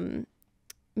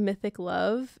Mythic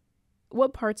Love,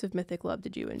 what parts of Mythic Love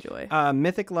did you enjoy?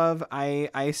 Mythic Love,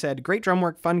 I said great drum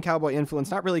work, fun cowboy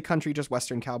influence, not really country, just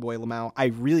Western cowboy Lamau. I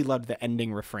really loved the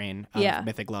ending refrain of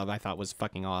Mythic Love. I thought was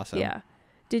fucking awesome. Yeah.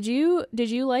 Did you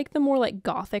like the more like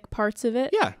gothic parts of it?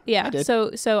 Yeah. I did.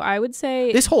 So I would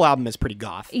say this whole album is pretty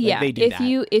goth. Yeah. They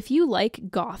do if you like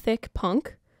gothic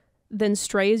punk, then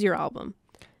Stray is your album.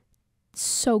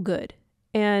 So good.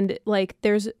 And like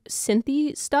there's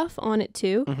synthy stuff on it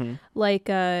too. Mm-hmm. Like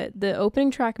the opening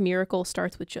track Miracle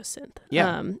starts with just synth.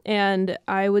 Yeah. And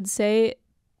I would say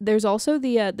there's also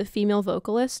the female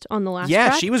vocalist on the last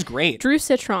track. Yeah, she was great. Drew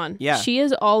Citron. Yeah. She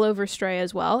is all over Stray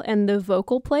as well. And the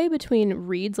vocal play between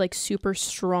Reed's like super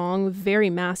strong, very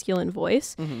masculine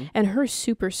voice and her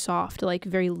super soft, like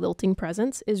very lilting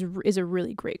presence is a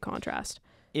really great contrast.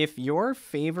 If your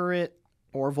favorite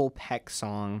Orville Peck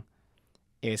song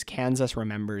is Kansas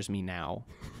Remembers Me Now,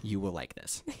 you will like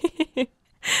this.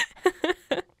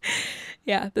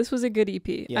 Yeah, this was a good EP.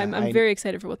 Yeah, I'm very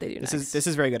excited for what they do next. This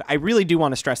is very good. I really do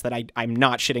want to stress that I'm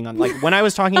not shitting on, like, when I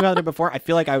was talking about it before, I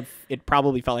feel like it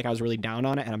probably felt like I was really down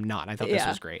on it, and I'm not. I thought this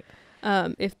was great.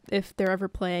 If they're ever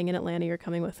playing in Atlanta, you're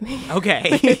coming with me.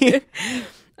 Okay.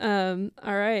 All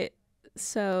right.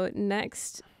 So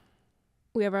next,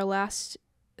 we have our last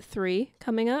 3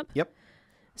 coming up. Yep.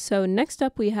 So next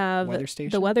up we have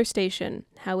the Weather Station.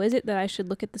 How is it that I should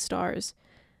look at the stars?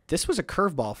 This was a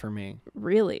curveball for me.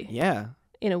 Really? Yeah.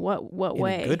 In a what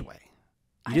way? In a good way.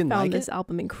 I found this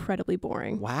album incredibly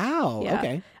boring. Wow. Yeah.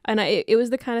 Okay. And it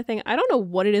was the kind of thing, I don't know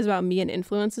what it is about me and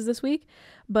influences this week,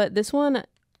 but this one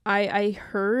I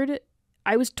heard,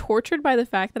 I was tortured by the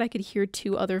fact that I could hear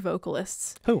 2 other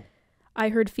vocalists. Who? I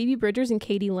heard Phoebe Bridgers and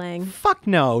Katie Lang. Fuck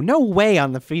no. No way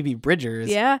on the Phoebe Bridgers.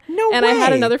 Yeah. No way. And I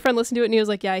had another friend listen to it and he was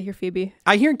like, yeah, I hear Phoebe.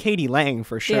 I hear Katie Lang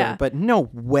for sure, but no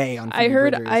way on Phoebe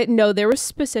Bridgers. No, there were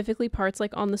specifically parts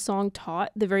like on the song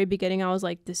Taut, the very beginning, I was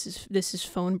like, this is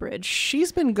Phone Bridge.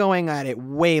 She's been going at it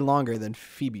way longer than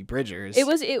Phoebe Bridgers.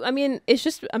 I mean, it's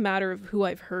just a matter of who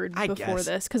I've heard before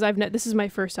this, because this is my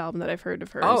first album that I've heard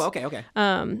of hers. Oh, okay.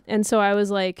 And so I was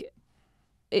like,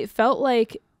 it felt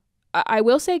like, I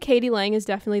will say Katie Lang is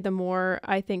definitely the more,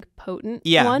 I think, potent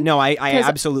one. No, I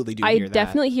absolutely do hear that. I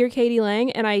definitely hear Katie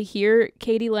Lang, and I hear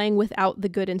Katie Lang without the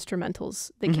good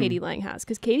instrumentals that Katie Lang has.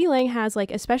 Because Katie Lang has, like,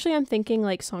 especially I'm thinking,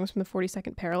 like, songs from the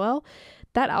 42nd Parallel,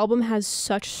 that album has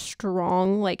such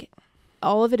strong, like,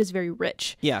 all of it is very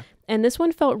rich. Yeah. And this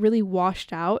one felt really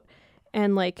washed out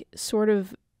and, like, sort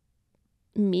of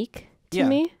meek to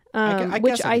me.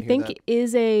 Which I think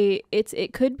is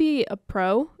it could be a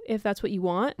pro if that's what you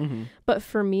want, but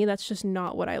for me that's just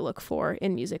not what I look for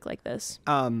in music like this.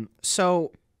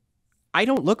 So I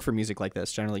don't look for music like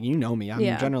this generally. You know me. I'm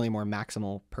generally a more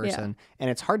maximal person, and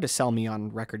it's hard to sell me on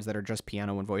records that are just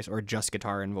piano and voice or just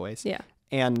guitar and voice. Yeah.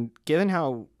 And given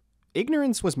how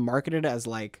Ignorance was marketed as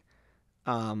like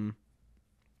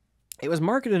it was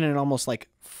marketed in an almost like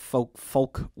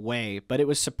folk way, but it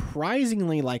was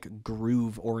surprisingly like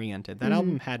groove oriented. That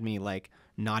album had me like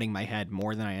nodding my head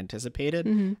more than I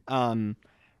anticipated.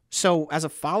 So as a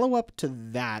follow-up to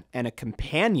that and a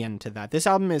companion to that, this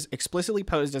album is explicitly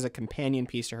posed as a companion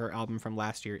piece to her album from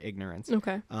last year, Ignorance.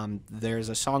 Okay. There's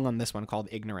a song on this one called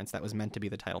Ignorance that was meant to be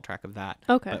the title track of that,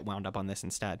 but wound up on this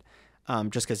instead,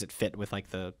 just because it fit with like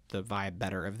the vibe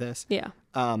better of this. Yeah.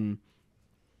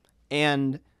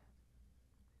 And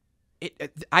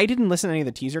I didn't listen to any of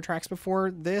the teaser tracks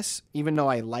before this, even though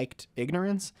I liked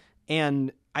Ignorance,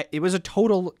 and it was a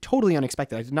totally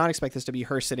unexpected. I did not expect this to be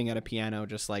her sitting at a piano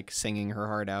just like singing her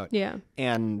heart out. Yeah.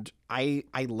 And I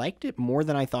liked it more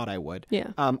than I thought I would.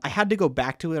 Yeah. I had to go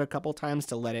back to it a couple times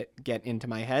to let it get into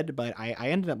my head, but I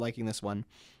ended up liking this one.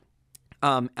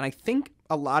 And I think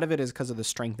a lot of it is because of the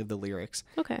strength of the lyrics.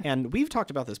 Okay. And we've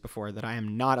talked about this before, that I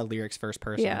am not a lyrics first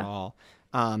person Yeah. at all.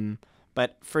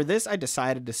 But for this, I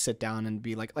decided to sit down and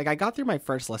be like I got through my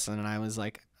first listen and I was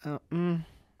like,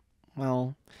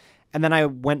 well, and then I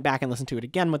went back and listened to it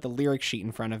again with the lyric sheet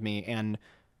in front of me, and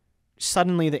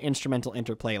suddenly the instrumental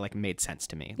interplay like made sense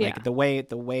to me. Like the way the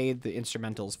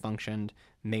instrumentals functioned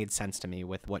made sense to me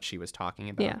with what she was talking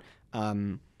about. Yeah.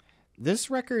 This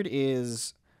record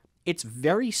it's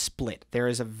very split. There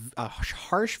is a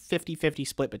harsh 50-50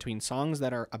 split between songs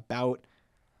that are about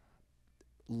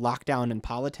lockdown and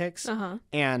politics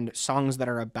and songs that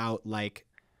are about like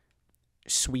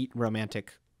sweet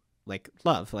romantic like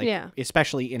love, like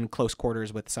especially in close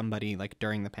quarters with somebody like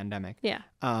during the pandemic. Yeah.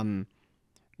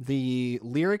 The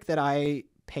lyric that I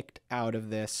picked out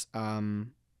of this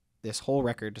this whole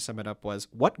record, to sum it up, was,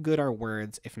 "What good are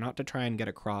words if not to try and get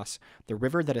across the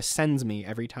river that ascends me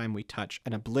every time we touch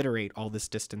and obliterate all this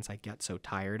distance I get so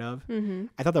tired of?"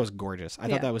 I thought that was gorgeous. I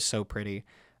thought that was so pretty.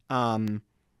 I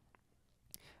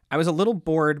was a little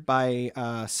bored by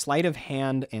Sleight of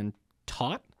Hand and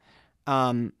Taut.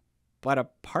 But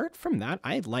apart from that,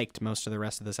 I liked most of the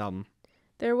rest of this album.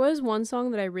 There was one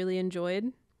song that I really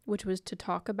enjoyed, which was To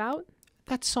Talk About.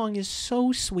 That song is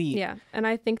so sweet. Yeah. And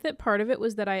I think that part of it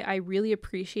was that I really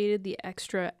appreciated the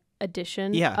extra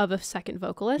addition of a second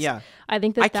vocalist. Yeah. I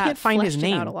think that I can't find his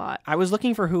name out a lot. I was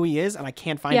looking for who he is and I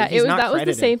can't find it. He's not credited. That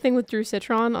was the same thing with Drew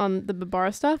Citron on the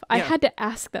Barbara stuff. I had to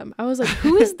ask them. I was like,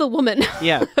 who is the woman?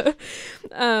 Yeah.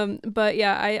 But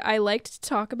yeah, I liked To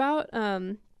Talk About.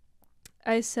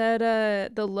 I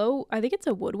said the low, I think it's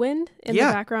a woodwind in the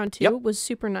background too, was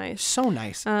super nice. So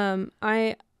nice.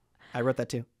 I wrote that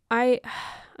too. I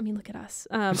mean, look at us.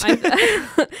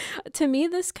 To me,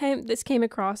 this came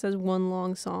across as one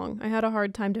long song. I had a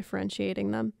hard time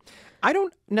differentiating them. I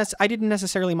didn't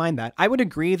necessarily mind that. I would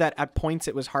agree that at points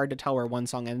it was hard to tell where one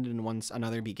song ended and once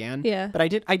another began. Yeah. But I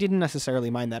didn't necessarily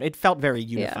mind that. It felt very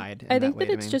unified. I think that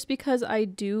it's just because I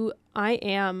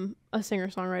am a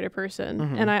singer-songwriter person,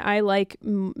 and I like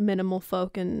minimal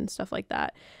folk and stuff like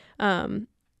that.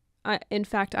 In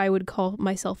fact, I would call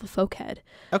myself a folkhead.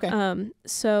 Okay.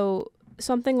 So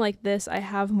something like this, I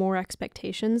have more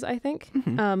expectations, I think.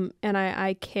 And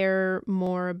I care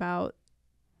more about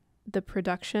the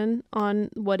production on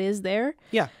what is there.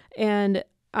 Yeah. And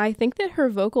I think that her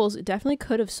vocals definitely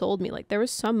could have sold me. Like, there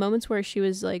was some moments where she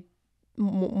was like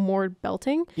more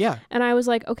belting. Yeah. And I was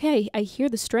like, okay, I hear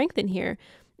the strength in here,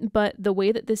 but the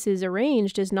way that this is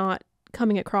arranged is not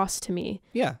coming across to me.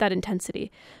 Yeah. That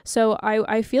intensity. So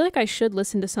I feel like I should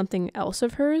listen to something else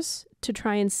of hers to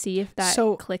try and see if that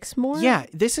clicks more. Yeah.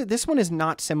 This one is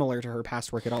not similar to her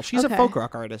past work at all. She's a folk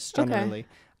rock artist generally.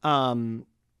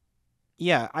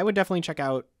 Yeah, I would definitely check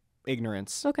out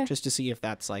Ignorance. Okay. Just to see if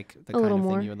that's like the kind of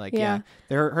thing you would like. Yeah.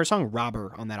 Her song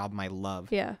Robber on that album I love.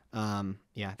 Yeah.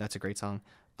 Yeah, that's a great song.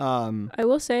 I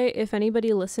will say, if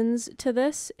anybody listens to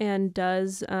this and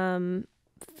does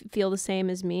feel the same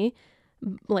as me,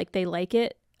 like they like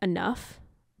it enough,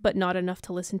 but not enough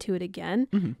to listen to it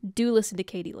again, do listen to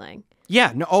Katie Lang.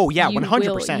 Yeah. No. Oh, yeah.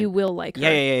 100%. You will like her.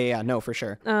 Yeah. No, for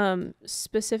sure.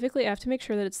 Specifically, I have to make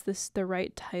sure that it's the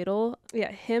right title.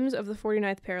 Yeah, Hymns of the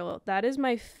 49th Parallel. That is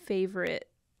my favorite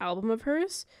album of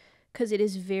hers because it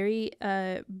is very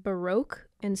baroque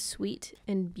and sweet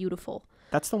and beautiful.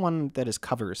 That's the one that is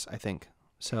covers, I think.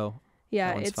 So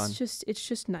yeah, it's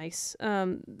just nice.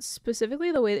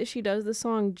 Specifically, the way that she does the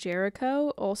song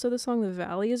Jericho. Also, the song The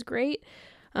Valley is great.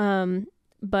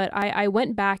 But I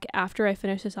went back after I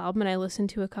finished this album and I listened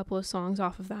to a couple of songs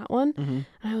off of that one, and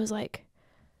I was like,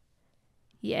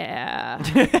 yeah,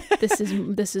 this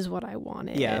is what I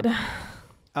wanted. Yeah.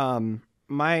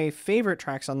 My favorite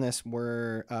tracks on this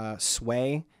were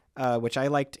Sway, which I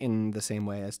liked in the same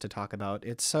way as To Talk About.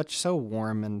 It's so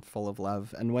warm and full of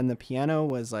love. And when the piano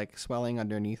was like swelling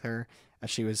underneath her, as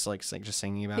she was like just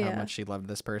singing about how much she loved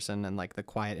this person, and like the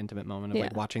quiet, intimate moment of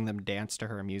like watching them dance to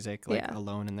her music, like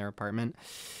alone in their apartment.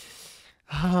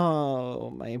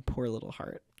 Oh, my poor little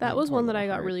heart. That was one that I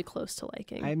got really close to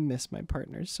liking. I miss my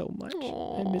partner so much.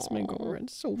 Aww. I miss my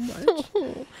girlfriend so much.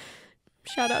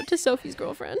 Shout out to Sophie's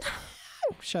girlfriend.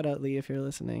 Shout out Lee if you're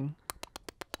listening.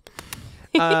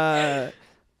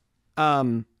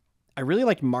 I really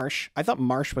liked Marsh. I thought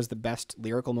Marsh was the best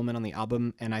lyrical moment on the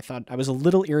album, and I was a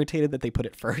little irritated that they put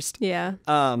it first. Yeah.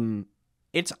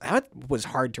 That was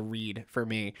hard to read for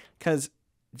me because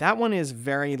that one is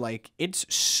very like, it's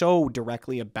so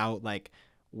directly about like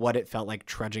what it felt like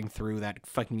trudging through that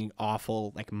fucking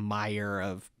awful like mire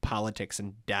of politics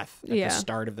and death at the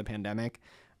start of the pandemic.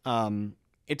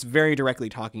 It's very directly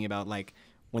talking about like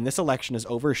when this election is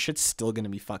over, shit's still gonna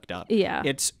be fucked up. Yeah.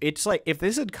 It's like if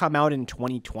this had come out in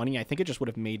 2020, I think it just would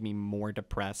have made me more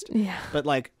depressed. Yeah. But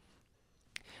like,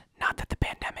 not that the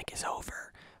pandemic is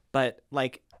over, but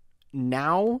like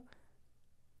now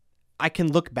I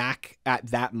can look back at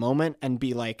that moment and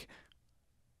be like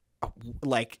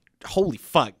holy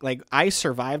fuck, like I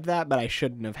survived that, but I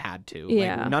shouldn't have had to.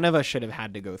 Yeah. Like, none of us should have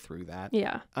had to go through that.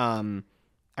 Yeah.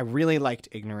 I really liked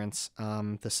Ignorance.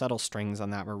 The subtle strings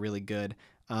on that were really good.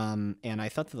 And I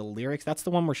thought that the lyrics, that's the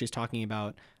one where she's talking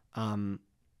about,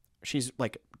 she's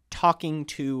like talking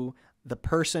to the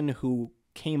person who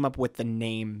came up with the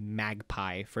name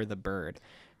Magpie for the bird.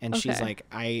 And she's like,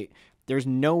 there's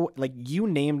no, like, you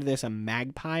named this a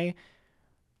magpie,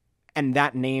 and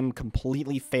that name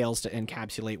completely fails to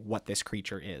encapsulate what this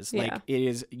creature is. Yeah. Like, it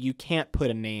is, you can't put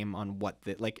a name on what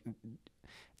the, like,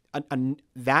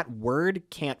 that word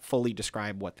can't fully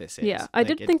describe what this is. Yeah, I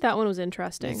did think that one was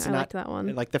interesting. I liked that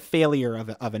one. Like the failure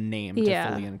of a name to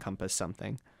fully encompass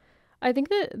something. I think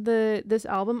that this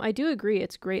album, I do agree,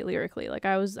 it's great lyrically. Like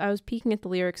I was peeking at the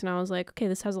lyrics and I was like, okay,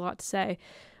 this has a lot to say.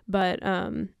 But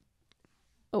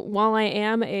while I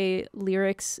am a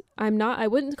lyrics, I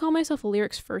wouldn't call myself a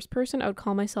lyrics first person. I would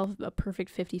call myself a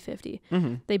perfect 50-50.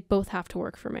 Mm-hmm. They both have to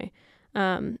work for me.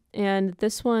 And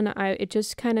this one, it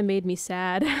just kind of made me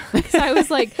sad because I was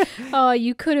like, oh,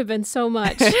 you could have been so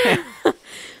much.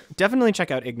 Definitely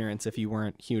check out Ignorance if you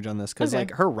weren't huge on this, because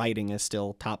like her writing is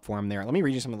still top form there. Let me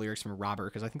read you some of the lyrics from Robber,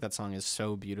 because I think that song is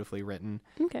so beautifully written.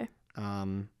 Okay.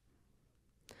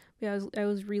 Yeah, I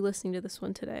was re-listening to this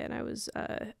one today, and I was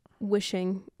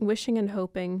wishing and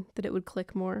hoping that it would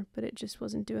click more, but it just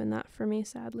wasn't doing that for me,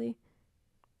 sadly.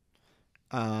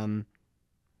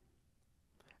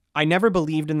 I never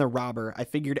believed in the robber. I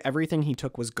figured everything he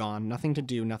took was gone. Nothing to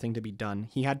do, nothing to be done.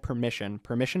 He had permission.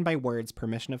 Permission by words,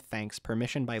 permission of thanks,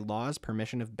 permission by laws,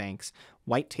 permission of banks.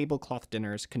 White tablecloth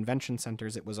dinners, convention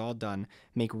centers, it was all done.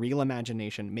 Make real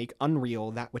imagination, make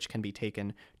unreal that which can be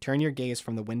taken. Turn your gaze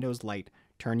from the window's light.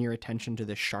 Turn your attention to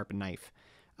this sharp knife.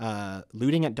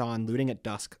 Looting at dawn, looting at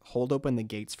dusk. Hold open the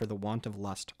gates for the want of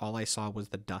lust. All I saw was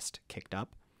the dust kicked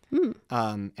up.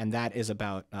 And that is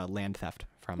about land theft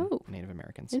from Native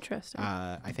Americans. Interesting.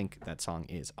 I think that song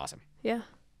is awesome. Yeah.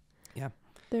 Yeah.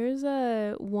 There's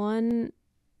one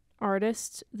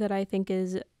artist that I think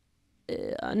is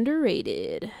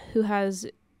underrated who has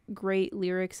great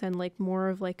lyrics and like more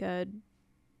of like a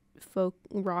folk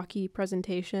rocky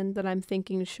presentation that I'm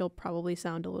thinking she'll probably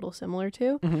sound a little similar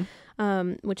to,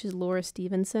 which is Laura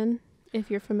Stevenson,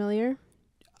 if you're familiar.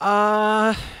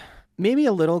 Maybe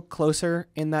a little closer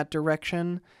in that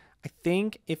direction. I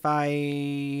think if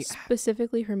I...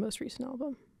 Specifically her most recent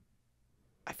album.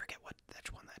 I forget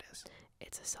which one that is.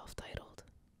 It's a self-titled.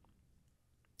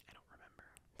 I don't remember.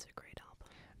 It's a great album.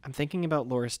 I'm thinking about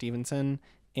Laura Stevenson,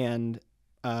 and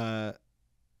my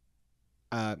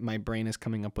brain is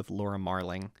coming up with Laura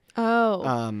Marling.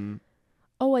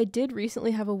 Oh, I did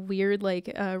recently have a weird,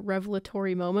 like,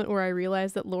 revelatory moment where I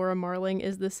realized that Laura Marling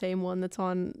is the same one that's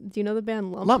on... Do you know the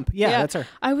band Lump? Lump, yeah, that's her.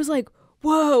 I was like,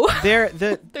 whoa. They're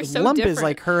so Lump different. is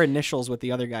like her initials with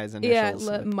the other guy's initials.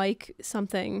 Yeah, Mike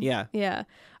something. Yeah. Yeah.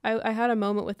 I had a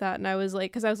moment with that, and I was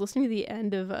like... Because I was listening to the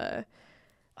end of... the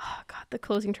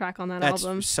closing track on that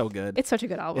album. That's so good. It's such a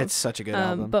good album. It's such a good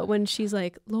album. But when she's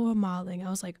like, Laura Marling, I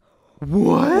was like...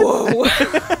 What? Whoa.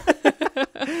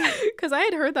 Because I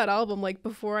had heard that album like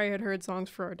before I had heard Songs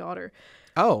for Our Daughter.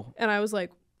 Oh. And I was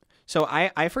like... So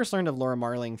I first learned of Laura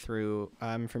Marling through,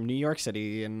 from New York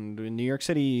City. And in New York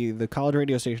City, the college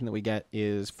radio station that we get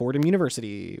is Fordham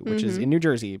University, which is in New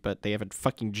Jersey. But they have a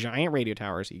fucking giant radio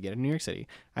tower, so you get it in New York City.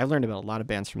 I've learned about a lot of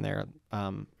bands from there.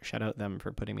 Shout out them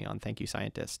for putting me on Thank You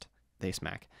Scientist. They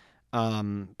smack.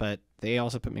 But they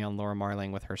also put me on Laura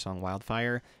Marling with her song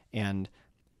Wildfire. And...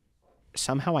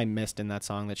 somehow I missed in that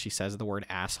song that she says the word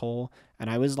asshole, and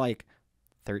I was like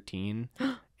 13,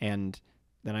 and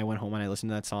then I went home and I listened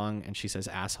to that song and she says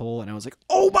asshole, and I was like,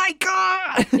 oh my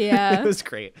god. Yeah. It was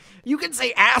great. You can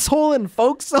say asshole in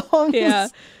folk songs. Yeah.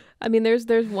 I mean, there's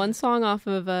one song off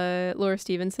of Laura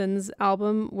Stevenson's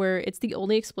album where it's the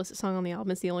only explicit song on the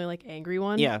album. It's the only like angry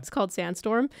one. Yeah. It's called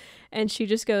Sandstorm, and she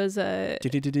just goes, I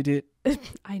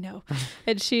know,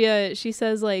 and she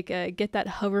says like, get that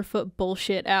hoverfoot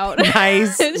bullshit out.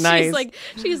 Nice, nice.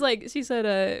 She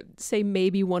said, say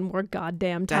maybe one more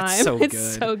goddamn time. That's so it's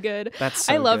good. so good. That's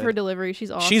so I love good. her delivery. She's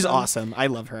awesome. She's awesome. I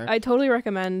love her. I totally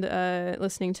recommend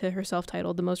listening to her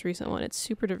self-titled, the most recent one. It's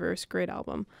super diverse, great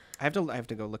album. I have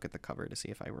to go look at the cover to see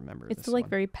if I remember. It's this the like one.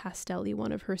 very pastel-y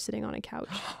one of her sitting on a couch.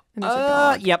 And there's a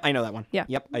dog. Yep, I know that one. Yeah.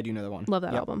 Yep, I do know that one. Love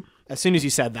that album. As soon as you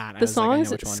said that, I The was like, I know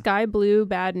songs which one. Sky Blue,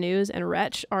 Bad News, and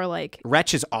Wretch are like...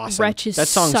 Wretch is awesome. Wretch is that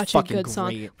song's such a fucking good great.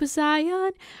 song. Was I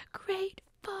ungrateful?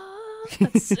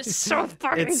 That's it's so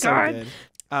fucking It's so good.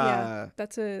 Yeah,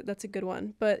 that's a good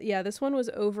one. But yeah, this one was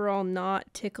overall not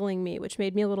tickling me, which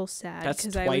made me a little sad That's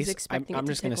because twice. I was expecting I'm it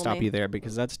to just going to tickle stop me. you there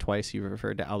because that's twice you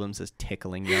referred to albums as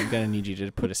tickling you. I'm going to need you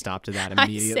to put a stop to that I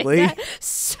immediately. say that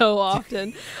so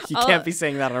often. You can't be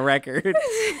saying that on record.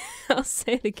 I'll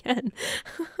say it again.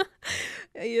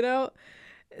 You know,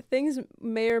 things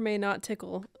may or may not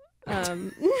tickle.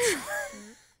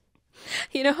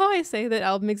 You know how I say that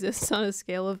album exists on a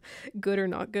scale of good or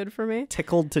not good for me?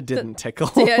 Tickled to didn't tickle.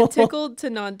 Yeah, tickled to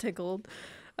non-tickled.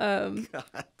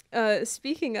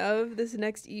 Speaking of, this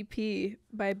next EP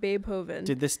by Beethoven.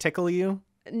 Did this tickle you?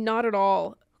 Not at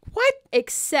all. What?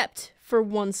 Except for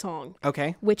one song.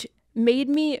 Okay. Which made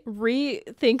me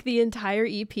rethink the entire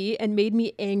EP and made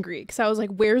me angry because I was like,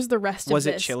 where's the rest of this? Was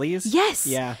it Chili's? Yes.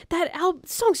 Yeah. That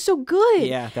song's so good.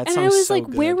 Yeah, that and song's I was so like,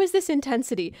 good. where was this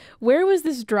intensity? Where was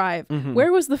this drive? Mm-hmm.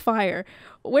 Where was the fire?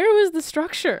 Where was the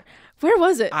structure? Where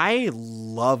was it? I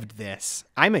loved this.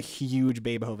 I'm a huge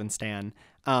Beethoven stan.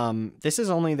 This is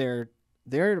only they're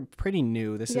pretty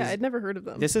new. I'd never heard of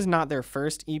them. This is not their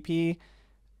first EP.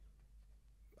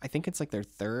 I think it's like their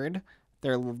third.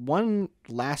 Their one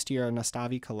last year,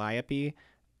 Nastavi Calliope,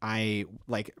 I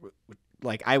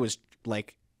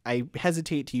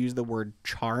hesitate to use the word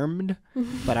charmed,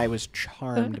 but I was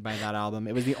charmed by that album.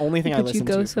 It was the only thing I listened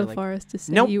to. Would you go so for far as to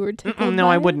say nope. you were tickled? No,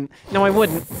 by I it? wouldn't. No, I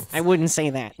wouldn't. I wouldn't say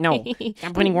that. No,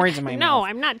 I'm putting words in my mouth. No,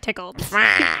 I'm not tickled.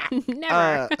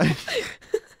 Never.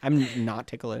 I'm not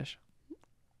ticklish.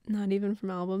 Not even from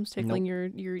albums tickling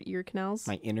your ear canals.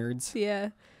 My innards. Yeah,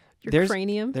 your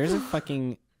cranium. There's a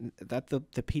fucking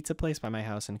the pizza place by my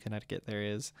house in Connecticut.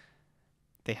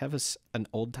 They have an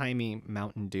old timey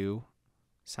Mountain Dew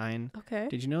sign. Okay.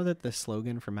 Did you know that the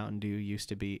slogan for Mountain Dew used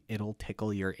to be "It'll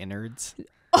tickle your innards"?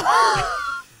 I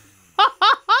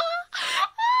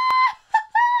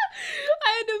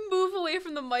had to move away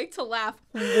from the mic to laugh.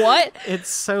 What? It's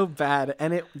so bad,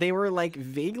 and they were like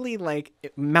vaguely like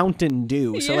Mountain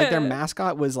Dew. So like their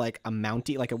mascot was like a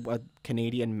Mountie, like a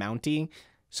Canadian Mountie.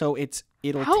 So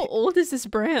it'll. How old is this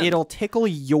brand? It'll tickle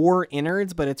your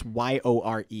innards, but it's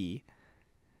YORE.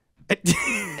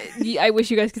 I wish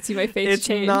you guys could see my face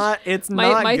change. It's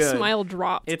not my good. smile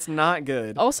dropped. It's not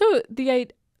good. Also, I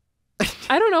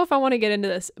don't know if I want to get into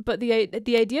this, but the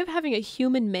idea of having a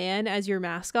human man as your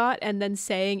mascot and then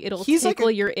saying it'll tickle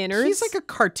your innards. He's like a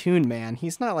cartoon man.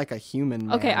 He's not like a human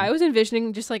man. Okay, I was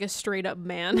envisioning just like a straight up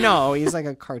man. No, he's like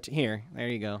a cartoon. Here, there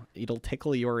you go. It'll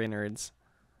tickle your innards.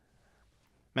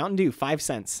 Mountain Dew, 5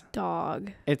 cents.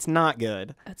 Dog. It's not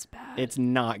good. That's bad. It's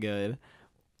not good.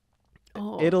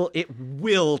 Oh. It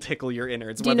will tickle your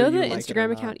innards. Do you know the like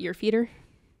Instagram account Earfeeder?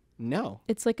 No.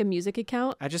 It's like a music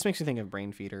account. That just makes me think of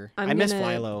Brain Feeder. I miss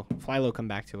Philo. Philo, come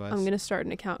back to us. I'm gonna start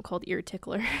an account called Ear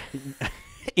Tickler.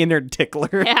 Innard Tickler.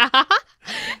 Yeah.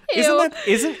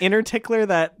 Isn't Innard Tickler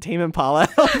that Tame Impala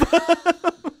album?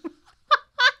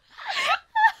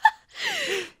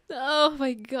 Oh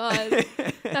my god,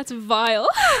 that's vile.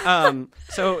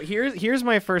 So here's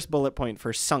my first bullet point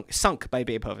for Sunk by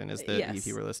Beethoven is the EP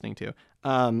we're listening to.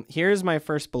 Here's my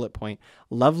first bullet point.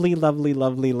 Lovely, lovely,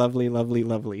 lovely, lovely, lovely,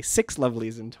 lovely. 6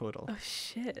 lovelies in total. Oh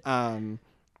shit.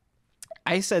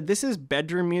 I said this is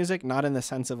bedroom music, not in the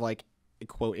sense of like,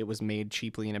 quote, it was made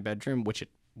cheaply in a bedroom, which it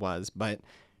was, but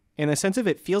in the sense of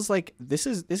it feels like this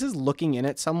is looking in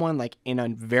at someone like in a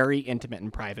very intimate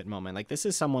and private moment. Like this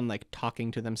is someone like talking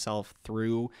to themselves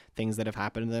through things that have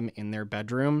happened to them in their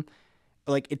bedroom.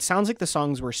 Like it sounds like the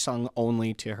songs were sung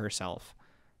only to herself.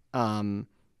 And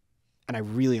I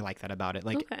really like that about it.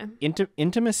 Like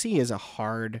intimacy is a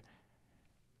hard,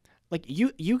 like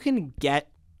you can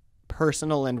get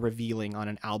personal and revealing on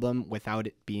an album without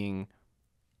it being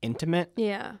intimate.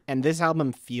 Yeah. And this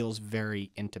album feels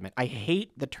very intimate. I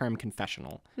hate the term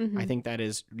confessional. Mm-hmm. I think that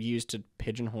is used to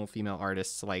pigeonhole female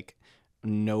artists like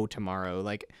no tomorrow.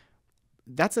 Like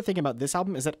that's the thing about this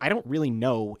album is that I don't really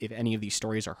know if any of these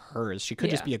stories are hers. She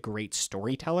could just be a great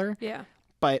storyteller. Yeah.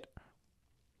 But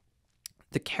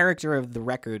the character of the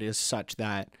record is such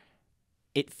that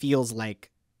it feels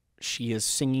like she is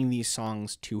singing these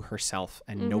songs to herself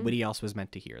and nobody else was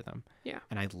meant to hear them. Yeah.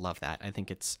 And I love that. I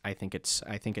think it's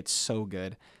so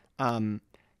good.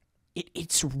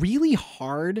 It's really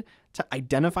hard to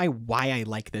identify why I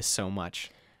like this so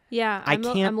much. Yeah, I'm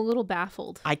a little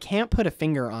baffled. I can't put a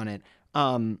finger on it.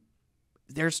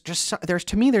 there's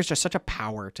to me there's just such a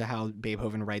power to how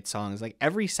Beethoven writes songs. Like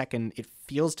every second it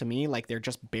feels to me like they're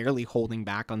just barely holding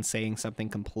back on saying something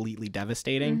completely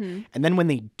devastating. And then when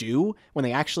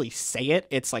they actually say it,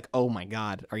 it's like, oh my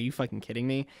God, are you fucking kidding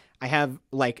me? I have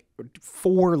like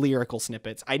 4 lyrical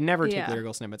snippets. I never take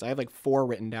lyrical snippets. I have like 4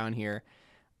 written down here.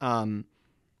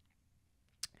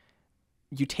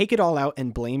 You take it all out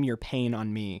and blame your pain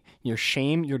on me, your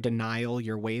shame, your denial,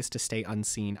 your ways to stay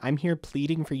unseen. I'm here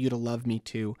pleading for you to love me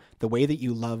too, the way that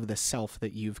you love the self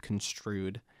that you've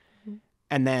construed.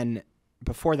 And then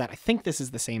before that, I think this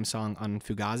is the same song on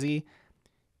Fugazi.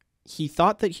 He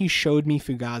thought that he showed me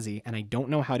Fugazi, and I don't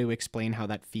know how to explain how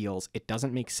that feels. It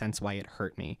doesn't make sense why it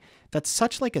hurt me. That's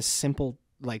such like a simple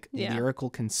lyrical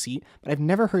conceit, but I've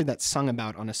never heard that sung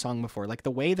about on a song before. Like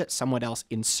the way that someone else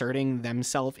inserting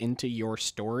themselves into your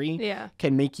story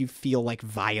can make you feel like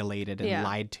violated and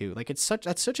lied to. Like that's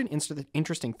such an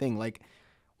interesting thing. Like,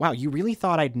 wow, you really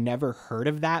thought I'd never heard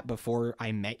of that before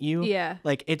I met you? Yeah.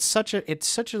 Like it's such a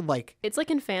like, it's like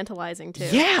infantilizing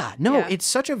too. Yeah. No, it's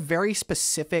such a very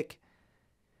specific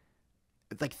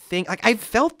like thing. Like I've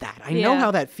felt that. I know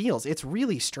how that feels. It's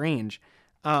really strange.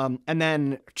 And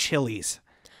then Chili's.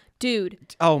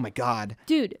 Dude. Oh my God.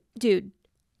 Dude.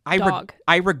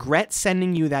 I regret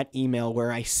sending you that email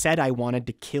where I said I wanted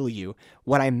to kill you.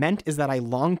 What I meant is that I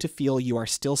long to feel you are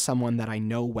still someone that I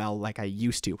know well like I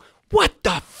used to. What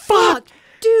the fuck?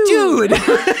 Dude.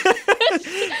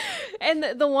 And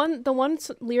the one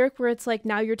lyric where it's like,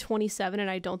 now you're 27 and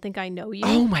I don't think I know you.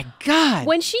 Oh my God.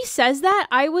 When she says that,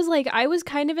 I was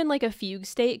kind of in like a fugue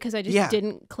state because I just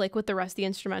didn't click with the rest of the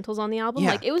instrumentals on the album.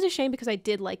 Like it was a shame because I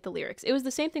did like the lyrics. It was the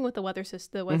same thing with the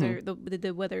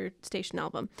weather station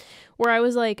album, where I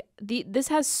was like, this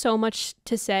has so much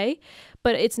to say,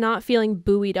 but it's not feeling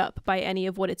buoyed up by any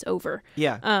of what it's over.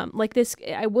 Yeah. Like this,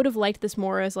 I would have liked this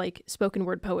more as like spoken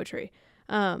word poetry.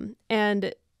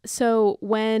 And so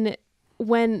when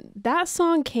that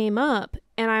song came up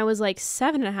and I was like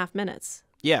 7.5 minutes.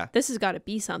 Yeah. This has got to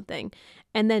be something.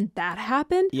 And then that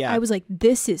happened. Yeah. I was like,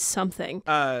 this is something.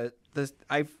 I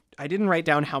didn't write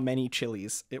down how many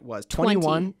chilies it was.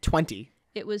 21? 20.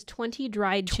 It was 20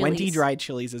 dried chilies. 20 dried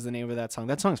chilies is the name of that song.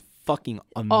 That song's fucking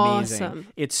amazing. Awesome.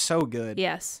 It's so good.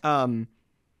 Yes.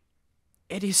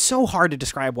 It is so hard to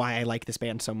describe why I like this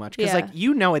band so much. Because, like,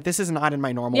 you know it. This is not in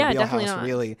my normal wheelhouse,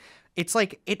 really. It's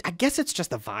like, I guess it's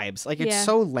just the vibes. Like, it's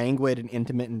so languid and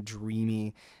intimate and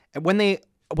dreamy. And when they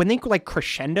like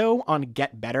crescendo on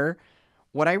Get Better,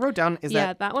 what I wrote down is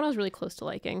that one I was really close to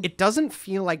liking. It doesn't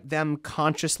feel like them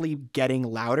consciously getting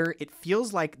louder. It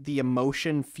feels like the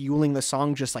emotion fueling the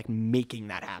song just like making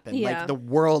that happen. Yeah. Like the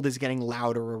world is getting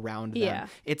louder around them. Yeah.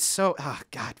 It's so,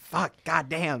 god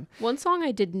damn. One song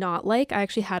I did not like, I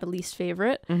actually had a least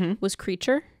favorite, was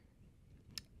Creature.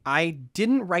 I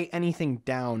didn't write anything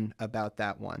down about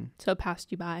that one. So it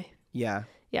passed you by. Yeah.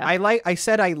 Yeah. I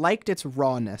said I liked its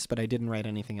rawness, but I didn't write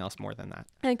anything else more than that.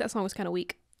 I think that song was kind of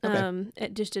weak. Okay.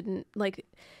 It just didn't like.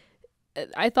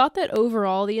 I thought that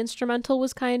overall the instrumental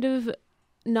was kind of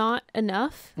not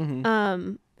enough,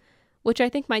 which I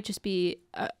think might just be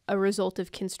a result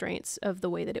of constraints of the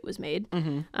way that it was made.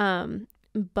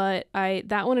 But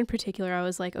that one in particular, I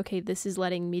was like, okay, this is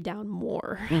letting me down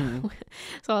more.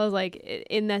 So I was like,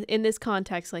 in this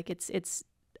context, like it's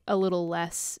a little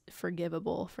less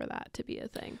forgivable for that to be a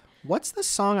thing. What's the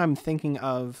song I'm thinking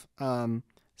of?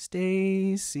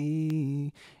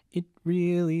 Stacy, it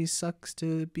really sucks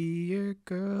to be your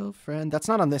girlfriend. That's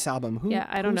not on this album. Who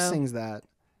sings that?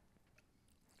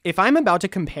 If I'm about to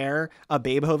compare a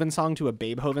Beethoven song to a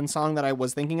Beethoven song that I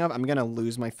was thinking of, I'm going to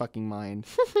lose my fucking mind.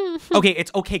 Okay, it's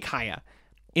Okay Kaya.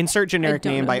 Insert generic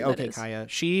name by Okay Kaya.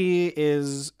 She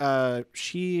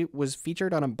was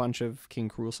featured on a bunch of King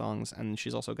Cruel songs, and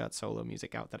she's also got solo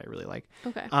music out that I really like.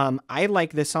 Okay. I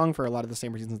like this song for a lot of the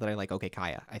same reasons that I like Okay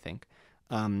Kaya, I think.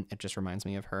 It just reminds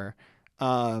me of her.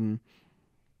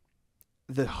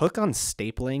 The hook on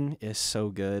Stapling is so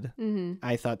good.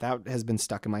 I thought that has been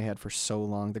stuck in my head for so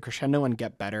long. The crescendo on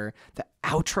Get Better. The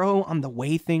outro on The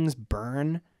Way Things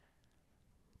Burn.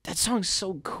 That song's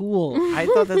so cool. I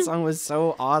thought that song was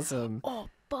so awesome. Oh,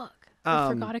 fuck. I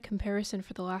forgot a comparison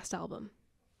for the last album.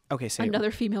 Okay, say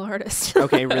another female artist.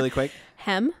 Okay, really quick.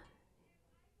 Hem.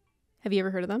 Have you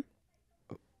ever heard of them?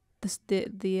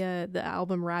 The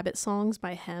album Rabbit Songs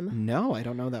by Hem. No, I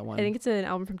don't know that one. I think it's an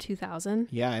album from 2000.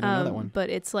 Yeah, I don't know that one. But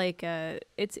it's like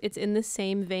it's in the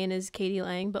same vein as Katie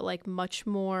Lang, but like much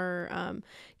more.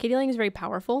 Katie Lang is very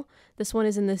powerful. This one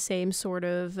is in the same sort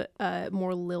of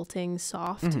more lilting,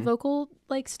 soft vocal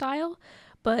like style,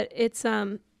 but it's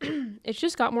it's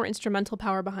just got more instrumental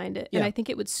power behind it, and I think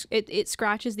it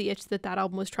scratches the itch that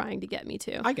album was trying to get me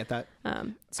to. I get that.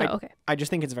 Okay. I just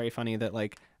think it's very funny that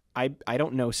like I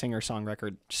don't know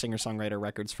singer-songwriter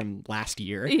records from last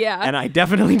year. Yeah. And I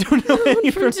definitely don't know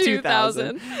any from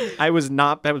 2000. I was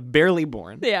barely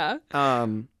born. Yeah.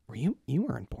 You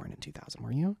weren't born in 2000,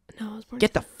 were you? No, I was born.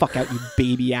 Get the fuck out, you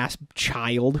baby ass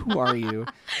child. Who are you?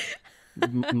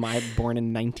 My born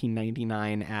in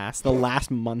 1999 ass. The last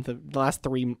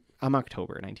 3. I'm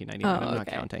October 1999. I'm not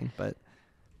counting, but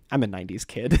I'm a 90s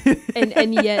kid.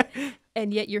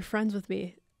 and yet you're friends with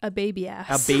me. A baby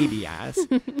ass. A baby ass.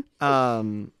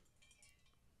 God,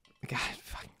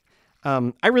 fuck.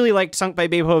 I really liked Sunk by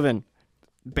Beethoven.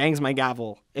 Bangs my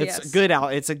gavel. It's good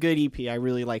out. It's a good EP. I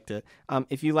really liked it.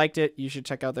 If you liked it, you should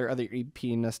check out their other EP,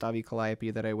 Nastavi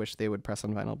Calliope, that I wish they would press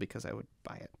on vinyl because I would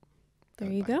buy it. There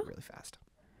you go. Really fast.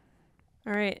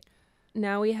 All right.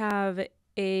 Now we have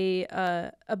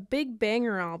a big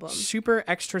banger album. Super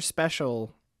extra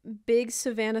special. Big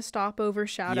Savannah Stopover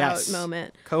shout out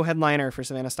moment. Co-headliner for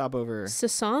Savannah Stopover.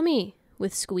 SASAMI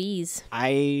with Squeeze.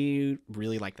 I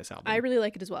really like this album. I really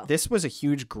like it as well. This was a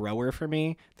huge grower for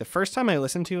me. The first time I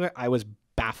listened to it, I was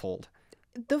baffled.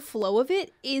 The flow of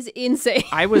it is insane.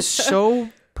 I was so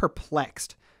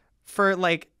perplexed. For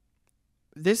like,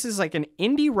 this is like an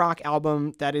indie rock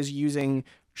album that is using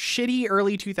shitty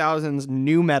early 2000s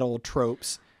new metal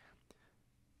tropes.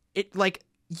 It like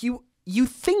you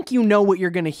think you know what you're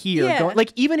going to hear. Yeah.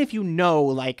 Like, even if you know,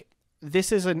 like,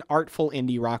 this is an artful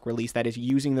indie rock release that is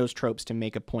using those tropes to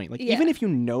make a point. Like, even if you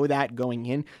know that going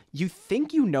in, you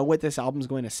think you know what this album's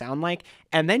going to sound like,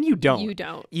 and then you don't. You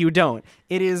don't.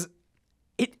 This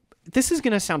is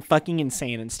going to sound fucking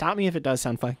insane, and stop me if it does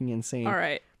sound fucking insane. All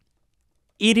right.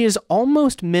 It is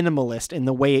almost minimalist in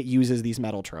the way it uses these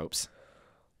metal tropes.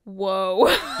 Whoa.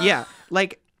 Yeah.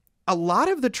 Like, a lot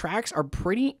of the tracks are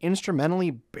pretty instrumentally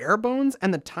bare bones,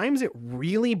 and the times it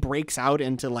really breaks out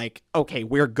into like, okay,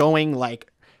 we're going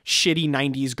like shitty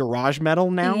 90s garage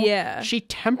metal now. Yeah. She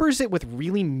tempers it with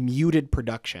really muted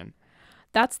production.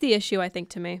 That's the issue, I think,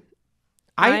 to me.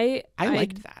 I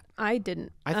liked that. I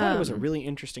didn't. I thought it was a really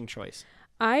interesting choice.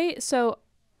 So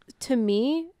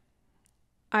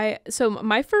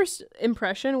my first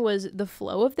impression was the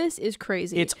flow of this is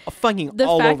crazy. It's fucking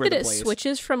all over the place. The fact that it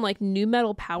switches from like new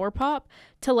metal power pop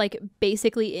to like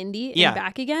basically indie and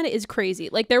back again is crazy.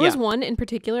 Like there was one in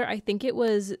particular, I think it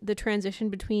was the transition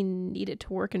between Need It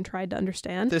to Work and Tried to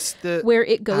Understand, where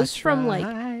it goes from like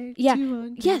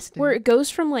where it goes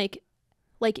from like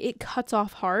it cuts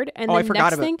off hard, and the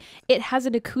next thing it has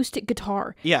an acoustic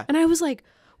guitar. Yeah, and I was like,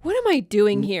 what am I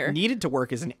doing here? Needed to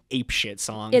Work is an apeshit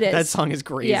song. It is. That song is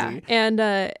crazy. Yeah. And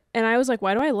I was like,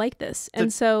 why do I like this?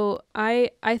 And so I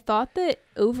thought that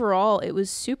overall it was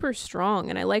super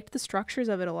strong, and I liked the structures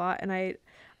of it a lot. And I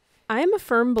am a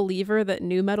firm believer that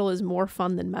new metal is more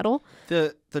fun than metal.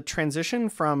 The transition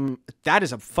from that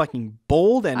is a fucking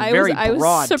bold and very broad take. I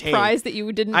was surprised that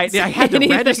you didn't. I had to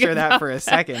register that for a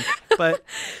second. But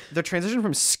the transition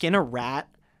from Skin a Rat,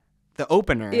 the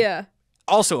opener,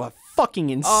 also a fucking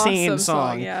insane awesome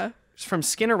song. Yeah. From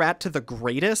Skin a Rat to The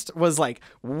Greatest was like,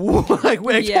 whoa, like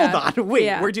hold on,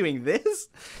 we're doing this?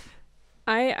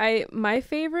 My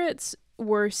favorites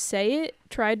were Say It,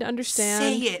 Tried to Understand.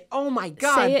 Say It, oh my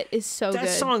god. Say It is so good. That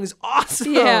song is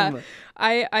awesome. Yeah.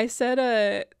 I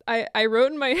said I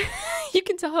wrote in my you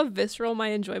can tell how visceral my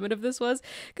enjoyment of this was,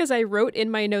 because I wrote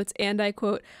in my notes, and I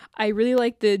quote, I really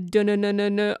like the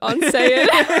no on Say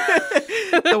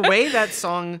It. The way that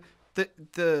song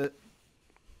the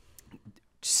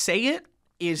Say It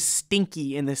is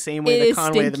stinky in the same way the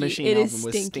Conway the Machine album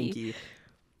was stinky.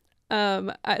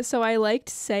 So I liked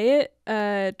Say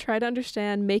It, Try to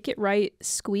Understand, Make It Right,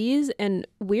 Squeeze, and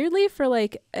weirdly for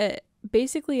like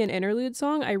basically an interlude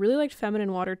song, I really liked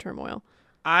Feminine Water Turmoil.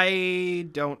 I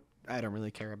don't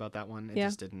really care about that one. It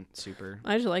just didn't super.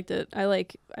 I just liked it. I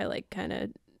like kind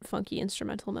of funky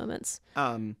instrumental moments.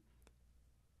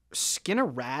 Skin a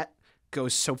Rat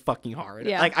goes so fucking hard.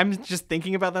 Yeah. Like, I'm just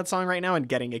thinking about that song right now and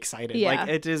getting excited. Yeah. Like,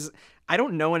 it is, I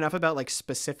don't know enough about like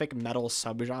specific metal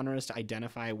subgenres to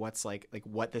identify what's like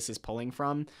what this is pulling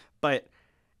from, but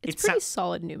it's pretty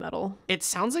solid new metal. It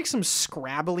sounds like some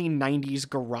scrabbly 90s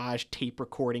garage tape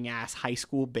recording ass high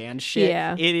school band shit.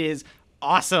 Yeah. It is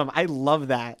awesome. I love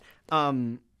that.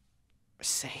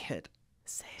 Say It.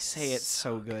 Say It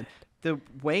so good. The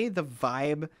way the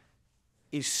vibe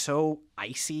is so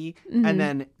icy, and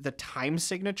then the time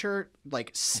signature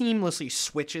like seamlessly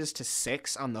switches to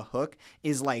 6 on the hook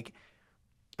is like,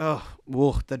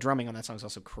 the drumming on that song is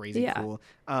also crazy cool.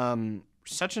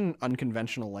 Such an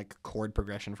unconventional like chord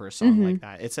progression for a song like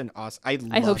that. It's an awesome.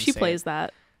 I hope she plays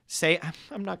that.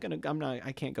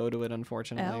 I can't go to it,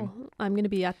 unfortunately. I'm going to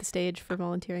be at the stage for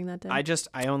volunteering that day.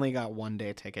 I only got 1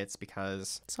 day tickets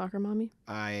because Soccer Mommy?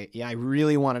 I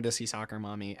really wanted to see Soccer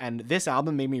Mommy. And this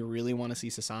album made me really want to see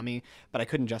Sasami, but I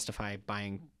couldn't justify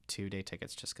buying 2 day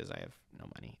tickets just because I have no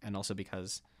money. And also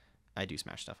because I do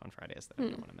Smash stuff on Fridays that I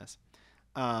don't want to miss.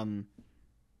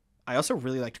 I also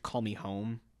really liked Call Me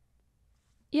Home.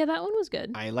 Yeah, that one was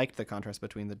good. I liked the contrast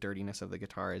between the dirtiness of the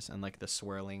guitars and like the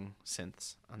swirling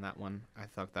synths on that one. I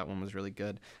thought that one was really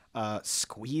good.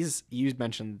 Squeeze, you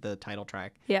mentioned the title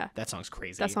track. Yeah. That song's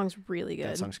crazy. That song's really good.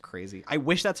 That song's crazy. I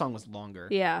wish that song was longer.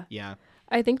 Yeah. Yeah.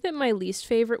 I think that my least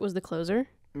favorite was the closer.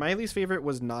 My least favorite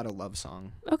was Not a Love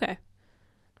Song. Okay.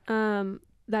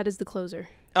 That is the closer.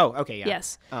 Oh, okay, yeah.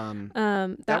 Yes.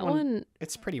 That one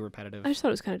it's pretty repetitive. I just thought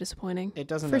it was kind of disappointing. It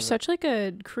doesn't for such like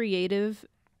a creative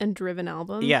and driven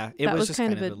album. Yeah, it was just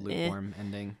kind of a lukewarm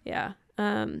ending. Yeah.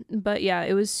 But yeah,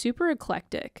 it was super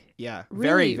eclectic. Yeah,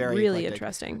 really, very really eclectic.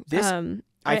 interesting. This,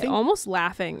 I almost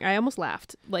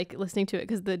laughed like listening to it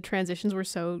because the transitions were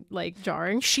so like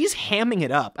jarring. She's hamming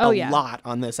it up a lot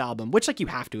on this album, which like you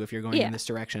have to if you're going in this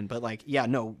direction. But like, yeah,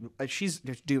 no, she's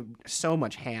doing so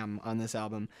much ham on this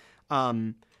album.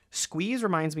 Squeeze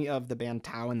reminds me of the band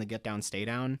Tao and the Get Down Stay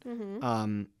Down.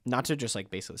 Mm-hmm. Not to just like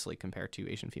basically compare two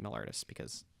Asian female artists,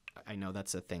 because I know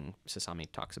that's a thing Sasami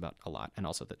talks about a lot, and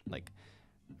also that like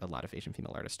a lot of Asian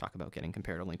female artists talk about getting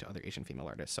compared only to other Asian female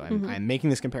artists. So I'm making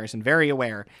this comparison, very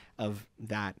aware of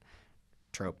that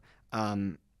trope.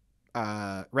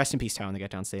 Rest in peace, Tao and the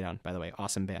Get Down Stay Down, by the way.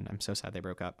 Awesome band. I'm so sad they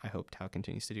broke up. I hope Tao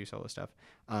continues to do solo stuff.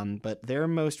 But their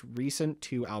most recent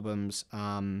 2 albums,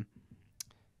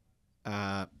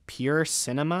 Pure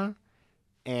Cinema,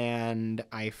 and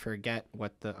I forget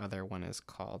what the other one is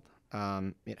called.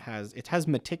 It has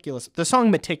Meticulous. The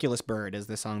song Meticulous Bird is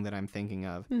the song that I'm thinking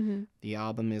of. Mm-hmm. The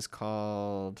album is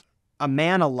called A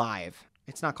Man Alive.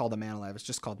 It's not called A Man Alive. It's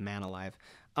just called Man Alive.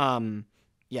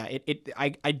 Yeah,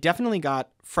 I definitely got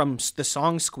from the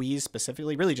song Squeeze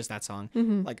specifically, really just that song,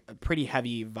 like pretty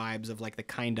heavy vibes of like the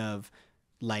kind of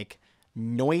like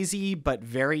noisy but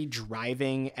very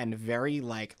driving and very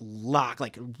like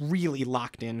really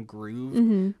locked in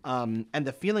groove. And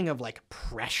the feeling of like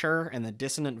pressure and the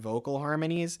dissonant vocal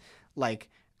harmonies, like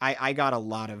I got a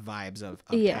lot of vibes of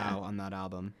Tao on that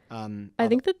album. I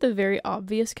think that the very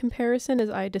obvious comparison is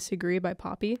I Disagree by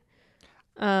Poppy.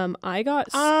 I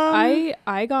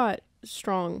got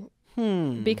Strong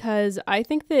because I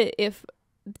think that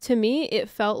to me it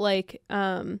felt like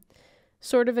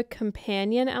sort of a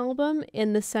companion album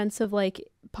in the sense of like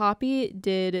Poppy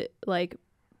did like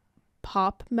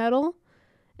pop metal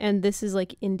and this is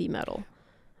like indie metal.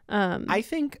 I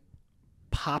think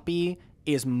Poppy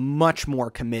is much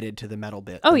more committed to the metal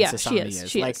bit than Sasami is.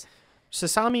 She like is.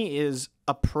 Sasami is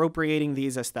appropriating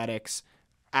these aesthetics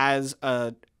as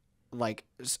a like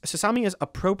Sasami is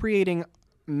appropriating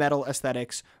metal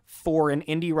aesthetics for an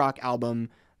indie rock album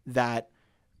that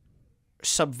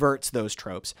subverts those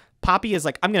tropes. Poppy is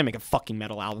like, I'm gonna make a fucking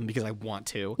metal album because I want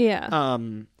to. Yeah.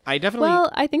 I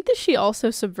think that she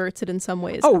also subverts it in some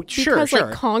ways. Oh, sure.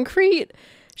 Like Concrete,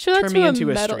 Turn Me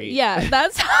Into a Street. Yeah,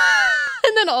 that's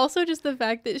and then also just the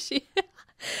fact that she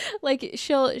like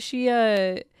she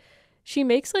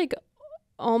makes like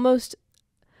almost,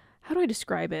 how do I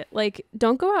describe it? Like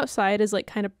Don't Go Outside is like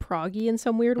kind of proggy in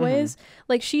some weird ways.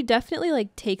 Like she definitely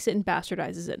like takes it and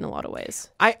bastardizes it in a lot of ways.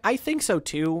 I think so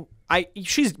too.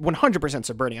 She's 100%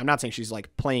 subverting. I'm not saying she's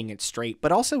like playing it straight,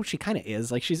 but also she kind of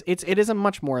is. Like it is a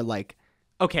much more like,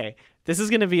 okay, this is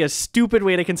going to be a stupid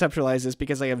way to conceptualize this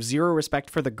because I have zero respect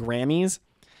for the Grammys.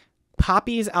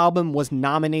 Poppy's album was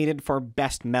nominated for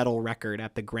Best Metal Record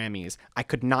at the Grammys. I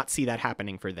could not see that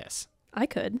happening for this. I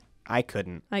couldn't. I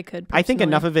could. I think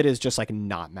enough of it is just like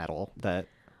not metal that.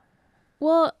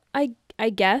 Well, I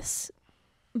guess,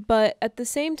 but at the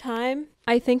same time,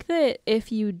 I think that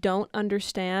if you don't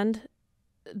understand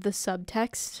the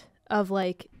subtext of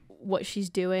like what she's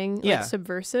doing, like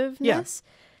subversiveness,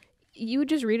 you would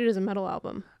just read it as a metal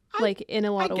album, like in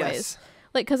a lot of ways.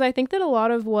 Like, because I think that a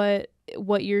lot of what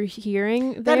you're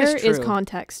hearing there is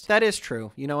context. That is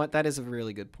true. You know what? That is a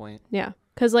really good point. Yeah.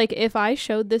 Because like if I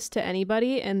showed this to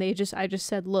anybody and I just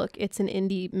said, look, it's an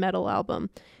indie metal album,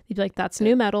 they'd be like, that's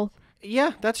new metal.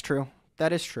 Yeah, that's true.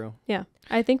 That is true. Yeah.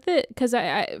 I think that because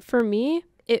for me,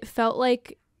 it felt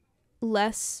like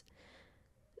less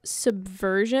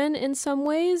subversion in some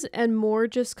ways and more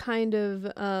just kind of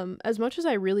as much as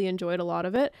I really enjoyed a lot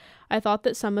of it, I thought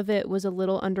that some of it was a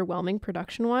little underwhelming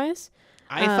production wise.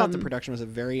 I thought the production was a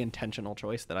very intentional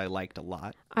choice that I liked a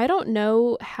lot. I don't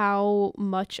know how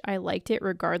much I liked it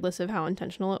regardless of how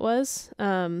intentional it was.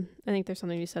 I think there's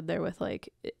something you said there with like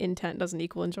intent doesn't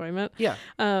equal enjoyment. Yeah.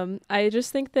 I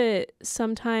just think that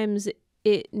sometimes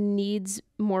it needs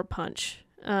more punch.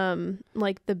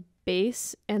 Like the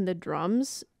bass and the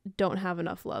drums don't have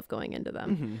enough love going into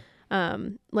them. Mm-hmm.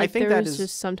 Like I think there that was is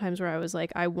just sometimes where I was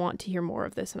like, I want to hear more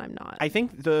of this and I'm not. I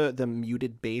think the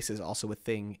muted bass is also a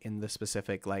thing in the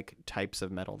specific like types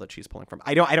of metal that she's pulling from.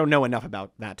 I don't know enough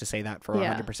about that to say that for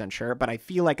 100% sure, but I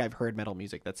feel like I've heard metal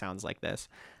music that sounds like this.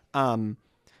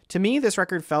 To me, this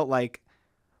record felt like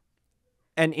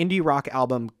an indie rock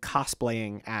album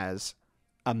cosplaying as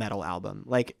a metal album.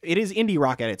 Like it is indie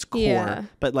rock at its core,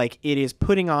 but like it is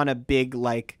putting on a big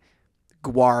like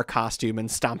Gwar costume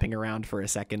and stomping around for a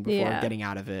second before getting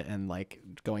out of it and like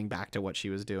going back to what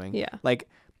she was doing. Yeah. Like,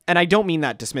 and I don't mean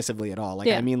that dismissively at all. Like,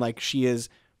 I mean like she is,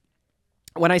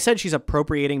 when I said she's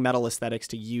appropriating metal aesthetics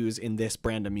to use in this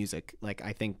brand of music, like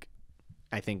I think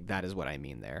that is what I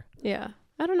mean there. Yeah.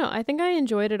 I don't know. I think I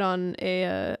enjoyed it on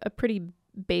a pretty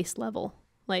base level.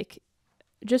 Like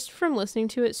just from listening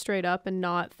to it straight up and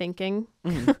not thinking,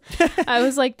 I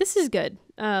was like, this is good.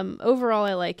 Overall,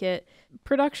 I like it.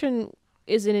 Production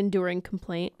is an enduring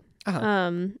complaint.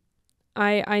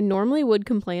 I normally would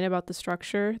complain about the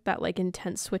structure, that like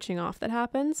intense switching off that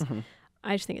happens.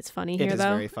 I just think it's funny here, though.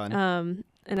 It is very fun.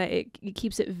 And it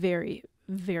keeps it very,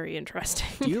 very interesting.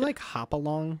 Do you like Hop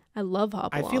Along? I love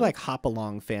Hop Along. I feel like Hop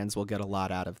Along fans will get a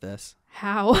lot out of this.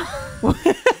 How?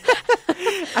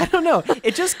 I don't know.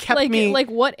 It just kept me... Like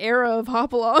what era of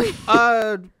Hop Along?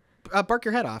 Bark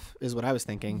Your Head Off is what I was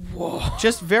thinking. Whoa.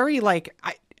 Just very like...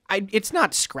 it's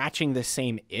not scratching the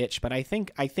same itch, but I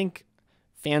think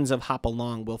fans of Hop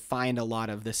Along will find a lot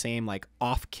of the same like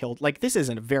off-kilter. Like this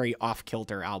isn't a very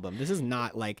off-kilter album. This is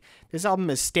not like, this album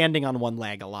is standing on one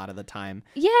leg a lot of the time.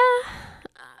 Yeah,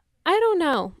 I don't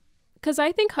know, because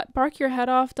I think Bark Your Head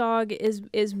Off, Dog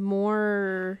is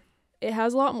more. It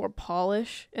has a lot more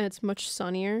polish and it's much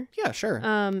sunnier. Yeah, sure.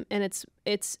 And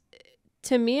it's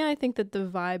to me, I think that the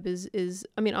vibe is.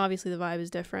 I mean, obviously the vibe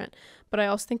is different, but I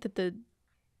also think that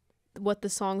what the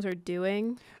songs are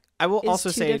doing, I will also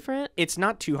say different. It's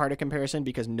not too hard a comparison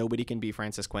because nobody can be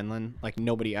Frances Quinlan. Like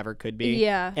nobody ever could be.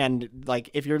 Yeah. And like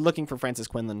if you're looking for Frances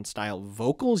Quinlan style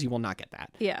vocals, you will not get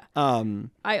that. Yeah.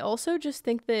 I also just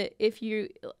think that if you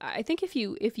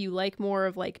like more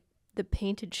of like the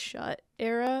Painted Shut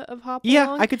era of Hop Along,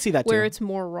 yeah, I could see that too. Where it's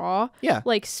more raw. Yeah.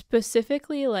 Like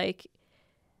specifically like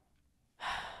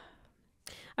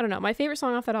I don't know. My favorite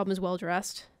song off that album is Well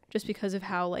Dressed, just because of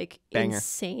how like Banger.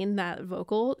 Insane that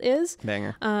vocal is.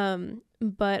 Banger.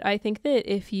 But I think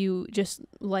that if you just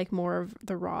like more of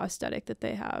the raw aesthetic that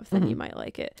they have, then you might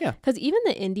like it. Yeah. Because even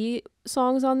the indie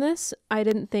songs on this, I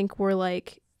didn't think were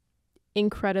like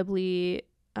incredibly.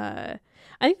 I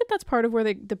think that's part of where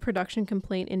the production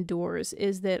complaint endures,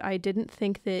 is that I didn't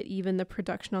think that even the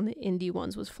production on the indie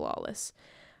ones was flawless.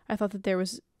 I thought that there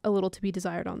was a little to be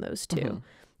desired on those too.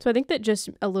 So I think that just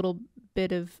a little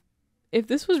bit of, if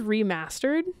this was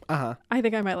remastered, I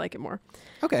think I might like it more.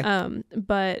 Okay.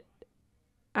 But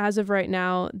as of right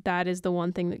now, that is the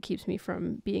one thing that keeps me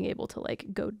from being able to like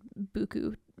go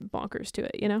buku bonkers to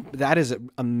it, you know? That is an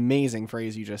amazing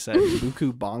phrase you just said.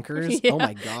 Buku bonkers? Yeah. Oh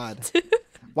my God.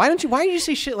 Why did you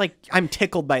say shit like, I'm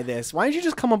tickled by this? Why don't you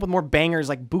just come up with more bangers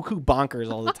like buku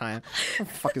bonkers all the time? What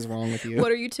the fuck is wrong with you?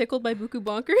 What, are you tickled by buku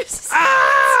bonkers?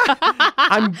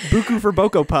 I'm buku for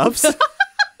Boko Puffs.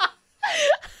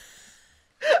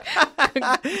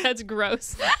 That's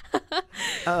gross.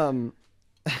 I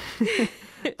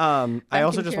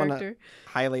also just want to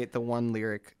highlight the one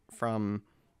lyric from,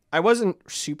 I wasn't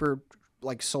super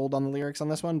like sold on the lyrics on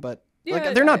this one, but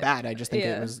like they're not bad. I just think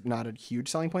it was not a huge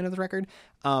selling point of the record.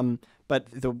 But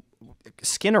the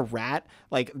Skin a Rat,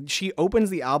 like she opens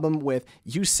the album with,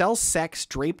 you sell sex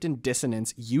draped in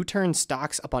dissonance, you turn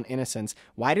stocks up on innocence,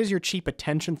 why does your cheap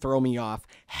attention throw me off,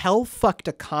 hell fucked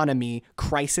economy,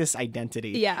 crisis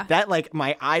identity. Yeah. That like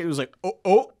my eye was like,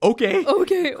 okay.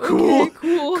 Cool.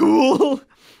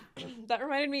 That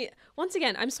reminded me, once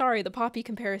again, I'm sorry, the Poppy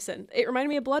comparison. It reminded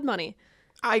me of Blood Money.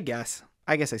 I guess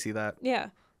I see that. Yeah.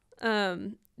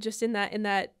 Just in that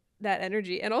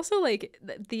energy. And also like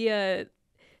the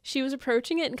she was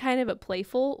approaching it in kind of a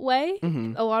playful way,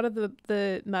 a lot of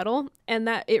the metal, and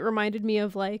that it reminded me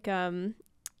of like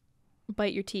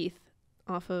Bite Your Teeth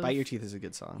off of Bite Your Teeth is a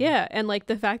good song. Yeah, and like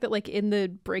the fact that like in the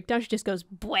breakdown she just goes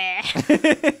bleh.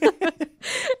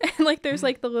 And like there's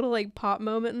like the little like pop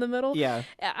moment in the middle. Yeah.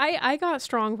 I got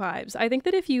strong vibes. I think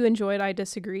that if you enjoyed I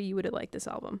Disagree, you would have liked this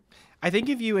album. I think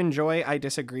if you enjoy I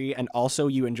Disagree and also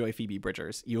you enjoy Phoebe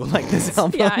Bridgers, you will like this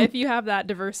album. Yeah, if you have that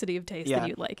diversity of taste, Yeah. then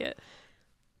you'd like it.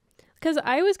 Because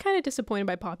I was kind of disappointed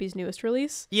by Poppy's newest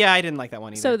release. Yeah, I didn't like that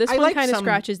one either. So this I one liked kind of some-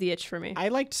 scratches the itch for me. I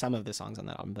liked some of the songs on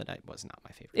that album, but it was not my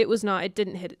favorite. It was not. It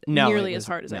didn't hit No, nearly it as was-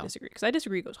 hard as I no. Disagree. Because I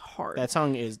Disagree goes hard.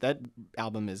 That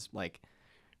album is like,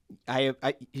 have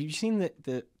you seen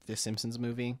the Simpsons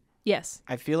movie? Yes.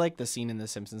 I feel like the scene in the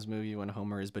Simpsons movie when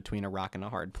Homer is between a rock and a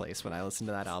hard place when I listen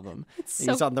to that album. It's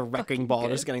He's so on the wrecking fucking ball good.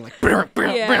 just getting like,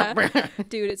 Yeah.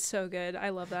 Dude, it's so good. I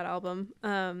love that album.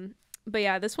 But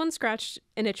yeah, this one scratched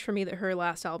an itch for me that her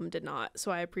last album did not. So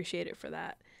I appreciate it for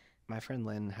that. My friend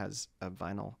Lynn has a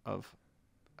vinyl of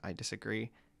I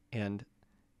Disagree, and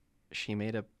she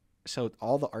made so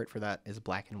all the art for that is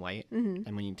black and white, Mm-hmm.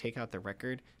 and when you take out the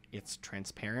record, it's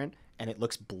transparent and it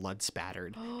looks blood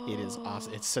spattered. It is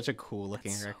awesome. It's such a cool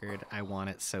looking That's so record. cool. I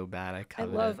want it so bad. I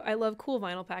covet it. I love cool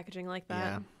vinyl packaging like that.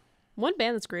 Yeah. One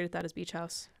band that's great at that is Beach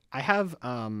House. I have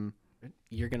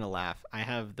you're gonna laugh. I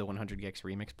have the 100 Gex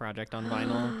Remix project on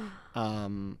vinyl,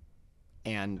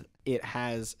 and it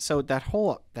has that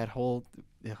whole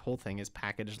thing is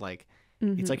packaged like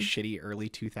it's like shitty early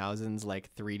 2000s like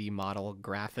 3D model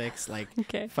graphics, like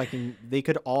Okay. fucking. They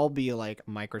could all be like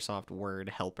Microsoft Word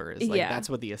helpers. Like Yeah. that's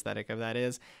what the aesthetic of that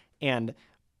is, and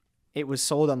it was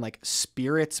sold on like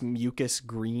Spirit's mucus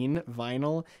green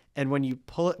vinyl, and when you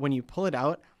pull it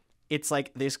out, it's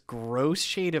like this gross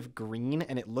shade of green,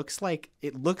 and it looks like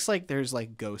there's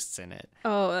like ghosts in it.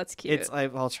 Oh, that's cute.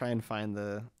 I'll try and find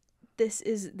the. This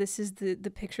is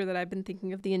the picture that I've been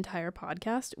thinking of the entire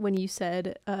podcast. When you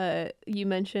said you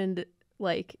mentioned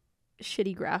like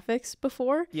shitty graphics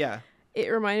before, Yeah. it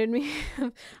reminded me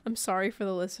of, I'm sorry for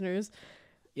the listeners.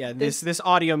 Yeah, this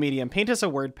audio medium. Paint us a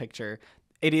word picture.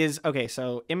 It is okay,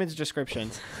 so image description.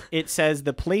 It says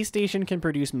the PlayStation can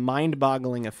produce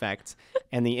mind-boggling effects,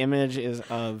 and the image is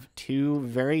of two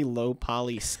very low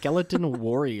poly skeleton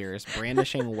warriors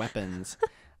brandishing weapons.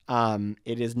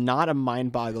 It is not a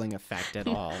mind-boggling effect at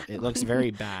all. It looks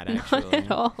very bad, actually. Not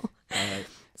at all.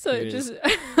 So it it is- just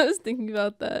I was thinking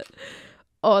about that.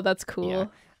 Oh, that's cool.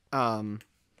 Yeah.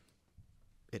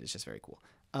 It is just very cool.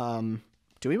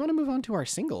 Do we want to move on to our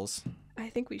singles? I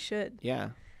think we should. Yeah.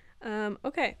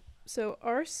 Okay. So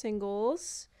our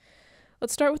singles.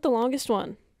 Let's start with the longest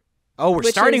one. Oh, we're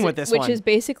starting with this one. Which is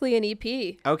basically an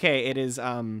EP. Okay, it is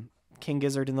King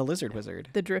Gizzard and the Lizard Wizard.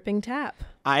 The Dripping Tap.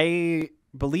 I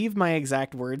believe my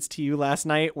exact words to you last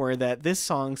night were that this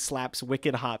song slaps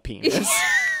wicked hot penis.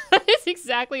 That's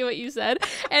exactly what you said.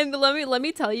 And let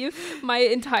me tell you, my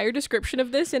entire description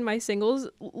of this in my singles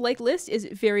like list is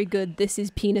very good. This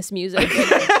is penis music.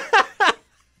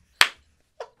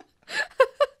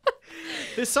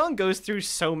 This song goes through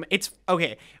it's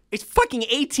okay. It's fucking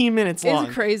 18 minutes long.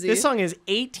 It's crazy. This song is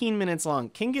 18 minutes long.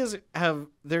 King Gizzard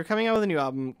they're coming out with a new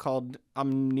album called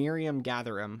Omnirium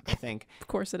Gatherum, I think. Of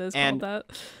course it is And- called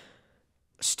that.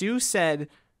 Stu said,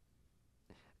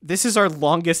 "This is our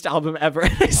longest album ever."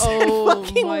 And I said, Oh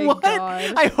fucking my what?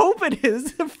 God. I hope it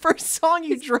is. The first song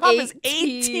you It's drop is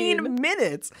 18 18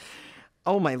 minutes.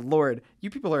 Oh my lord. You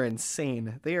people are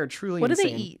insane. They are truly What do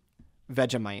insane. they eat?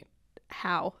 Vegemite.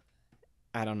 How?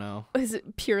 I don't know. Is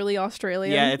it purely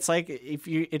Australian? Yeah, it's like if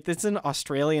it's an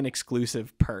Australian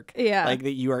exclusive perk. Yeah. Like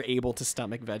that you are able to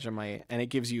stomach Vegemite and it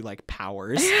gives you like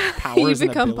powers. you Powers and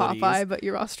become abilities. Popeye, but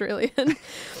you're Australian.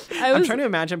 I'm trying to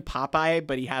imagine Popeye,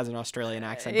 but he has an Australian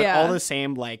accent. But Yeah. all the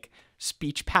same like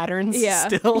speech patterns Yeah.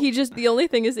 still. The only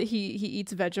thing is that he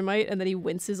eats Vegemite and then he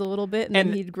winces a little bit and then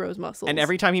And- he grows muscles. And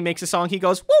every time he makes a song, he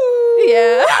goes, woo!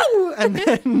 Yeah. Woo! And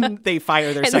then they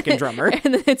fire their second drummer.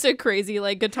 And then it's a crazy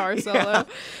like guitar solo.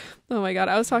 Oh my god!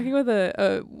 I was talking with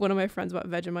one of my friends about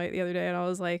Vegemite the other day, and I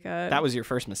was like, That was your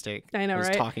first mistake. I know, was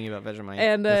right? talking about Vegemite.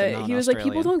 and with a he was like,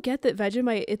 people non-Australian. don't get that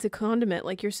Vegemite. It's a condiment.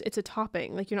 Like it's a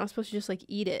topping. Like you're not supposed to just like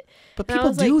eat it. But And I people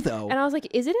was do like- though. And I was like,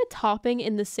 is it a topping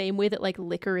in the same way that like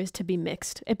liquor is to be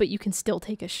mixed, but you can still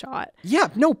take a shot? Yeah,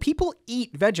 no, people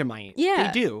eat Vegemite.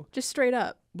 Yeah. They do. Just straight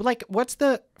up. Like, what's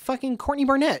the fucking Courtney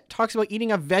Barnett talks about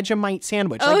eating a Vegemite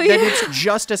sandwich. Oh, Like, that yeah. it's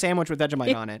just a sandwich with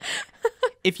Vegemite on it.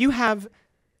 If you have,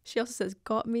 She also says,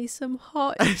 got me some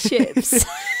hot chips.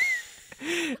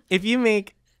 if you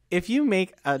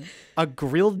make a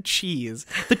grilled cheese,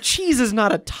 the cheese is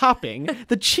not a topping.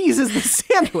 The cheese is the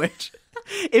sandwich.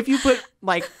 If you put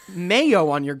like mayo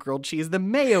on your grilled cheese, the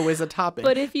mayo is a topping.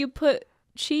 But if you put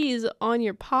cheese on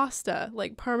your pasta,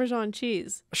 like Parmesan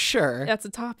cheese, Sure. that's a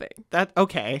topping.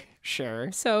 Okay,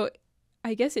 sure. So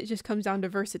I guess it just comes down to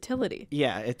versatility.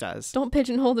 Yeah, it does. Don't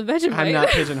pigeonhole the Vegemite. I'm not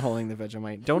pigeonholing the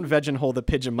Vegemite. Don't pigeonhole the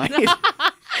Pigeonmite.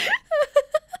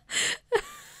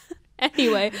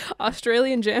 Anyway,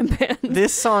 Australian jam band.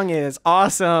 This song is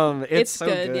awesome. It's so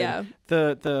good, yeah.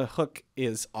 The hook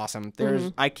is awesome.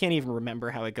 I can't even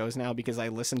remember how it goes now because I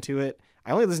listened to it.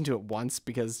 I only listened to it once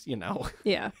because, you know.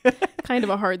 Yeah. Kind of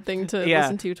a hard thing to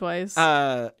listen to twice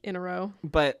in a row.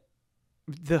 But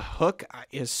the hook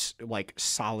is like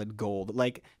solid gold.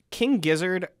 Like King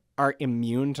Gizzard are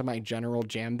immune to my general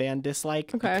jam band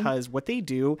dislike because what they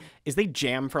do is they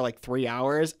jam for like 3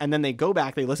 hours and then they go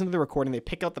back, they listen to the recording, they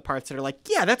pick out the parts that are like,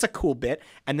 yeah, that's a cool bit,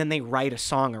 and then they write a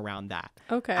song around that.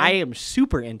 Okay. I am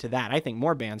super into that. I think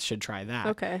more bands should try that.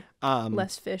 Okay.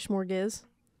 Less fish, more giz.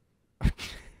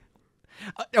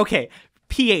 Okay.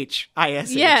 PHISH.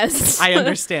 Yes. I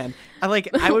understand. I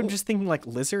was just thinking like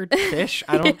lizard, fish.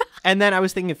 I don't. And then I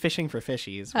was thinking fishing for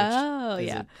fishies. Which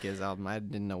is a Giz album. I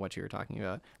didn't know what you were talking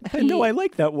about. No, I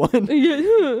like that one.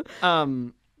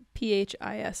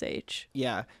 PHISH.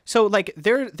 Yeah. So like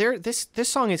this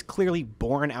song is clearly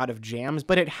born out of jams,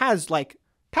 but it has like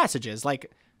passages. Like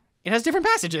it has different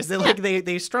passages that like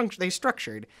they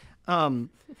structured.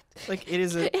 Like it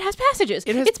is. It has passages.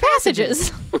 It's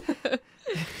passages.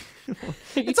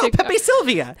 It's all Pepe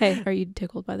Sylvia. Hey, are you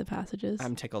tickled by the passages?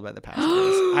 I'm tickled by the passages.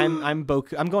 I'm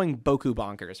going Boku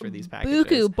bonkers for these packages.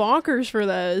 Boku bonkers for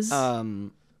those.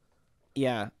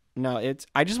 Yeah. No,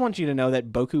 I just want you to know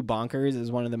that Boku bonkers is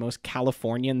one of the most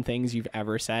Californian things you've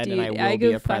ever said, dude, and I will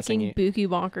be oppressing you. Boku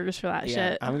bonkers for that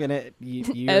shit. I'm gonna you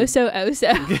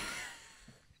Oso.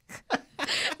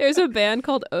 There's a band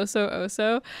called Oso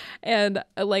Oso, and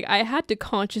like I had to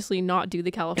consciously not do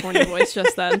the California voice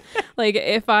just then. Like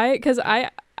because I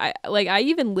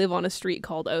even live on a street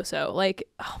called Oso. Like,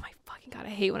 oh my fucking god, I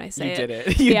hate when I say it. You did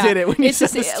it. You did it when you said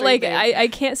the street like name. I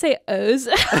can't say O's.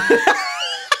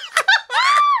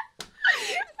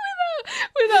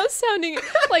 Without sounding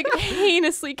like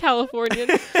heinously Californian.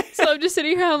 So I'm just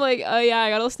sitting here, I'm like, oh yeah, I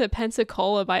gotta listen to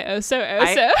Pensacola by Oso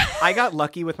Oso. I got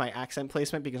lucky with my accent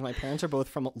placement because my parents are both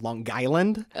from Long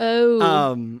Island.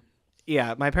 Oh.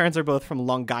 Yeah, my parents are both from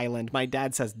Long Island. My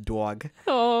dad says dog.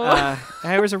 Oh.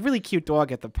 There was a really cute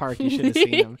dog at the park. You should have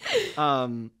seen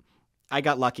him. I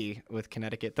got lucky with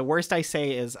Connecticut. The worst I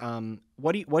say is,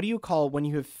 what do you call when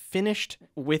you have finished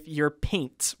with your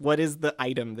paint? What is the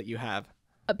item that you have?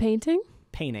 A painting?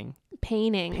 Painting.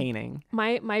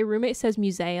 My roommate says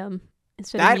museum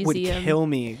instead that of museum. That would kill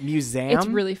me. Museum? It's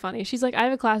really funny. She's like, I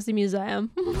have a class in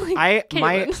museum. Like,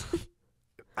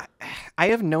 I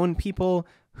have known people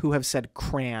who have said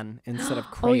crayon instead of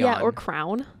crayon. Oh yeah, or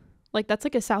crown. Like that's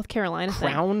like a South Carolina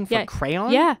crown thing. For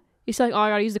crayon? Yeah. You say like, oh, I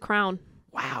gotta use the crown.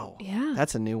 Wow. Yeah.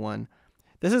 That's a new one.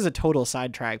 This is a total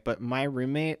sidetrack, but my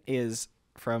roommate is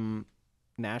from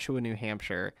Nashua, New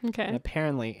Hampshire. Okay. And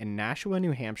apparently in Nashua,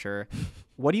 New Hampshire,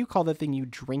 what do you call the thing you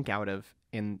drink out of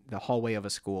in the hallway of a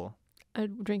school? A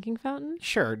drinking fountain?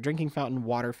 Sure. Drinking fountain,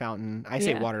 water fountain. I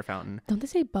say water fountain. Don't they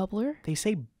say bubbler? They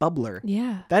say bubbler.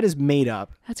 Yeah. That is made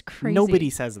up. That's crazy. Nobody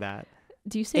says that.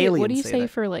 Do you say, what do you say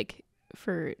for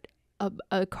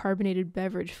a carbonated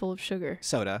beverage full of sugar?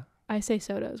 Soda. I say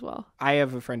soda as well. I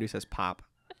have a friend who says pop.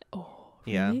 Oh,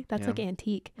 really? Yeah. That's like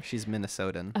antique. She's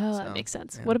Minnesotan. Oh, that makes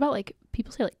sense. Yeah. What about like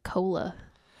people say like cola?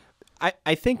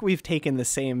 I think we've taken the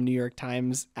same New York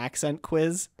Times accent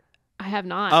quiz. I have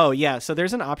not. Oh, yeah. So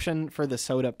there's an option for the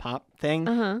soda pop thing.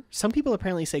 Uh-huh. Some people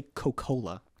apparently say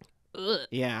Coca-Cola. Ugh.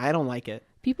 Yeah, I don't like it.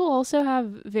 People also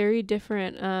have very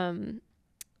different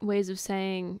ways of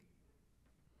saying...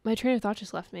 My train of thought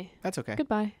just left me. That's okay.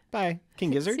 Goodbye. Bye.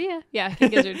 King Gizzard? See ya. Yeah, King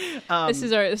Gizzard. This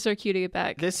is our cue to get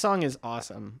back. This song is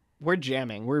awesome. We're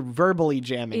jamming. We're verbally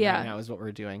jamming right now is what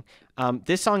we're doing.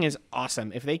 This song is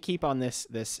awesome. If they keep on this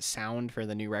sound for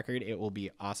the new record, it will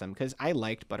be awesome. Because I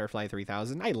liked Butterfly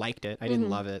 3000. I liked it. I didn't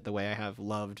love it the way I have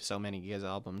loved so many Giz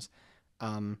albums.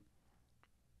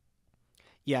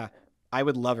 Yeah, I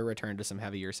would love a return to some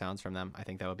heavier sounds from them. I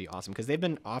think that would be awesome. Because they've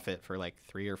been off it for like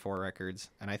 3 or 4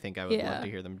 records. And I think I would love to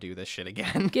hear them do this shit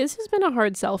again. Giz has been a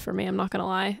hard sell for me. I'm not going to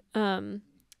lie.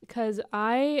 Because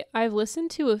I've listened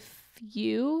to a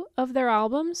few of their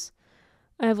albums.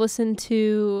 I've listened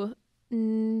to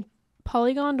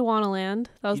Polygon Dwanaland.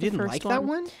 That was you the first one. You didn't like that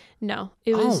one? No,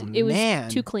 it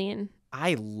was too clean.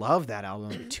 I love that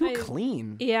album. Too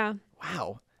clean. Yeah.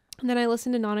 Wow. And then I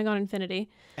listened to Nonagon Infinity.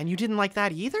 And you didn't like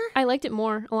that either? I liked it a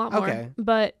lot more. Okay.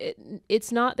 But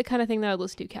it's not the kind of thing that I would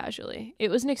listen to casually.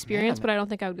 It was an experience, but I don't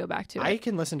think I would go back to it. I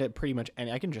can listen to pretty much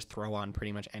any. I can just throw on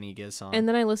pretty much any Giz song. And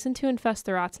then I listened to Infest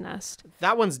the Rat's Nest.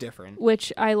 That one's different.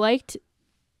 Which I liked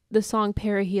the song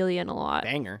Perihelion a lot.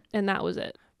 Banger. And that was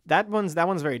it. That one's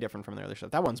very different from their other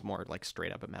stuff. That one's more like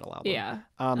straight up a metal album. Yeah.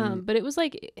 But it was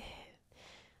like,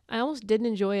 I almost didn't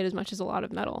enjoy it as much as a lot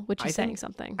of metal, which is saying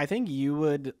something. I think you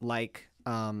would like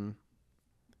Flying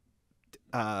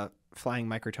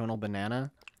Microtonal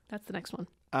Banana. That's the next one.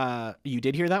 You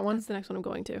did hear that one? That's the next one I'm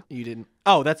going to. You didn't.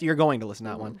 Oh, you're going to listen to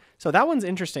that one. So that one's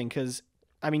interesting because,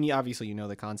 I mean, obviously you know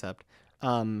the concept.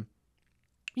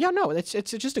 Yeah, no, it's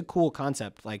just a cool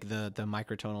concept, like the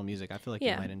microtonal music. I feel like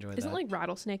you might enjoy that. Isn't like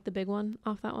Rattlesnake the big one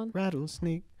off that one?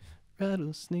 Rattlesnake,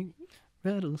 rattlesnake,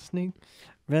 rattlesnake,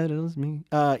 rattles me.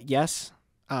 Yes,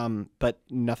 but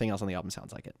nothing else on the album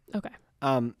sounds like it. Okay.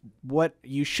 What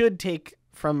you should take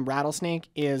from Rattlesnake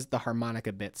is the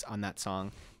harmonica bits on that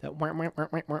song. That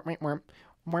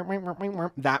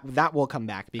will come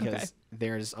back because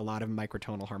there's a lot of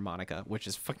microtonal harmonica, which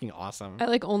is fucking awesome. I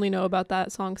like only know about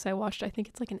that song because I watched, I think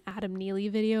it's like an Adam Neely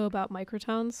video about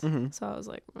microtones. Mm-hmm. So I was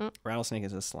like, Rattlesnake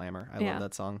is a slammer. I love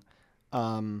that song.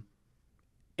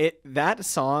 That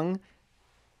song.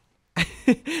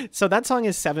 So that song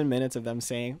is 7 minutes of them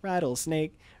saying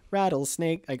rattlesnake,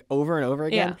 rattlesnake, like over and over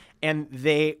again. Yeah. And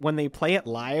when they play it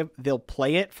live, they'll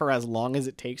play it for as long as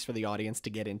it takes for the audience to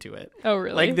get into it. Oh,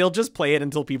 really? Like they'll just play it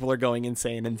until people are going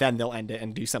insane, and then they'll end it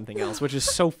and do something else, which is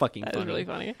so fucking funny. That is really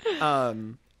funny.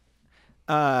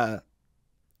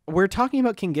 We're talking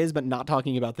about King Giz, but not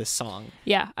talking about this song.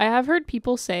 Yeah, I have heard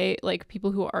people say, like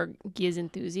people who are Giz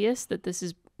enthusiasts, that this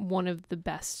is one of the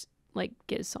best like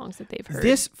Giz songs that they've heard.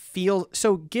 This feels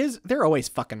so Giz, they're always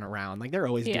fucking around, like they're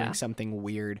always doing something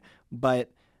weird,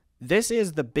 but this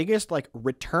is the biggest like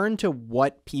return to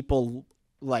what people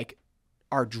like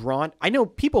are drawn. I know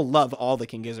people love all the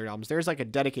King Gizzard albums. There's like a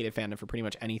dedicated fandom for pretty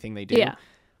much anything they do. Yeah.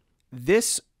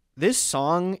 This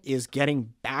song is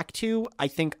getting back to, I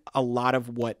think, a lot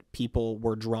of what people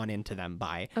were drawn into them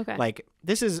by. Okay. Like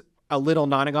this is a little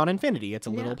Nonagon Infinity. It's a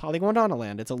little Polygon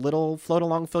Donaland. It's a little Float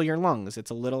Along, Fill Your Lungs.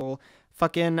 It's a little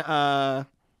fucking it's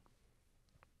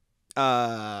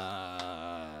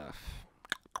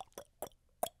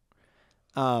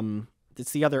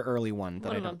the other early one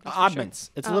that I don't. Oddments.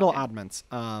 Sure. It's a little Oddments.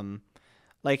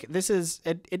 Like this is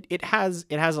it has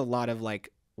a lot of like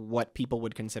what people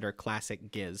would consider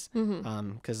classic Giz.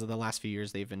 Because of the last few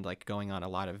years they've been like going on a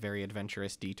lot of very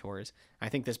adventurous detours. I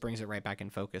think this brings it right back in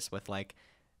focus with like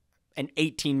an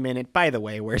 18-minute, by the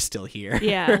way, we're still here.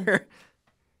 Yeah.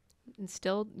 And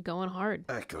still going hard.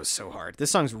 It goes so hard.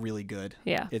 This song's really good.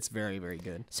 Yeah. It's very, very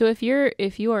good. So if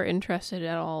you are interested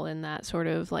at all in that sort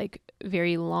of like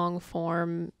very long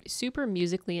form, super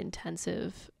musically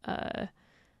intensive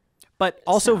but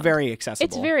also sound. Very accessible.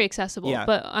 It's very accessible. Yeah.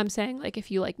 But I'm saying like if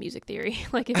you like music theory,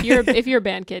 like if you're a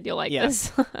band kid, you'll like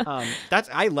this.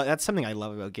 That's something I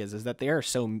love about Giz is that they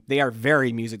are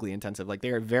very musically intensive. Like they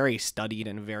are very studied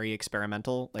and very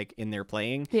experimental like in their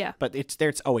playing. Yeah. But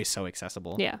it's always so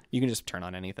accessible. Yeah. You can just turn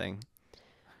on anything.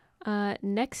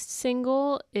 Next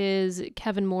single is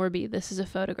Kevin Morby. This is a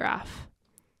Photograph.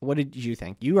 What did you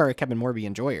think? You are a Kevin Morby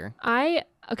enjoyer.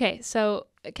 So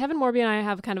Kevin Morby and I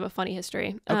have kind of a funny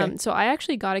history. Okay. So I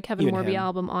actually got a Kevin Morby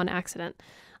album on accident.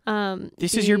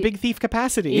 This is your big thief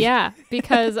capacity. Yeah,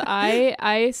 because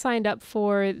I signed up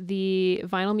for the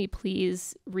Vinyl Me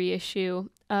Please reissue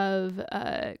of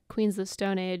Queens of the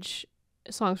Stone Age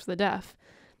Songs for the Deaf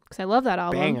because I love that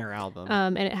album. Banger album.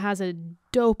 And it has a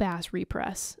dope ass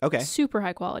repress. Okay. Super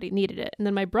high quality. Needed it. And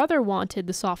then my brother wanted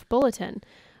the Soft Bulletin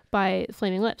by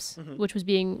Flaming Lips, which was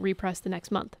being repressed the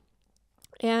next month.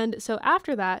 And so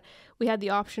after that, we had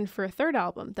the option for a third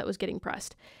album that was getting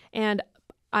pressed. And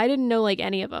I didn't know like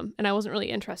any of them, and I wasn't really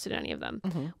interested in any of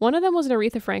them. One of them was an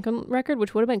Aretha Franklin record,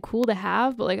 which would have been cool to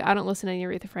have, but like I don't listen to any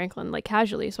Aretha Franklin like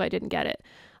casually, so I didn't get it.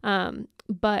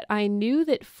 But I knew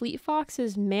that Fleet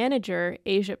Fox's manager,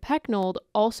 Asia Pecknold,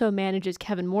 also manages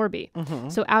Kevin Morby.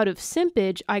 So out of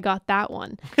simpage, I got that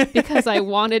one because I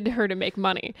wanted her to make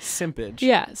money. Simpage.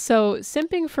 Yeah. So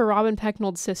simping for Robin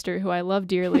Pecknold's sister, who I love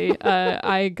dearly,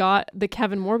 I got the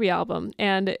Kevin Morby album.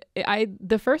 And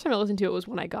the first time I listened to it was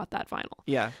when I got that vinyl.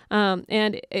 Yeah.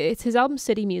 And it's his album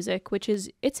City Music,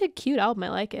 it's a cute album. I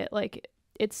like it. Like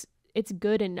it's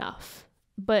good enough.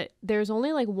 But there's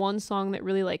only like one song that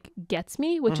really like gets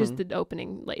me, which is the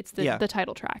opening. Like it's the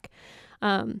title track.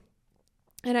 And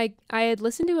I had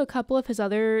listened to a couple of his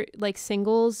other like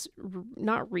singles,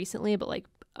 not recently, but like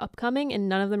upcoming, and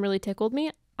none of them really tickled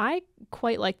me. I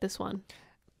quite like this one.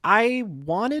 I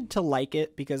wanted to like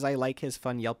it because I like his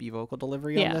fun yelpy vocal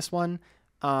delivery on this one.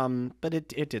 But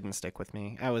it didn't stick with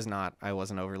me. I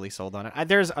wasn't overly sold on it.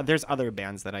 There's other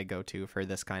bands that I go to for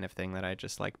this kind of thing that I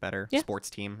just like better. Yeah.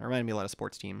 Sports Team. It reminded me a lot of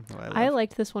Sports Team. Who I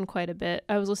liked this one quite a bit.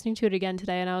 I was listening to it again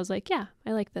today and I was like, yeah,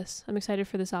 I like this. I'm excited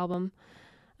for this album.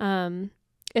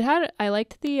 I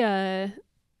liked the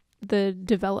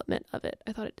development of it.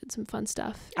 I thought it did some fun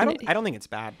stuff. I don't think it's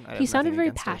bad. He sounded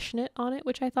very passionate on it,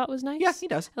 which I thought was nice. Yeah, he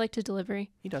does. I liked his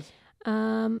delivery. He does.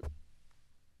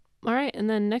 All right, and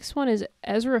then next one is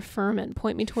Ezra Furman,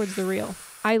 Point Me Towards the Real.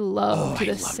 I loved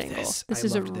this single. This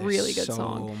is a really good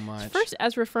song. Much. It's the first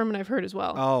Ezra Furman I've heard as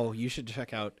well. Oh, you should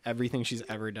check out everything she's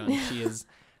ever done. She is,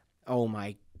 oh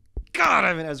my God,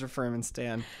 I'm an Ezra Furman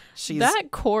stan. That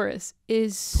chorus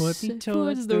is Point Me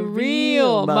Towards the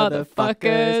Real,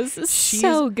 motherfuckers.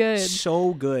 So good.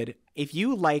 So good. If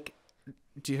you like,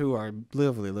 to our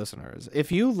lovely listeners,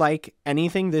 if you like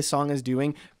anything this song is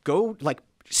doing, go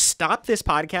stop this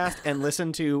podcast and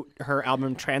listen to her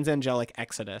album Transangelic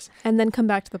Exodus. And then come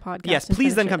back to the podcast. Yes,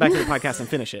 please then come back to the podcast and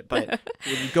finish it. But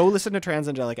go listen to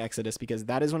Transangelic Exodus because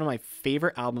that is one of my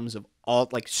favorite albums of all,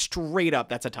 straight up,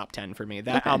 that's a top 10 for me.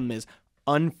 That album is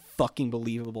unfucking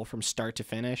believable from start to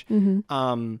finish.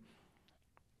 Mm-hmm.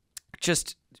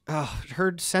 Just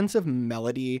her sense of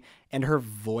melody and her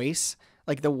voice,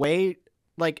 the way,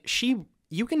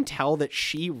 you can tell that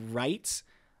she writes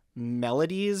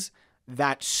melodies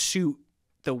that suit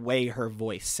the way her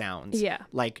voice sounds. Yeah.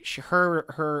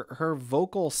 Her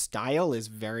vocal style is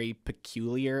very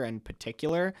peculiar and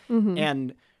particular. Mm-hmm.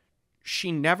 And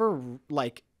she never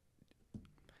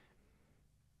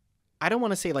I don't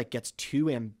want to say gets too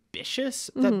ambitious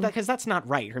because that's not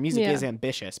right. Her music is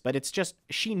ambitious, but it's just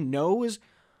she knows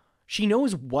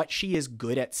what she is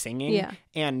good at singing. Yeah.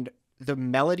 And the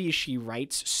melodies she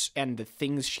writes and the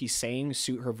things she's saying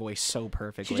suit her voice so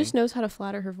perfectly. She just knows how to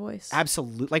flatter her voice.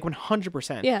 Absolutely.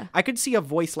 100%. Yeah. I could see a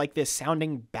voice like this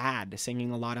sounding bad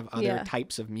singing a lot of other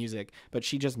types of music, but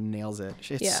she just nails it.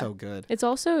 It's so good. It's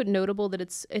also notable that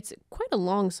it's quite a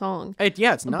long song.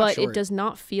 It's not but short. It does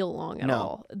not feel long at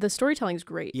all. The storytelling's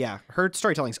great. Yeah. Her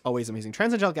storytelling's always amazing.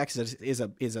 Transangelic Exodus is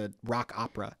a rock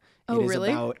opera. Oh, it is really?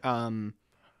 about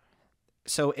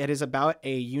so it is about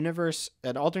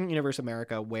an alternate universe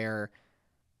America where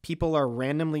people are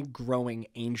randomly growing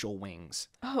angel wings.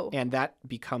 Oh. And that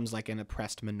becomes an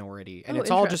oppressed minority. And it's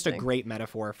all just a great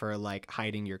metaphor for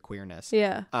hiding your queerness.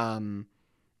 Yeah. And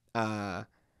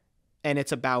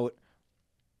it's about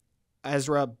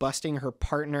Ezra busting her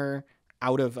partner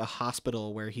out of a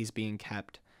hospital where he's being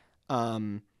kept,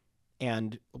 and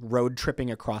road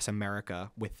tripping across America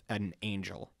with an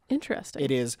angel. Interesting. It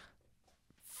is.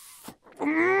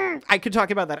 I could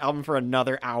talk about that album for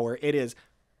another hour. It is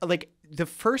the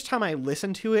first time I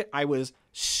listened to it, I was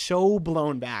so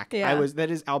blown back. Yeah.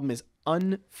 His album is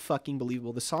unfucking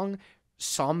believable. The song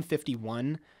Psalm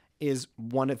 51 is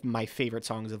one of my favorite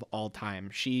songs of all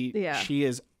time. She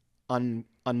is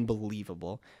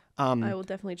unbelievable. I will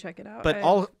definitely check it out. But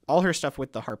all her stuff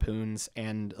with the harpoons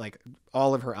and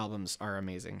all of her albums are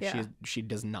amazing. Yeah. She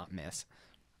does not miss.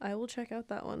 I will check out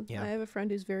that one. Yeah. I have a friend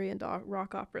who's very into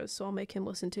rock operas, so I'll make him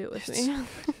listen to it with me.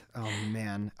 Oh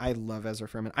man, I love Ezra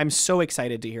Furman. I'm so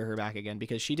excited to hear her back again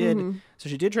because she did. Mm-hmm. So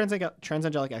she did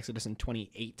Transangelic Exodus in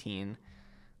 2018,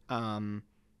 and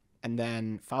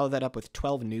then followed that up with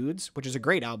 12 Nudes, which is a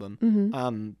great album.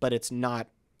 Mm-hmm. But it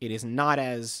is not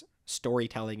as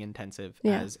storytelling intensive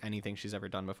as anything she's ever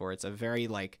done before. It's a very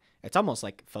it's almost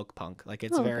like folk punk.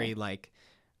 It's very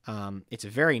it's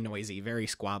very noisy, very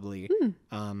squabbly,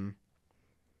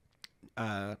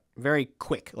 very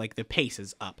quick. The pace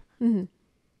is up. Mm-hmm.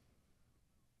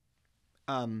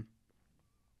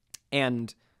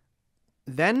 And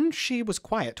then she was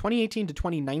quiet, 2018 to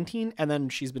 2019, and then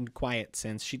she's been quiet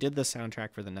since. She did the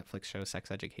soundtrack for the Netflix show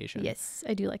Sex Education. Yes,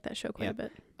 I do like that show quite a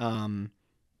bit.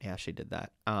 Yeah, she did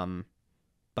that.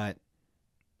 But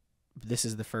this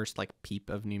is the first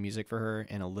peep of new music for her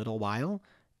in a little while.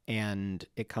 And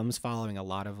it comes following a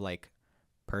lot of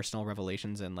personal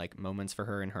revelations and moments for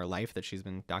her in her life that she's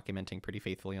been documenting pretty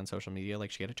faithfully on social media.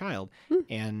 She had a child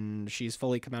and she's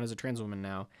fully come out as a trans woman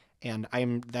now. And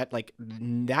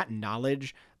that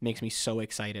knowledge makes me so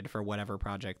excited for whatever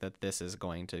project that this is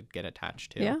going to get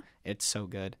attached to. Yeah. It's so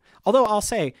good. Although I'll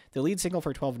say the lead single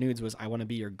for 12 Nudes was I Want to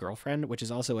Be Your Girlfriend, which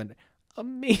is also an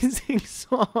amazing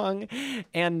song,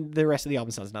 and the rest of the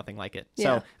album sounds nothing like it.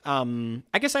 Yeah. So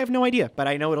I guess I have no idea, but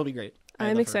I know it'll be great.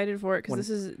 I'm excited for it because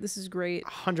this is great.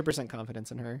 100%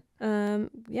 confidence in her.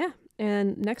 Yeah.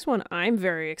 And next one I'm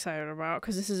very excited about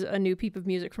because this is a new peep of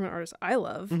music from an artist I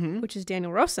love, which is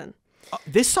Daniel Rosen.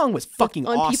 This song was fucking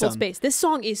On awesome. People's Space. This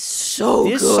song is so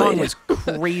good. This song was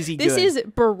crazy good. This is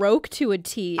Baroque to a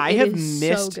T. I have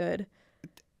missed so good.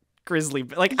 Grizzly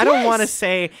Bear. I don't want to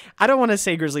say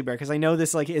Grizzly Bear because I know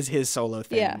this is his solo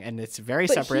thing and it's very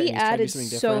separate. He and he's trying to do added something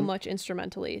so different. much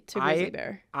instrumentally to Grizzly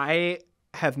Bear. I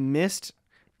have missed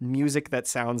music that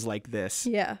sounds like this.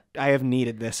 Yeah. I have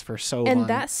needed this for so long. And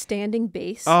that standing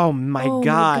bass. Oh my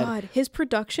god. His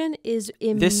production is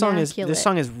immaculate. This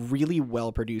song is really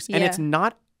well produced. And it's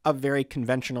not a very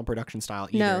conventional production style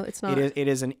either. No, it's not. It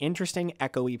is an interesting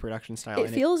echoey production style. It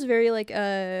feels very like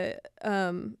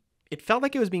it felt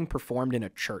like it was being performed in a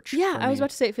church. Yeah, I was about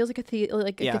to say it feels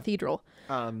like a cathedral.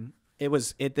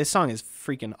 This song is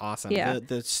freaking awesome. Yeah.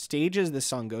 The stages this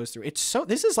song goes through.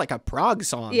 This is like a prog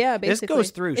song. Yeah, basically. This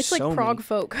goes through it's like prog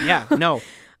folk. Yeah, no.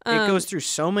 It goes through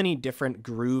so many different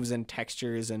grooves and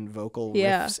textures and vocal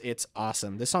riffs. It's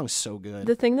awesome. This song's so good.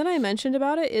 The thing that I mentioned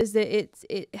about it is that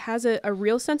it has a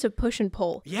real sense of push and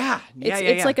pull.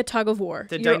 It's like a tug of war.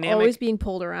 You're always being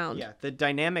pulled around. Yeah, the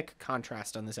dynamic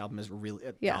contrast on this album is really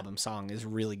album song is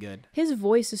really good. His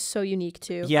voice is so unique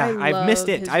too. Yeah, I've missed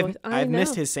it. I've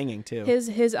missed his singing too.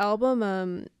 His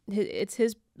album, it's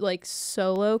his like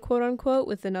solo quote unquote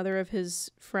with another of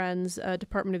his friends,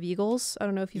 Department of Eagles. I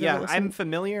don't know if you've ever listened. I'm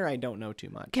familiar. I don't know too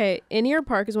much. Okay, In Your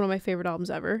Park is one of my favorite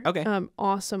albums ever. Okay.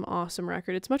 Awesome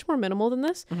record. It's much more minimal than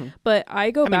this, but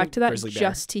I go back to that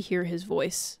just to hear his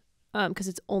voice, because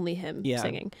it's only him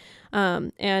singing.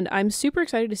 And I'm super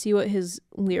excited to see what his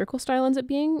lyrical style ends up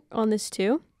being on this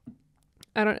too.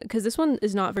 Because this one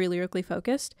is not very lyrically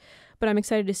focused, but I'm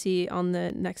excited to see on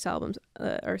the next albums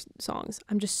or songs.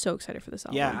 I'm just so excited for this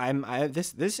album. Yeah,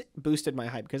 this boosted my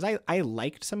hype because I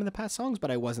liked some of the past songs,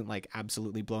 but I wasn't like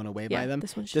absolutely blown away by them.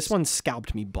 This one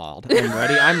scalped me bald.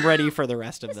 I'm ready for the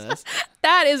rest of this.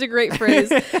 That is a great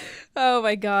phrase. Oh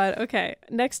my god. Okay,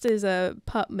 next is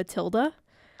Pup Matilda.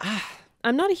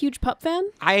 I'm not a huge Pup fan.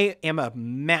 I am a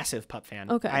massive Pup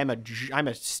fan. Okay. I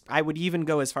would even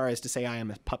go as far as to say I am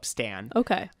a Pup stan.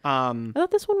 Okay. I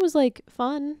thought this one was like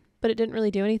fun, but it didn't really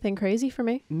do anything crazy for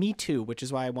me. Me too, which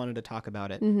is why I wanted to talk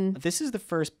about it. Mm-hmm. This is the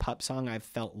first Pup song I've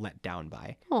felt let down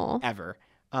by. Aww. Ever.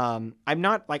 I'm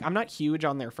not huge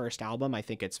on their first album. I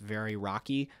think it's very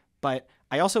rocky, but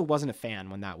I also wasn't a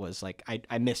fan when that was like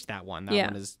I missed that one. That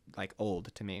one is like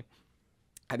old to me.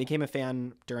 I became a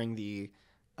fan during the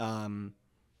Dream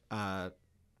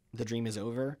Is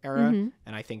Over era,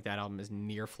 and I think that album is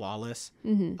near flawless.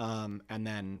 And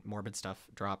then Morbid Stuff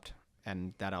dropped,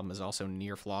 and that album is also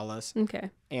near flawless.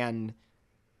 Okay. And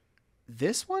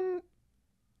this one,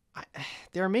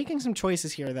 they're making some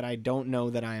choices here that I don't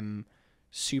know that I'm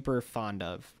super fond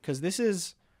of,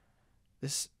 because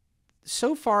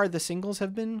so far the singles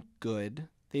have been good.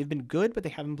 They've been good, but they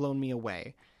haven't blown me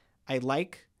away. I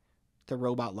like the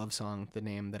Robot Love Song, the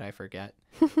name that I forget.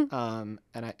 And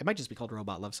it might just be called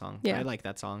Robot Love Song. Yeah. But I like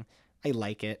that song. I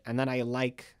like it. And then I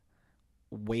like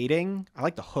Waiting. I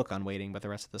like the hook on Waiting, but the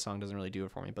rest of the song doesn't really do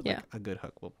it for me. But like a good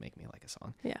hook will make me like a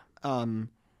song. Yeah.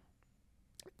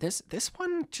 This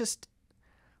one just,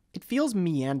 it feels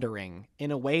meandering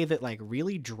in a way that like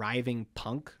really driving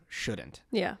punk shouldn't.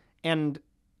 Yeah. And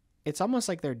it's almost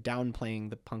like they're downplaying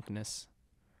the punkness.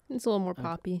 It's a little more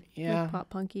poppy. Yeah. Like pop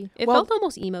punky. It felt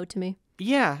almost emo to me.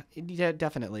 Yeah,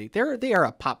 definitely. They are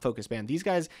a pop focused band. These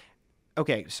guys,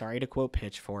 okay, sorry to quote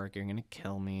Pitchfork, you're gonna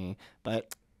kill me,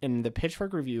 but in the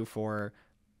Pitchfork review for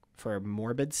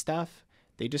Morbid Stuff,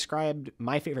 they described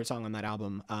my favorite song on that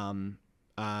album.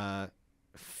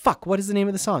 What is the name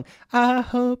of the song? I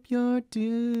hope you're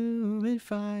doing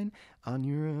fine on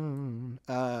your own.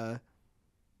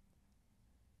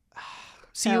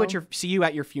 See you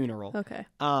at your funeral. Okay.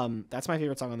 That's my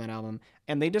favorite song on that album.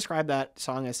 And they describe that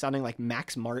song as sounding like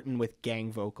Max Martin with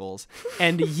gang vocals.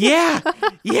 And yeah.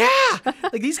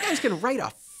 Like these guys can write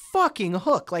a fucking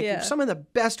hook. Like some of the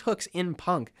best hooks in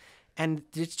punk. And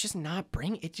it's just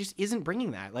it just isn't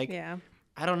bringing that. Like,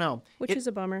 I don't know. Which is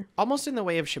a bummer. Almost in the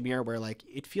way of Shamir, where like,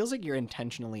 it feels like you're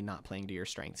intentionally not playing to your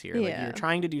strengths here. Like you're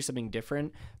trying to do something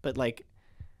different, but like,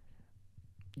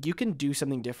 you can do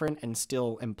something different and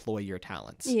still employ your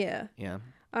talents. Yeah.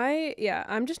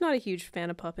 I'm just not a huge fan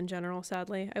of Pup in general,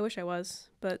 sadly. I wish I was,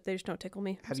 but they just don't tickle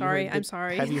me. I'm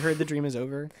sorry. Have you heard The Dream Is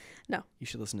Over? No. You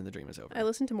should listen to The Dream Is Over. I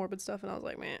listened to Morbid Stuff and I was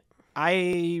like, man.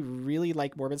 I really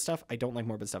like Morbid Stuff. I don't like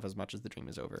Morbid Stuff as much as The Dream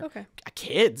Is Over. Okay.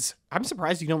 Kids. I'm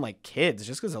surprised you don't like Kids,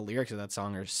 just because the lyrics of that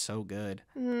song are so good.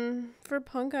 For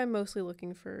punk, I'm mostly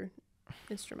looking for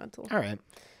instrumental. All right.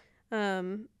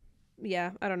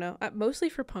 Yeah, I don't know. Mostly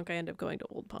for punk, I end up going to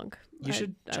old punk. You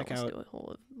should check out a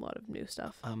whole lot of new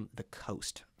stuff. The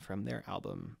Coast from their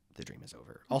album The Dream Is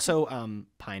Over. Also,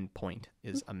 Pine Point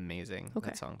is amazing. Okay.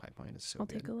 That song Pine Point is so I'll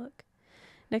good. take a look.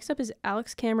 Next up is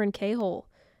Alex Cameron K-Hole,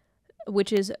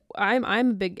 which is I'm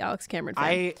a big Alex Cameron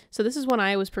fan. So this is one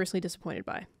I was personally disappointed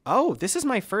by. Oh, this is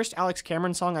my first Alex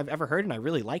Cameron song I've ever heard, and I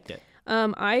really liked it.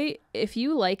 If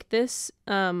you like this,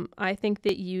 I think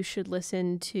that you should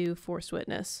listen to Forced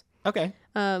Witness. Okay.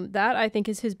 That I think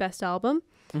is his best album.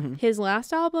 His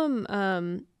last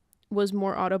album was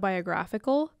more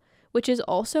autobiographical, which is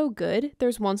also good.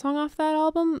 There's one song off that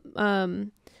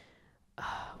album,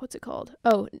 what's it called?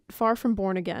 Oh, Far From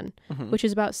Born Again, which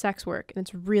is about sex work, and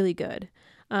it's really good.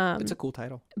 It's a cool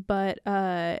title. But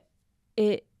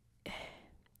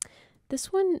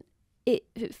this one, it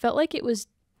felt like it was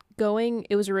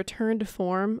a return to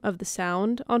form of the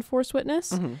sound on Force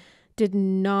Witness. Did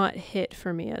not hit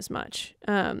for me as much,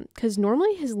 because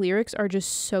normally his lyrics are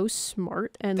just so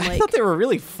smart, and I thought they were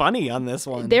really funny on this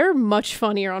one. They're much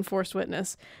funnier on Force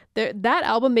Witness. That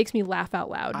album makes me laugh out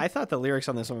loud. I thought the lyrics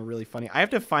on this one were really funny. I have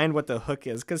to find what the hook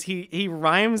is, because he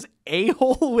rhymes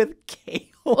a-hole with k-hole.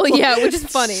 Oh yeah, which is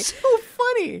funny. So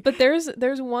funny. But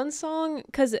there's one song,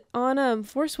 because on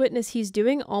Force Witness he's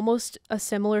doing almost a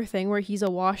similar thing where he's a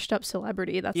washed up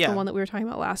celebrity. That's the one that we were talking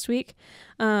about last week.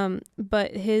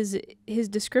 But his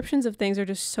descriptions of things are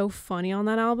just so funny on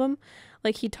that album.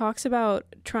 Like, he talks about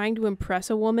trying to impress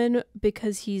a woman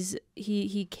because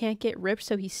he can't get ripped,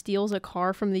 so he steals a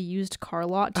car from the used car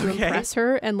lot to impress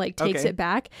her and like takes it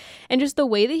back. And just the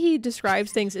way that he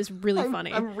describes things is really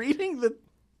funny. I'm reading the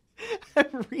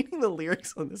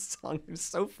lyrics on this song. They're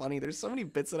so funny. There's so many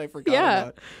bits that I forgot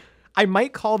about. I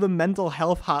might call the mental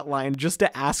health hotline just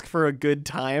to ask for a good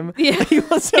time. Yeah. He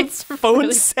wants to have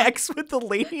phone sex with the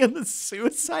lady in the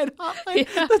suicide hotline.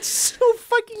 Yeah. That's so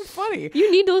fucking funny.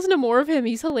 You need to listen to more of him.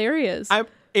 He's hilarious.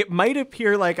 It might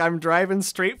appear like I'm driving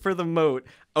straight for the moat.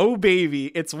 Oh, baby,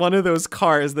 it's one of those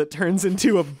cars that turns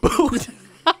into a boat.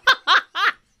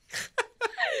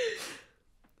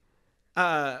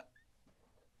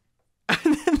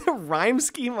 And then the rhyme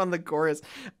scheme on the chorus.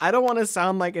 I don't want to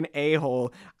sound like an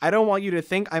a-hole. I don't want you to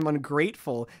think I'm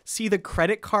ungrateful. See the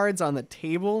credit cards on the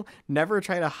table? Never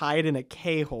try to hide in a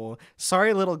K-hole.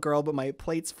 Sorry, little girl, but my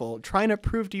plate's full. Trying to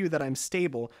prove to you that I'm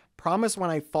stable. Promise when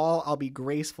I fall, I'll be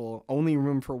graceful. Only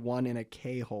room for one in a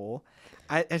K-hole.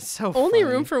 It's so funny. Only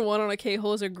room for one on a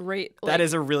K-hole is a great... that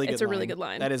is a really good line. It's a really good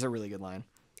line. That is a really good line.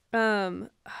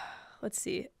 Let's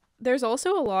see. There's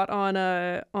also a lot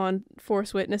on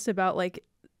Force Witness about like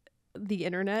the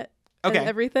internet and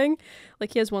everything.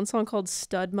 Like, he has one song called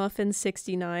Stud Muffin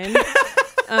 69.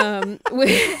 I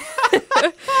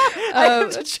have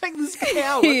to check this guy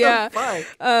out. What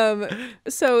the fuck?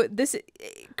 So this,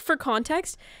 for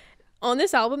context, on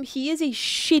this album, he is a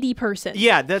shitty person.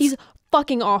 Yeah, he's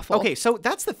fucking awful. Okay, so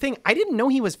that's the thing. I didn't know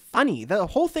he was funny. The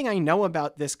whole thing I know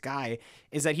about this guy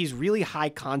is that he's really high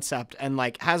concept and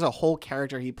like has a whole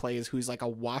character he plays who's like a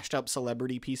washed up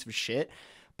celebrity piece of shit.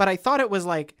 But I thought it was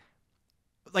like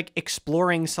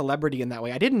exploring celebrity in that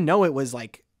way. I didn't know it was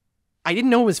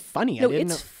funny. No,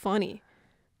 it's funny.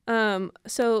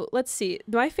 So let's see.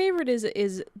 My favorite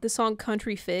is the song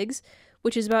Country Figs,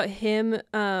 which is about him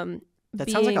that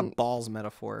sounds like a balls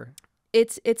metaphor.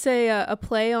 It's a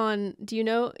play on, do you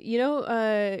know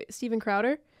Steven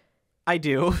Crowder? I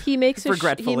do. He makes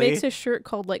a shirt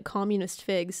called like Communist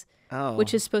Figs,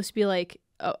 which is supposed to be like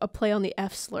a play on the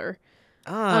F slur.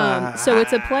 So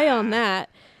it's a play on that,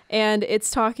 and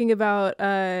it's talking about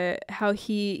how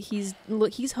he's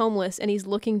homeless and he's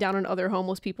looking down on other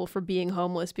homeless people for being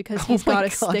homeless because he's got a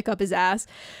stick up his ass.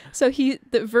 So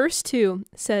the verse 2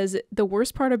 says, the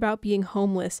worst part about being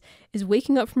homeless is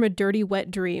waking up from a dirty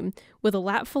wet dream with a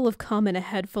lap full of cum and a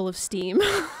head full of steam.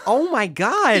 Oh my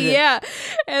God. Yeah.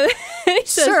 And he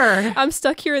says, Sir, I'm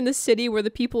stuck here in the city where the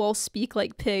people all speak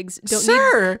like pigs.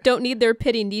 Don't need their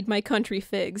pity, need my country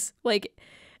figs. Like,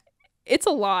 it's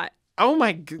a lot. Oh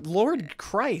my Lord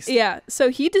Christ. Yeah, so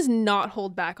he does not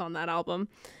hold back on that album.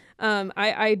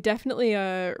 I definitely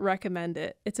recommend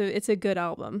it. It's a good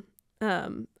album.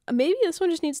 Maybe this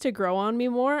one just needs to grow on me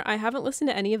more. I haven't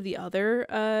listened to any of the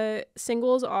other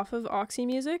singles off of Oxy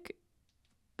Music.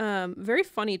 Very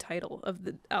funny title of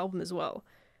the album as well.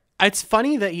 It's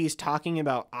funny that he's talking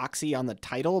about Oxy on the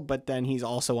title, but then he's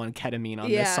also on ketamine on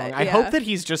this song. I hope that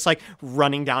he's just like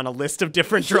running down a list of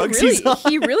different drugs he's on.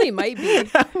 He really might be.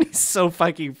 He's so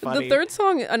fucking funny. The third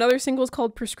song, another single, is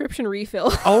called Prescription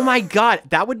Refill. Oh my God.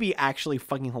 That would be actually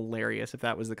fucking hilarious if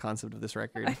that was the concept of this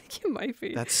record. I think it might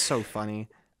be. That's so funny.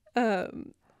 All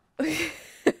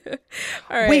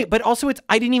right. Wait, but also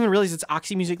I didn't even realize it's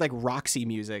Oxy Music, like Roxy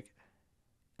Music.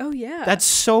 Oh, yeah. That's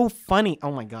so funny.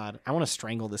 Oh, my God. I want to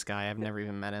strangle this guy. I've never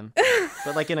even met him.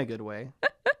 But, like, in a good way.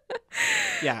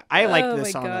 Yeah, I like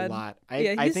this song a lot.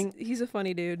 I think he's a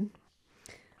funny dude.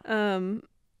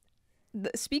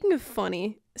 Speaking of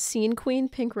funny, Scene Queen,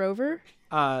 Pink Rover.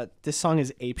 This song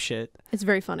is apeshit. It's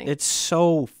very funny. It's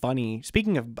so funny.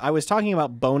 Speaking of, I was talking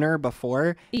about boner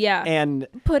before. Yeah. And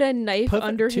put a knife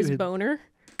under his boner.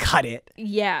 Cut it.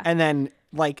 Yeah. And then,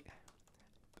 like...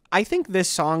 I think this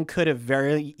song could have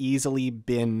very easily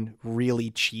been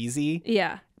really cheesy.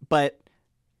 Yeah. But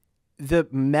the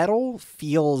metal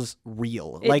feels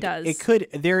real. It like does. It could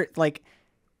like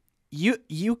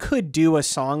you could do a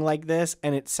song like this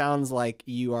and it sounds like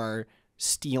you are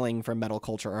stealing from metal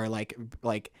culture, or like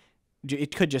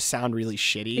it could just sound really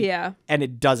shitty. Yeah. And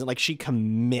it doesn't. Like, she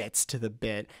commits to the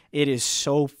bit. It is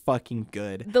so fucking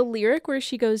good. The lyric where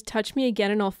she goes, "Touch me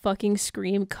again and I'll fucking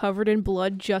scream, covered in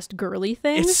blood, just girly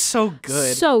things." It's so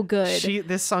good. So good.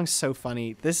 This song's so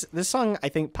funny. This song, I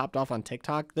think, popped off on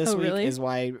TikTok this week. Really? Is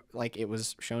why like it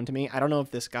was shown to me. I don't know if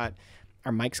this got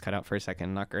our mics cut out for a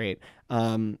second. Not great.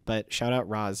 But shout out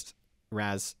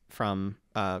Raz from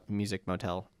Music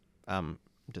Motel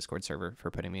Discord server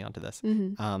for putting me onto this.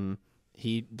 Mm-hmm.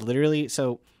 He literally,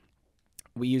 so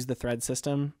we use the thread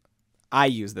system. I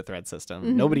use the thread system.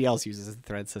 Mm-hmm. Nobody else uses the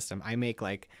thread system. I make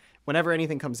like, whenever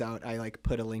anything comes out, I like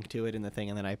put a link to it in the thing,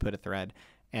 and then I put a thread.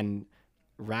 And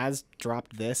Raz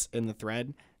dropped this in the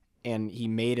thread, and he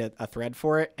made a thread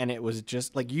for it, and it was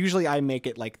just like, usually I make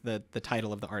it like the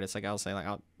title of the artist. Like I'll say like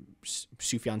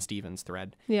Sufjan Stevens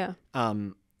thread. Yeah.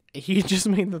 He just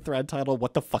made the thread title,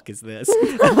 "What the fuck is this?"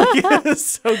 Like, it was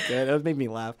so good. It made me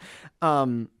laugh.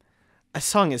 A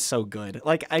song is so good.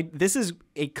 Like, this is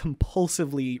a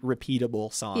compulsively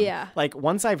repeatable song. Yeah. Like,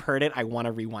 once I've heard it, I want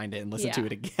to rewind it and listen to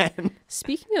it again.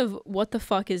 Speaking of "What the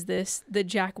fuck is this?" the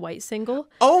Jack White single.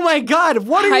 Oh my God!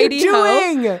 What are Heidi you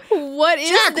doing? What is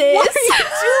Jack, this? what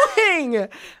are you doing?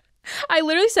 I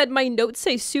literally said my notes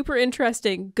say super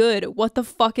interesting, good. What the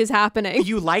fuck is happening?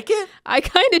 You like it? I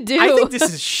kind of do. I think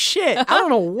this is shit. I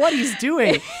don't know what he's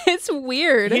doing. It's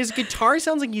weird. His guitar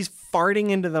sounds like he's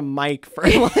farting into the mic for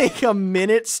like a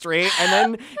minute straight, and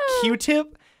then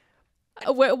Q-Tip.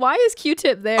 Why is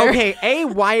Q-Tip there? Okay, A,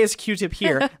 why is Q-Tip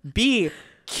here? B,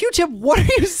 Q-Tip, what are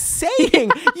you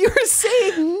saying? You're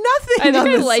saying nothing. I think on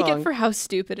I this like song. it for how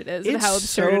stupid it is It's and how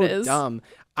absurd so it is. Dumb.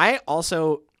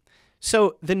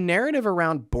 So the narrative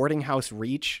around Boarding House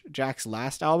Reach, Jack's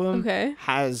last album,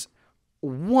 has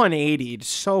 180'd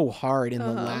so hard in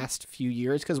the last few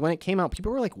years, because when it came out,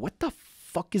 people were like, what the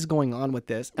fuck is going on with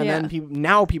this? And then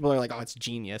people are like, oh, it's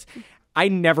genius. I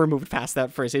never moved past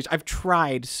that first stage. I've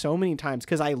tried so many times,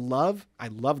 because I love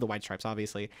the White Stripes,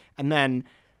 obviously. And then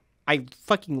I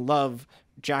fucking love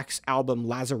Jack's album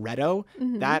Lazaretto.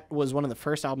 Mm-hmm. That was one of the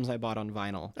first albums I bought on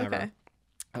vinyl ever.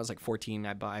 I was like 14.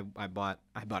 I bought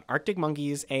Arctic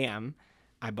Monkeys AM.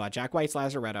 I bought Jack White's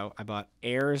Lazaretto. I bought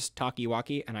Air's Talkie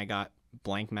Walkie, and I got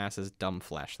Blank Mass's Dumb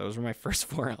Flesh. Those were my first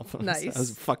 4 albums. Nice. I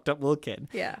was a fucked up little kid.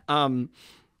 Yeah.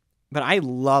 But I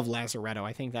love Lazaretto.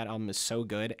 I think that album is so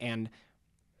good, and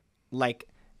like,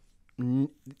 I'm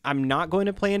not going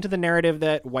to play into the narrative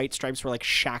that White Stripes were like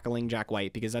shackling Jack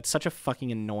White, because that's such a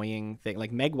fucking annoying thing.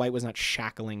 Like, Meg White was not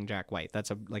shackling Jack White. That's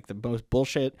the most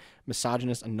bullshit,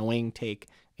 misogynist, annoying take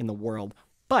in the world.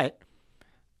 But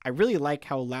I really like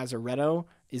how Lazaretto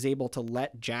is able to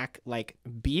let Jack like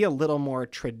be a little more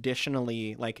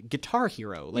traditionally like guitar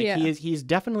hero. Like, he's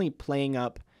definitely playing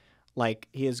up like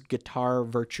his guitar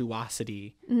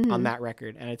virtuosity on that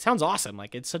record, and it sounds awesome.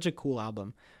 Like, it's such a cool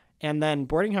album. And then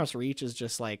Boarding House Reach is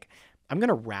just like, I'm going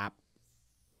to rap.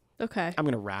 Okay. I'm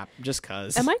going to rap just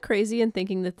because. Am I crazy in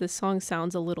thinking that this song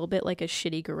sounds a little bit like a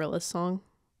shitty Gorillaz song?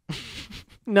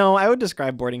 No, I would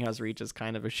describe Boarding House Reach as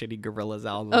kind of a shitty Gorillaz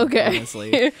album,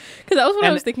 honestly. Because that was what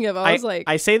I was thinking of. I was like...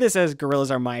 I say this as Gorillaz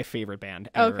are my favorite band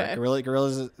ever. Okay.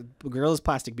 Gorillaz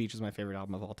Plastic Beach is my favorite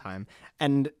album of all time.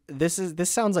 And this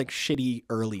sounds like shitty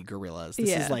early Gorillaz.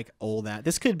 This is like old.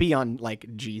 This could be on like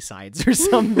G-sides or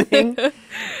something.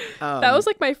 That was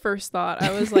like my first thought.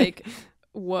 I was like,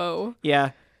 whoa.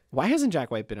 Yeah. Why hasn't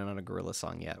Jack White been on a Gorillaz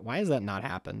song yet? Why has that not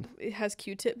happened? Has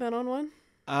Q-Tip been on one?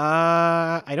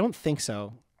 I don't think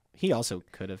so. He also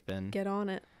could have been. Get on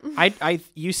it.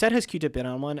 You said has Q-Tip been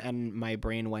on one, and my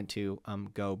brain went to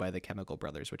Go by the Chemical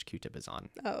Brothers, which Q-Tip is on.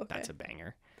 Oh, okay. That's a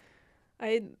banger.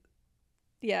 I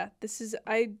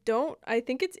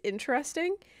think it's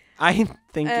interesting. I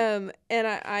think and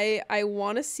I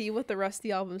want to see what the rest of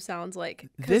the album sounds like.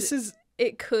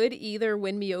 It could either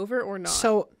win me over or not.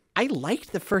 So I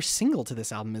liked the first single to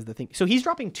this album is the thing. So he's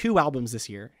dropping 2 albums this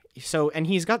year. And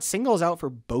he's got singles out for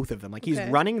both of them. Like, he's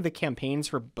running the campaigns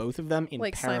for both of them in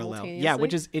like parallel. Yeah,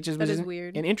 which is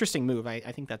weird. An interesting move. I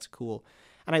think that's cool.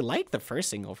 And I like the first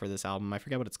single for this album. I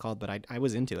forget what it's called, but I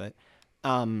was into it.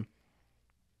 And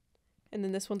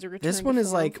then this one's a return. This one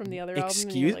is like, from the other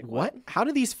excuse album. Like, what? How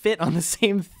do these fit on the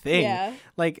same thing? Yeah.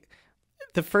 Like,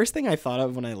 The first thing I thought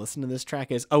of when I listened to this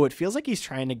track is, oh, it feels like he's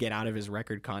trying to get out of his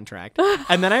record contract.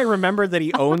 And then I remembered that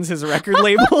he owns his record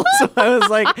label. So I was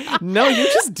like, no, you're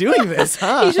just doing this,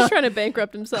 huh? He's just trying to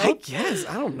bankrupt himself. I guess.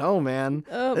 I don't know, man.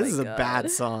 Oh this my is a God.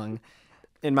 bad song,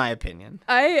 in my opinion.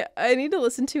 I need to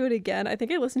listen to it again. I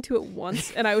think I listened to it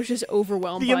once and I was just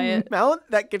overwhelmed The by it. amount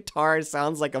that guitar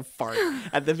sounds like a fart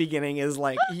at the beginning is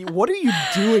like, what are you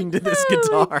doing to this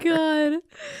guitar? Oh my God.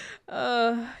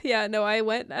 Yeah, no, I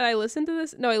went and I listened to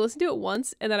this. No, I listened to it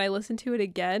once and then I listened to it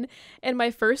again. And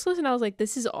my first listen, I was like,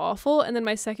 this is awful. And then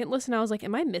my second listen, I was like,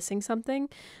 am I missing something?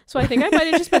 So I think I might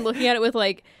have just been looking at it with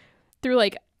like, through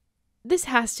like, this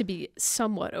has to be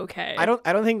somewhat okay. I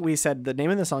don't think we said the name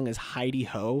of the song is Heidi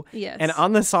Ho. Yes. And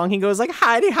on the song he goes like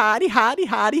Heidi, Heidi, Heidi,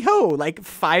 Heidi Ho like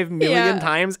 5 million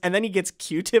times, and then he gets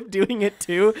Q-Tip doing it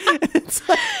too. It's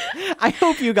like, I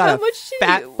hope you got a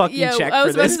fat fucking check I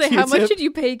was for about this. to say, Q-Tip. how much did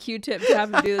you pay Q-Tip to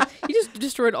have him do this? He just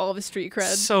destroyed all of his street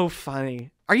cred. So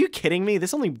funny. Are you kidding me?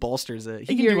 This only bolsters it.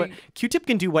 He can do what Q-Tip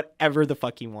can do whatever the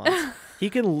fuck he wants. He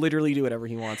can literally do whatever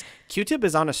he wants. Q-Tip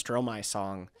is on a Stromae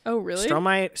song. Oh, really?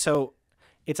 Stromae, so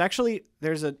it's actually,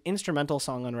 there's an instrumental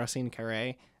song on Racine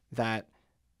Carré that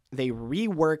they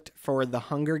reworked for the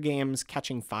Hunger Games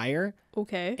Catching Fire.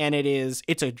 Okay. And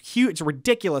it's a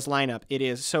ridiculous lineup. It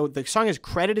is, so the song is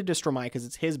credited to Stromae because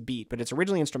it's his beat, but it's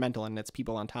originally instrumental and it's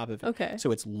people on top of it. Okay.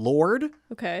 So it's Lord,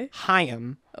 Okay.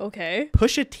 Haim, Okay.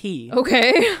 Pusha T,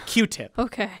 Okay. Q-Tip,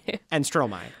 Okay. and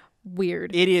Stromae.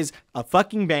 Weird. It is a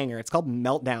fucking banger. It's called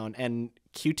Meltdown, and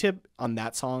Q-Tip on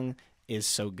that song is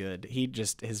so good.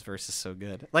 His verse is so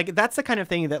good. Like, that's the kind of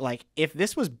thing that, like, if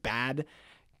this was bad,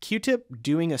 Q-Tip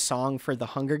doing a song for the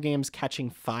Hunger Games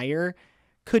Catching Fire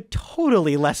could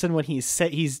totally lessen what he's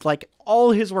said. He's like,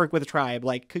 all his work with Tribe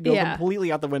like could go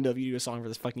completely out the window if you do a song for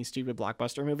this fucking stupid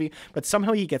blockbuster movie, but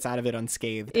somehow he gets out of it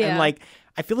unscathed. And like,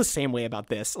 I feel the same way about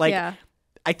this. Like,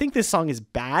 I think this song is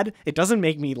bad. It doesn't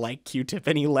make me like Q-Tip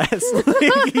any less.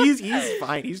 Like, he's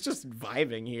fine. He's just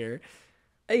vibing here.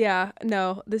 Yeah,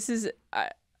 no, this is,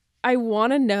 I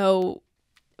want to know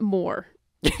more.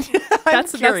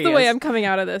 That's the way I'm coming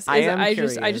out of this. I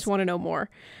just want to know more.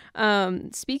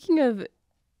 Speaking of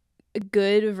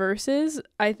good verses,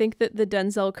 I think that the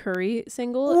Denzel Curry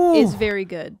single is very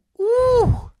good.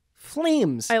 Ooh,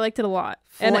 flames. I liked it a lot.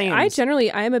 Flames.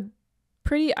 And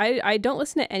I don't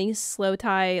listen to any Slow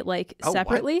Tie like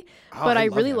separately, but I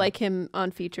really like him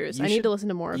on features. I need to listen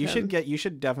to more of him. You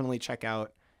should definitely check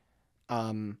out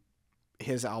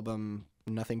his album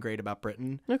Nothing Great About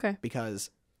Britain. Okay. Because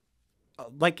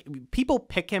like, people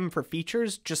pick him for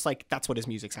features just like that's what his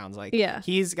music sounds like. Yeah.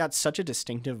 He's got such a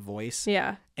distinctive voice.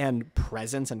 Yeah. And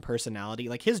presence and personality.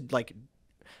 Like,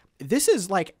 this is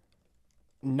like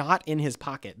not in his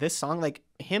pocket. This song, like,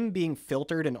 him being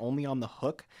filtered and only on the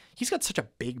hook, he's got such a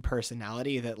big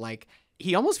personality that, like,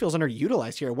 he almost feels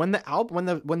underutilized here. When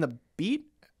the beat,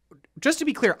 just to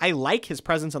be clear, I like his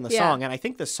presence on the song, and I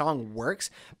think the song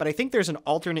works, but I think there's an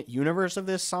alternate universe of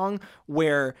this song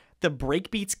where the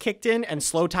break beats kicked in and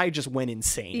Slow Tie just went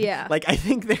insane. Yeah. Like, I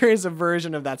think there is a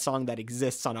version of that song that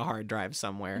exists on a hard drive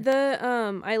somewhere.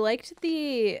 I liked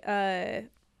the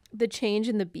change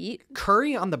in the beat.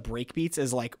 Curry on the break beats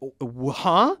is like,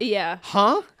 huh? Yeah.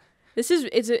 Huh?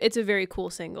 It's a very cool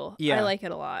single. Yeah. I like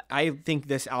it a lot. I think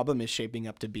this album is shaping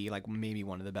up to be like maybe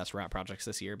one of the best rap projects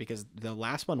this year, because the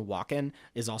last one, Walkin',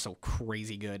 is also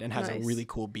crazy good and has a really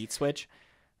cool beat switch.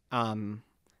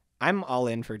 I'm all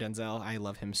in for Denzel. I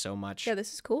love him so much. Yeah,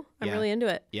 this is cool. I'm really into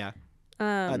it. Yeah.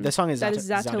 The song is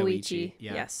Zatoichi.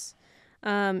 Yeah. Yes.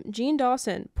 Gene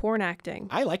Dawson, Porn Acting.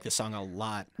 I like this song a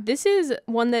lot. This is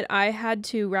one that I had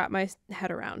to wrap my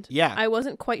head around. Yeah. I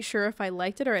wasn't quite sure if I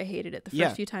liked it or I hated it the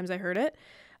first few times I heard it.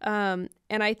 And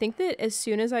I think that as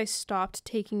soon as I stopped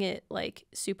taking it like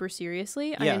super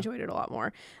seriously, I enjoyed it a lot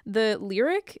more. The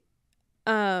lyric,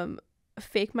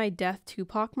 "Fake my death,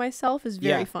 Tupac myself," is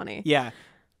very funny. Yeah.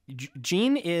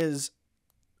 Gene is...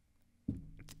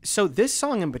 So this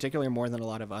song in particular, more than a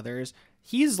lot of others,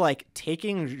 he's like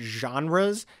taking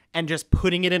genres and just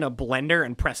putting it in a blender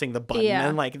and pressing the button. Yeah.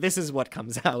 And like, this is what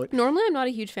comes out. Normally, I'm not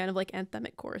a huge fan of like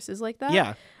anthemic choruses like that.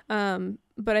 Yeah.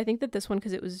 But I think that this one,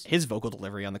 because it was... His vocal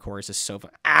delivery on the chorus is so fun.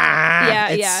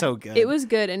 It's so good. It was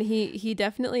good. And he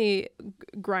definitely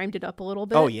grimed it up a little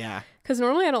bit. Oh, yeah. Because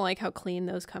normally I don't like how clean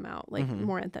those come out, like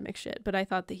more anthemic shit. But I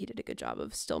thought that he did a good job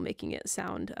of still making it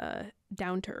sound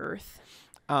down to earth.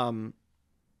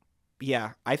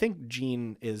 Yeah, I think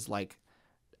Gene is like,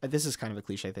 this is kind of a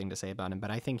cliche thing to say about him,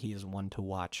 but I think he is one to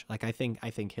watch. Like, I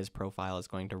think his profile is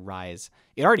going to rise.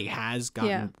 It already has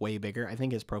gotten way bigger. I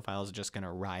think his profile is just going to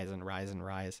rise and rise and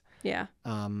rise. Yeah.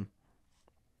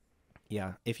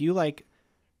 Yeah. If you like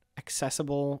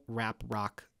accessible rap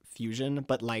rock fusion,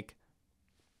 but like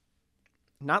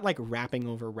not like rapping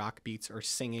over rock beats or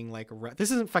singing like this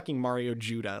isn't fucking Mario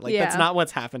Judah. Like that's not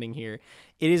what's happening here.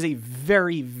 It is a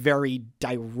very, very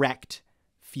direct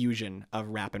fusion of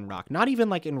rap and rock. Not even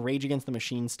like in Rage Against the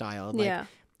Machine style. Like,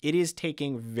 it is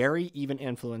taking very even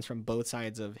influence from both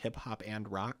sides of hip hop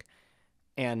and rock,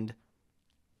 and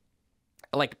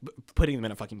like putting them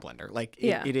in a fucking blender. Like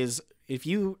it is,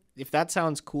 if that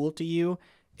sounds cool to you,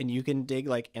 and you can dig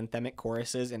like anthemic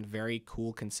choruses and very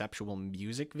cool conceptual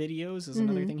music videos is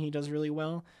another thing he does really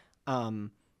well.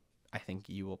 I think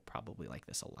you will probably like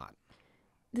this a lot.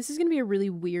 This is going to be a really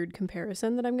weird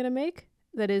comparison that I'm going to make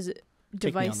that is divisive.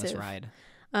 Take me on this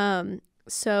ride.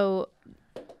 So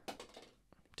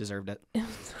deserved it.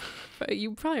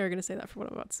 You probably are going to say that for what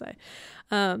I'm about to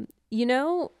say. You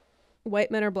know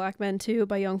White Men Are Black Men Too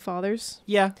by Young Fathers?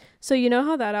 Yeah. So you know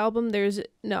how that album, there's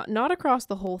not across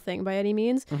the whole thing by any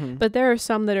means, but there are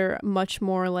some that are much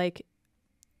more like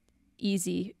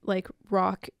easy, like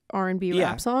rock, R&B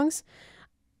rap songs.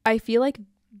 I feel like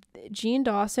Gene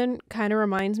Dawson kind of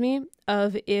reminds me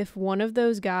of if one of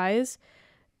those guys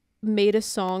made a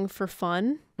song for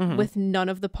fun with none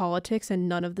of the politics and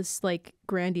none of this like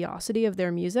grandiosity of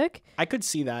their music. I could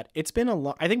see that. It's been a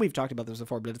long, I think we've talked about this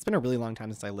before, but it's been a really long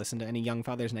time since I listened to any Young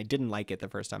Fathers, and I didn't like it the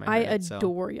first time I heard it. I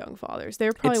adore Young Fathers.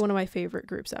 They're probably one of my favorite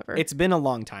groups ever. It's been a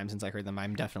long time since I heard them.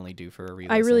 I'm definitely due for a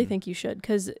re-listen. I really think you should,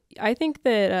 because I think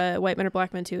that White Men Are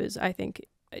Black Men Too is, I think,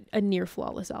 a near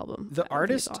flawless album. The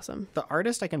artist, awesome. The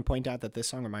artist I can point out that this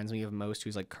song reminds me of most,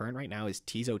 who's like current right now, is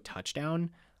Tizo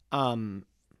Touchdown.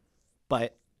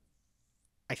 But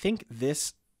I think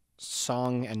this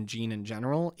song and Gene in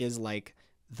general is like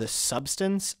the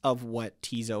substance of what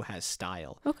Tizo has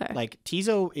style. Okay. Like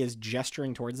Tizo is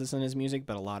gesturing towards this in his music,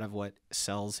 but a lot of what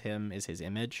sells him is his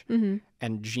image.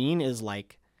 And Gene is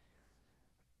like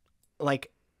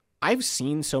I've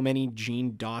seen so many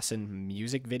Gene Dawson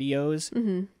music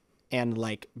videos and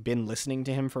like been listening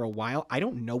to him for a while. I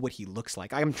don't know what he looks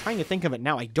like. I'm trying to think of it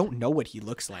now. I don't know what he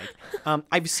looks like.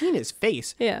 I've seen his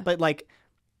face, but like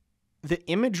the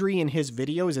imagery in his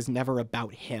videos is never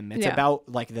about him. It's about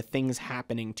like the things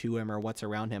happening to him or what's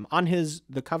around him. On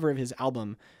the cover of his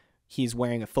album, he's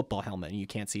wearing a football helmet and you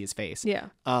can't see his face. Yeah.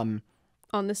 On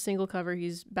this single cover,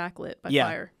 he's backlit by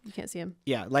fire. You can't see him.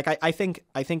 Yeah. Like I think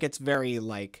it's very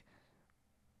like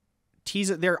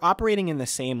Tizo. They're operating in the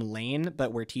same lane,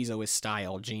 but where Tizo is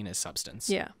style, Gene is substance.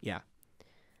 Yeah. Yeah.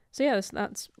 So yeah,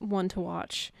 that's one to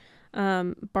watch.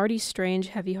 Barty's Strange,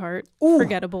 Heavy Heart, Ooh,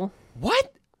 forgettable.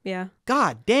 What? Yeah.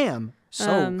 God damn.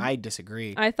 So I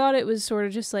disagree. I thought it was sort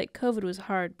of just like COVID was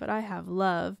hard, but I have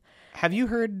love. Have you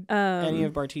heard any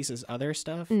of Bartice's other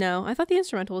stuff? No, I thought the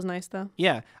instrumental was nice though.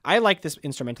 Yeah, I like this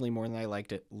instrumentally more than I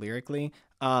liked it lyrically.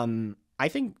 I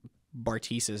think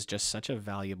Bartice is just such a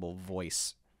valuable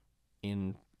voice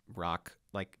in rock,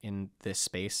 like in this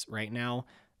space right now.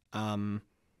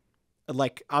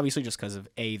 Like obviously just because of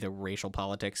the racial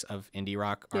politics of indie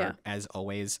rock are as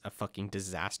always a fucking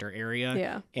disaster area.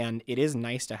 Yeah. And it is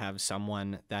nice to have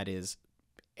someone that is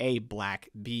black,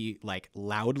 be like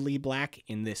loudly black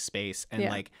in this space and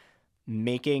like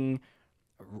making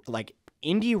like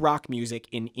indie rock music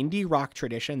in indie rock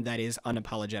tradition that is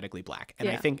unapologetically black. And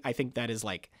I think that is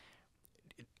like,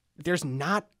 there's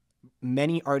not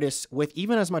many artists with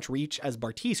even as much reach as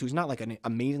Bartice, who's not like an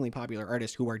amazingly popular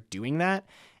artist, who are doing that.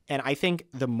 And I think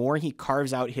the more he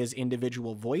carves out his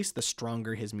individual voice, the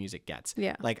stronger his music gets.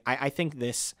 Yeah. Like, I think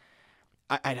this,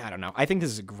 I don't know. I think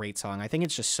this is a great song. I think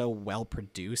it's just so well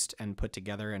produced and put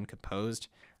together and composed.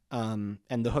 And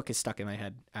the hook is stuck in my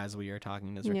head as we are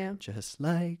talking. Just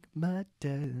like my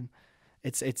dad.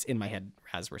 It's in my head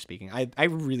as we're speaking. I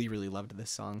really, really loved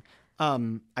this song.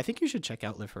 I think you should check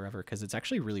out Live Forever because it's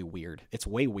actually really weird. It's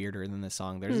way weirder than this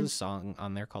song. There's a song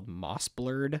on there called Moss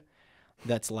Blurred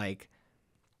that's like,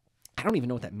 I don't even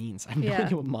know what that means. I have no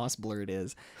idea what moss blurred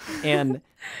is. And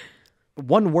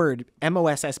one word,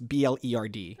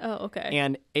 MOSSBLERD. Oh, okay.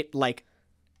 And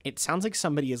it sounds like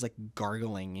somebody is like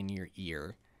gargling in your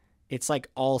ear. It's like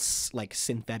all like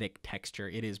synthetic texture.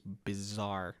 It is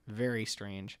bizarre, very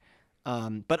strange.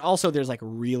 But also there's like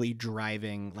really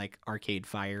driving like Arcade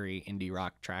Fiery indie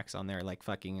rock tracks on there. Like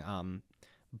fucking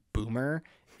Boomer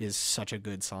is such a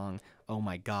good song. Oh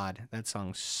my God, that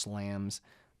song slams.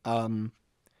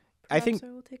 I think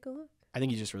we'll take a look. I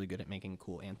think he's just really good at making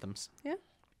cool anthems. Yeah.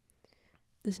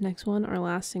 This next one, our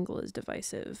last single, is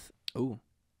divisive. Ooh.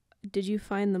 Did You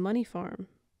Find the Money Farm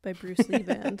by Bruce Lee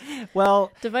Band?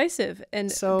 Well, divisive.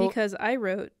 And so, because I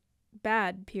wrote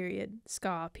bad, period,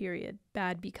 ska, period,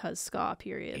 bad because ska,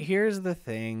 period. Here's the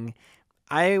thing.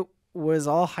 I was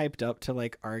all hyped up to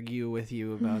like argue with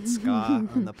you about ska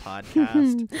on the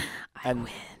podcast.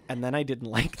 And then I didn't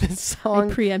like this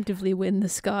song. I preemptively win the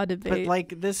ska debate. But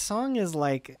like this song is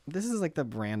like, this is like the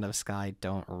brand of ska I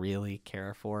don't really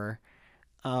care for.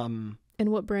 And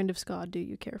what brand of ska do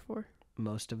you care for?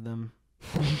 Most of them.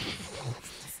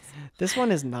 This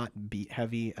one is not beat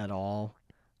heavy at all.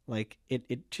 Like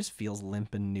it just feels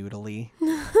limp and noodly.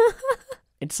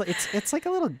 It's like a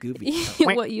little goofy.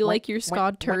 What, you like your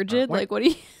ska turgid? Like, what do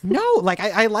you? No, like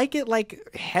I like it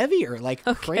like heavier, like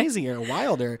crazier,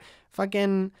 wilder.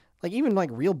 Fucking like even like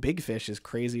Real Big Fish is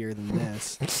crazier than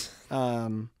this. Just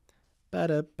the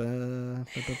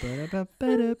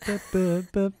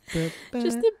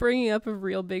bringing up of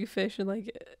Real Big Fish in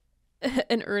like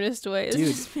an earnest way, it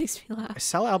just makes me laugh.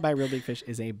 Sell Out by Real Big Fish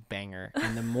is a banger,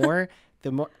 and the more.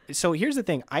 So here's the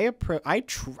thing. I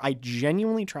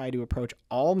genuinely try to approach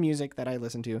all music that I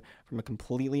listen to from a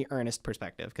completely earnest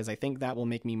perspective, because I think that will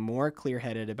make me more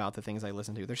clear-headed about the things I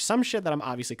listen to. There's some shit that I'm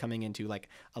obviously coming into like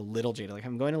a little jaded. Like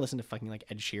I'm going to listen to fucking like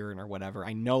Ed Sheeran or whatever.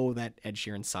 I know that Ed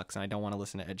Sheeran sucks, and I don't want to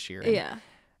listen to Ed Sheeran. Yeah.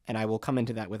 And I will come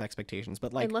into that with expectations,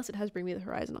 but like unless it has Bring Me the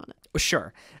Horizon on it.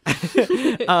 Sure.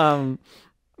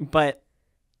 But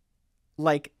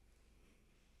like.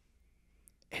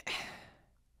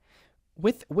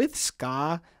 With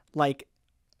ska, like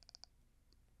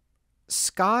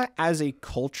ska as a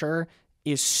culture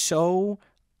is so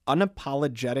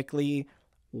unapologetically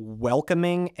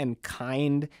welcoming and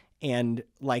kind and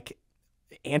like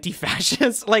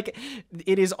anti-fascist. Like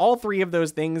it is all three of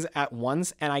those things at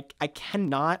once, and I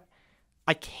can't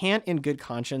in good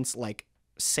conscience like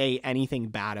say anything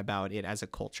bad about it as a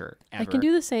culture ever. I can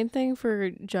do the same thing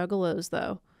for Juggalos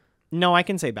though. No, I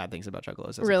can say bad things about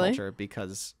Juggalos as a culture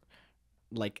because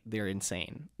like they're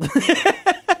insane. Like,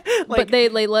 but they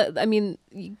I mean,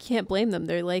 you can't blame them.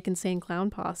 They're like Insane Clown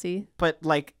Posse. But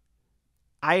like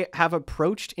I have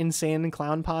approached Insane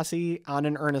Clown Posse on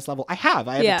an earnest level. I have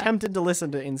attempted to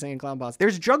listen to Insane Clown Posse.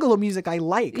 There's Juggalo music I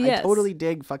like. Yes. I totally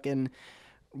dig fucking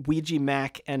Ouija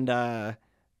Mac and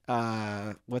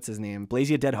what's his name?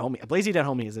 Blazey Dead Homie. Blazey Dead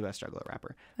Homie is the best Juggalo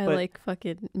rapper. I like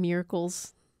fucking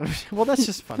Miracles. Well, that's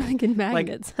just funny. Fucking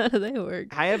magnets. Like, how do they work?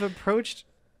 I have approached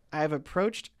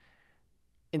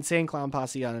Insane Clown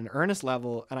Posse on an earnest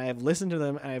level, and I have listened to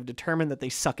them, and I have determined that they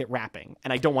suck at rapping,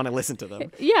 and I don't want to listen to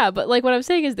them. Yeah, but like what I'm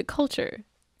saying is the culture.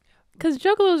 Because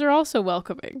Juggalos are also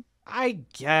welcoming. I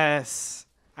guess.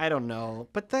 I don't know.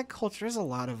 But that culture is a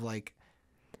lot of like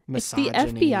misogyny.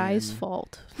 It's the FBI's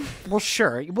fault. Well,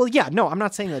 sure. Well, yeah, no, I'm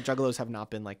not saying that Juggalos have not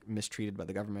been like mistreated by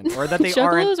the government or that they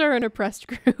Juggalos are an oppressed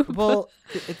group. Well,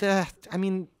 I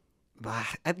mean,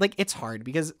 like it's hard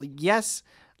because yes,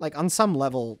 like on some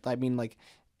level, I mean, like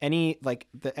any like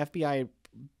the FBI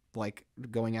like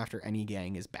going after any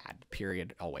gang is bad.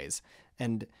 Period. Always.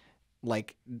 And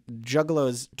like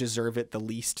Juggalos deserve it the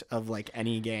least of like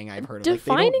any gang I've heard of.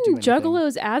 Defining like,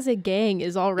 Juggalos as a gang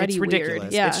is already ridiculous.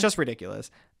 Weird. Yeah. It's just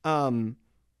ridiculous. But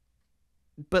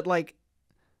like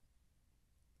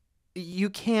you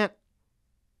can't.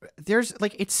 There's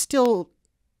like it's still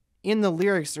in the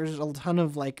lyrics. There's a ton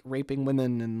of like raping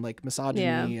women and like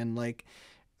misogyny and like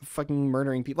fucking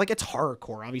murdering people. Like it's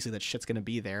horrorcore. Obviously that shit's gonna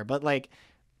be there, but like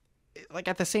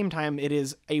at the same time, it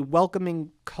is a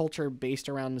welcoming culture based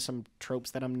around some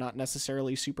tropes that I'm not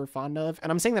necessarily super fond of.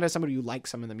 And I'm saying that as somebody who likes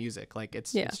some of the music. Like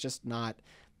it's just not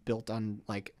built on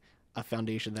like a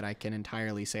foundation that I can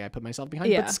entirely say I put myself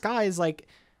behind. But ska is like,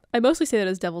 I mostly say that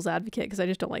as devil's advocate because I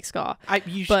just don't like ska. I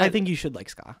think you should like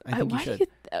ska. I think you should.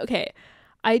 Okay.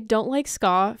 I don't like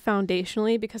ska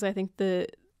foundationally because I think the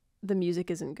music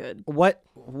isn't good.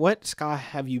 What ska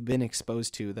have you been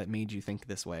exposed to that made you think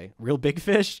this way? Real Big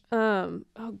Fish? Oh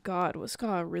God, what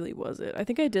ska really was it? I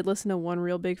think I did listen to one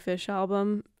Real Big Fish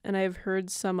album, and I've heard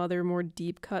some other more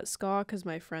deep cut ska because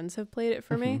my friends have played it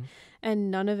for me, and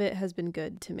none of it has been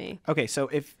good to me. Okay, so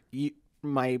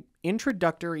my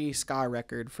introductory ska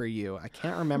record for you, I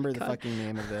can't remember the fucking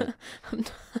name of it.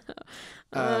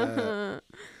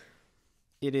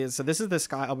 It is. So this is the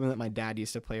ska album that my dad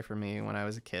used to play for me when I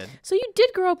was a kid. So you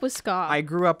did grow up with ska. I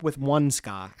grew up with one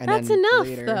ska. And that's then enough,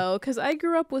 later, though, because I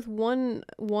grew up with one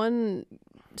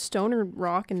stoner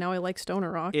rock, and now I like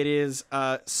stoner rock. It is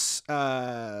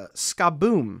Ska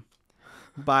Boom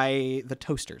by the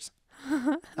Toasters.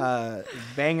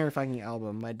 Banger fucking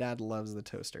album. My dad loves the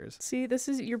Toasters. See,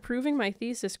 you're proving my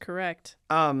thesis correct.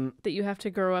 That you have to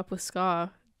grow up with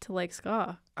ska to like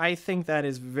ska. I think that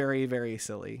is very, very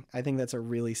silly. I think that's a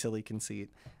really silly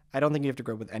conceit. I don't think you have to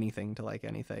grow up with anything to like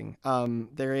anything.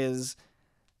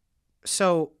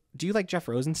 So do you like Jeff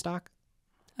Rosenstock?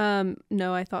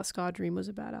 No, I thought Ska Dream was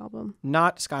a bad album.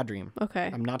 Not Ska Dream. Okay.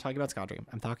 I'm not talking about Ska Dream.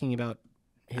 I'm talking about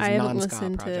his I haven't non-ska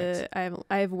listened projects. to.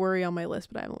 I have Worry on my list,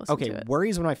 but I haven't listened to Okay, it. Worry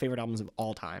is one of my favorite albums of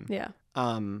all time. Yeah.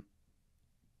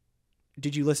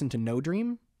 Did you listen to No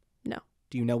Dream? No.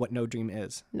 Do you know what No Dream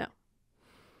is? No.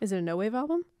 Is it a no wave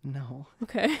album? No.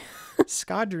 Okay.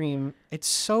 Ska Dream, it's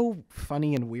so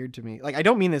funny and weird to me. Like, I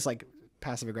don't mean this like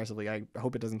passive aggressively. I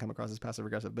hope it doesn't come across as passive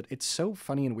aggressive, but it's so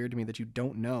funny and weird to me that you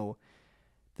don't know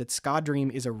that Ska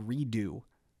Dream is a redo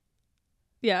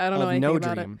Yeah, I don't know of anything No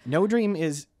about Dream. No Dream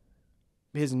is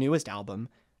his newest album,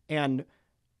 and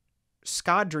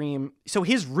Ska Dream. So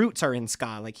his roots are in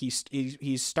ska. Like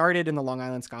he started in the Long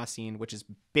Island ska scene, which is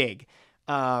big,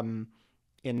 in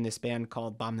this band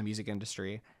called Bomb the Music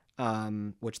Industry,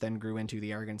 which then grew into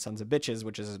the Arrogant Sons of Bitches,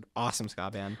 which is an awesome ska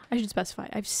band. I should specify.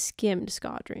 I've skimmed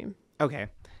Ska Dream. Okay,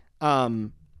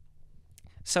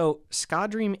 so Ska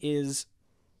Dream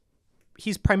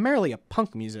he's primarily a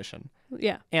punk musician.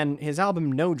 Yeah. And his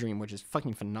album No Dream, which is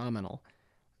fucking phenomenal.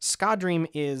 Ska Dream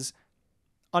is,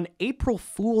 on April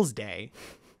Fool's Day,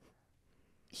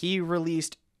 he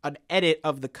released an edit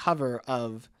of the cover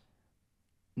of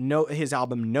his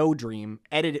album No Dream,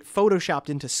 edited, photoshopped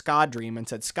into Ska Dream, and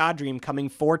said Ska Dream coming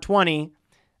 420.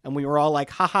 And we were all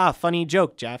like, haha, funny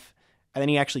joke, Jeff. And then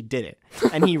he actually did it.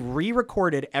 And he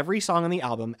re-recorded every song on the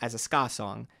album as a ska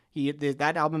song.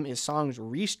 That album is songs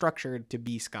restructured to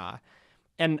be ska.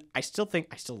 And I still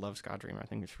love Ska Dream. I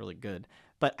think it's really good.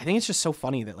 But I think it's just so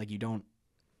funny that like you don't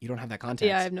have that context.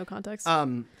 Yeah, I have no context.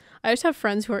 I just have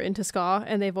friends who are into ska,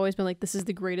 and they've always been like, this is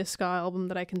the greatest ska album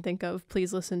that I can think of.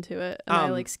 Please listen to it. And I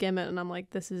like skim it, and I'm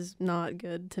like, this is not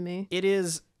good to me. It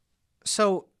is.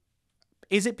 So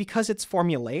is it because it's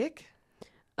formulaic?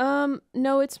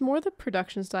 No, it's more the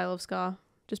production style of ska.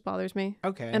 Just bothers me.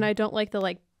 Okay. And I don't like the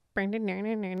like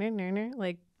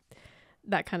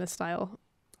that kind of style.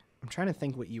 I'm trying to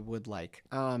think what you would like.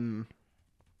 Because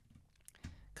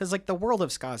like the world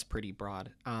of ska is pretty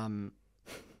broad.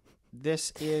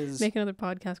 This is make another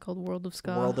podcast called World of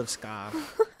Ska. World of Ska.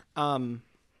 I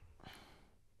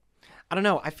don't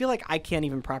know. I feel like I can't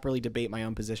even properly debate my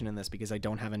own position in this because I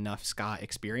don't have enough ska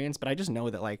experience. But I just know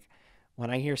that like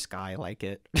when I hear ska, I like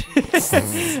it.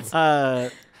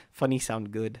 Funny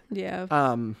sound good. Yeah.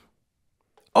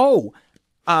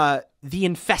 The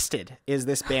Infested is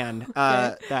this band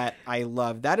Okay. that I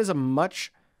love. That is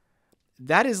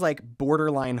like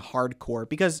borderline hardcore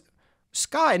because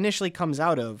ska initially comes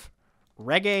out of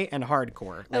reggae and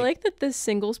hardcore. I like that this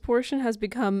singles portion has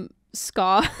become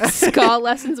ska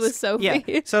lessons with Sophie.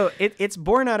 Yeah, so it's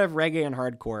born out of reggae and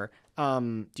hardcore.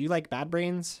 Do you like Bad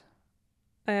Brains?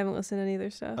 I haven't listened to any of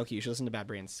their stuff. Okay, you should listen to Bad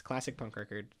Brains. Classic punk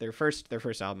record. Their first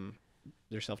album,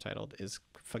 they're self-titled, is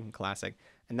fucking classic.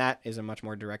 And that is a much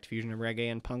more direct fusion of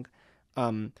reggae and punk.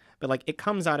 But like it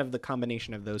comes out of the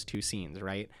combination of those two scenes,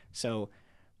 right? So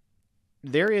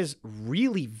there is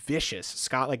really vicious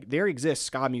ska, like there exists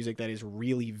ska music that is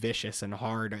really vicious and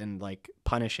hard and like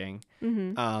punishing,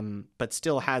 but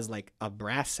still has like a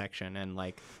brass section and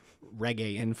like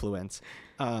reggae influence.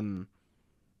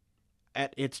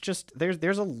 It's just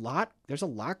there's a lot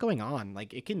going on.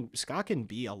 Like ska can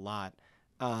be a lot.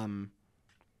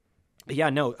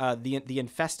 Yeah, no, the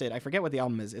Infested, I forget what the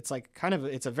album is. It's like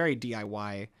it's a very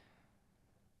DIY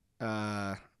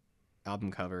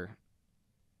album cover.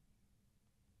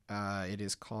 It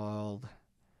is called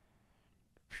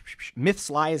Myths,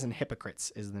 Lies, and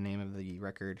Hypocrites is the name of the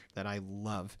record that I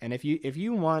love. And if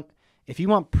you want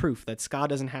proof that ska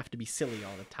doesn't have to be silly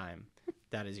all the time,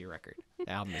 that is your record.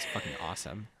 The album is fucking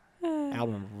awesome.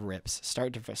 Album rips,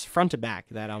 front to back.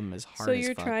 That album is hard as fuck. So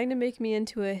you're trying to make me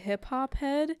into a hip hop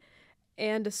head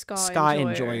and a ska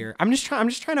enjoyer. I'm just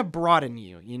trying to broaden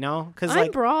you, you know? Because I'm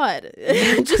like broad,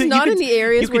 just not in the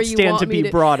areas where you stand want to me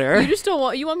be broader. You just don't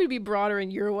want. You want me to be broader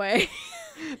in your way.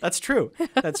 That's true.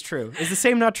 That's true. Is the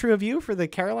same not true of you for the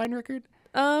Caroline record?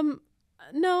 No,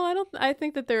 I don't. I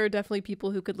think that there are definitely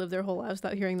people who could live their whole lives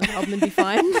without hearing that album and be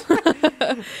fine.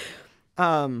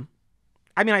 I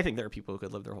mean, I think there are people who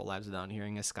could live their whole lives without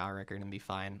hearing a ska record and be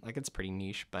fine. Like, it's pretty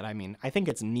niche, but I mean, I think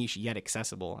it's niche yet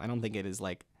accessible. I don't think it's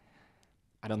like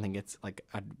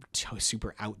a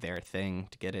super out there thing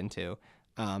to get into.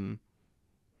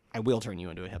 I will turn you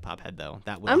into a hip hop head, though.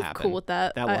 That will happen. I'm cool with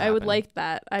that. I would like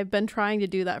that. I've been trying to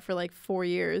do that for like 4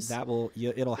 years. It'll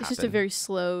happen. It's just a very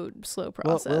slow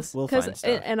process. We'll find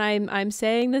stuff. And I'm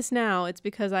saying this now. It's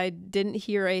because I didn't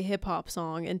hear a hip hop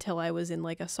song until I was in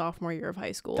like a sophomore year of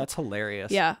high school. That's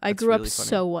hilarious. Yeah, I grew up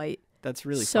so white. That's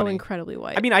really so funny. incredibly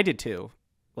white. I mean, I did too.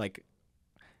 Like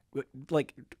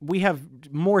we have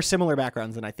more similar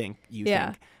backgrounds than I think you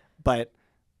think. But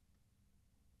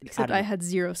except I had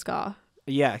zero ska.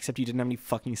 Yeah, except you didn't have any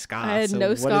fucking ska. I had so no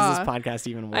what ska. is this podcast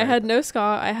even worth? I had no ska.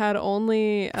 I had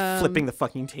only flipping the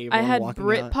fucking table. I had and walking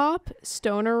out. Britpop,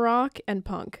 stoner rock, and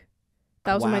punk.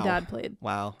 That was what my Wow. dad played.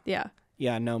 Wow. Yeah.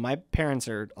 Yeah, no, my parents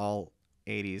are all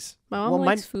 80s. My mom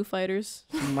likes Foo Fighters.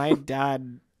 My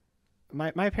dad,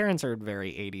 my parents are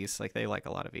very 80s. Like, they like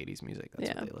a lot of 80s music. That's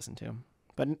Yeah. what they listen to.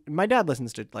 But my dad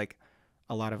listens to, like,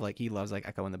 a lot of, like, he loves, like,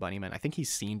 Echo and the Bunnymen. I think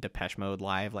he's seen Depeche Mode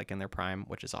live, like, in their prime,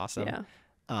 which is awesome. Yeah.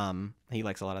 He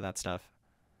likes a lot of that stuff.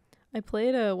 I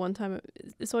played one time.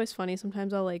 It's always funny.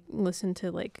 Sometimes I'll like listen to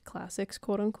like classics,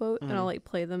 quote unquote, and I'll like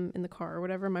play them in the car or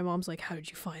whatever. My mom's like, "How did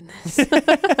you find this?"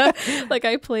 Like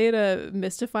I played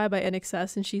 "Mystify" by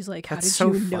NXS, and she's like, "How That's did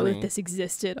so you know funny. that this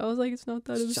existed?" I was like, "It's not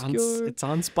that obscure." It's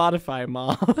on Spotify,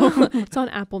 Mom. It's on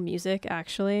Apple Music,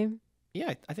 actually.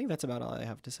 Yeah, I think that's about all I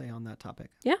have to say on that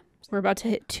topic. Yeah, we're about to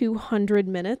hit 200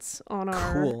 minutes on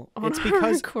our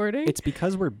recording. It's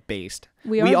because we're based.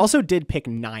 We also did pick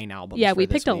 9 albums. Yeah, we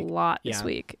this picked week. a lot this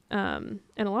week, and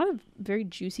a lot of very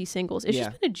juicy singles. It's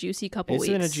just been a juicy couple weeks.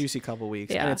 It's been a juicy couple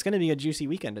weeks, yeah. and it's going to be a juicy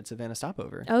weekend at Savannah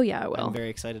Stopover. Oh yeah, it will. I'm very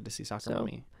excited to see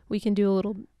SASAMI. We can do a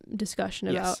little discussion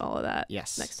about all of that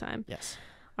next time. Yes.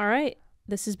 All right.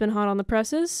 This has been Hot on the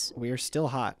Presses. We are still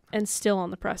hot. And still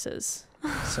on the presses.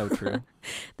 So true.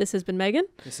 This has been Megan.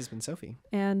 This has been Sophie.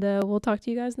 And we'll talk to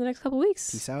you guys in the next couple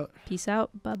weeks. Peace out. Peace out.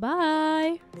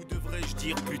 Bye-bye. Ou devrais-je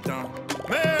dire putain?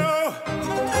 Mais oh,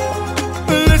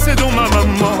 laissez donc ma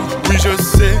maman. Oui, je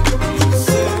sais.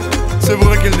 C'est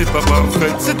vrai qu'elle n'est pas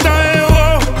parfaite. C'est un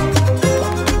héros.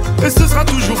 Et ce sera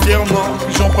toujours fièrement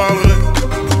que j'en parlerai.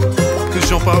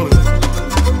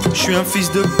 Je suis un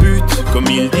fils de pute, comme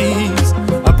ils disent.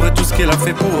 Après tout ce qu'elle a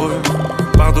fait pour eux,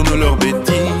 pardonne leurs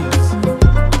bêtises.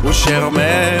 Oh chère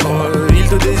mère, ils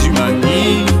te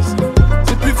déshumanisent.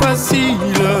 C'est plus facile,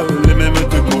 les mêmes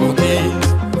te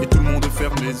gourdisent. Et tout le monde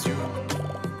ferme les yeux.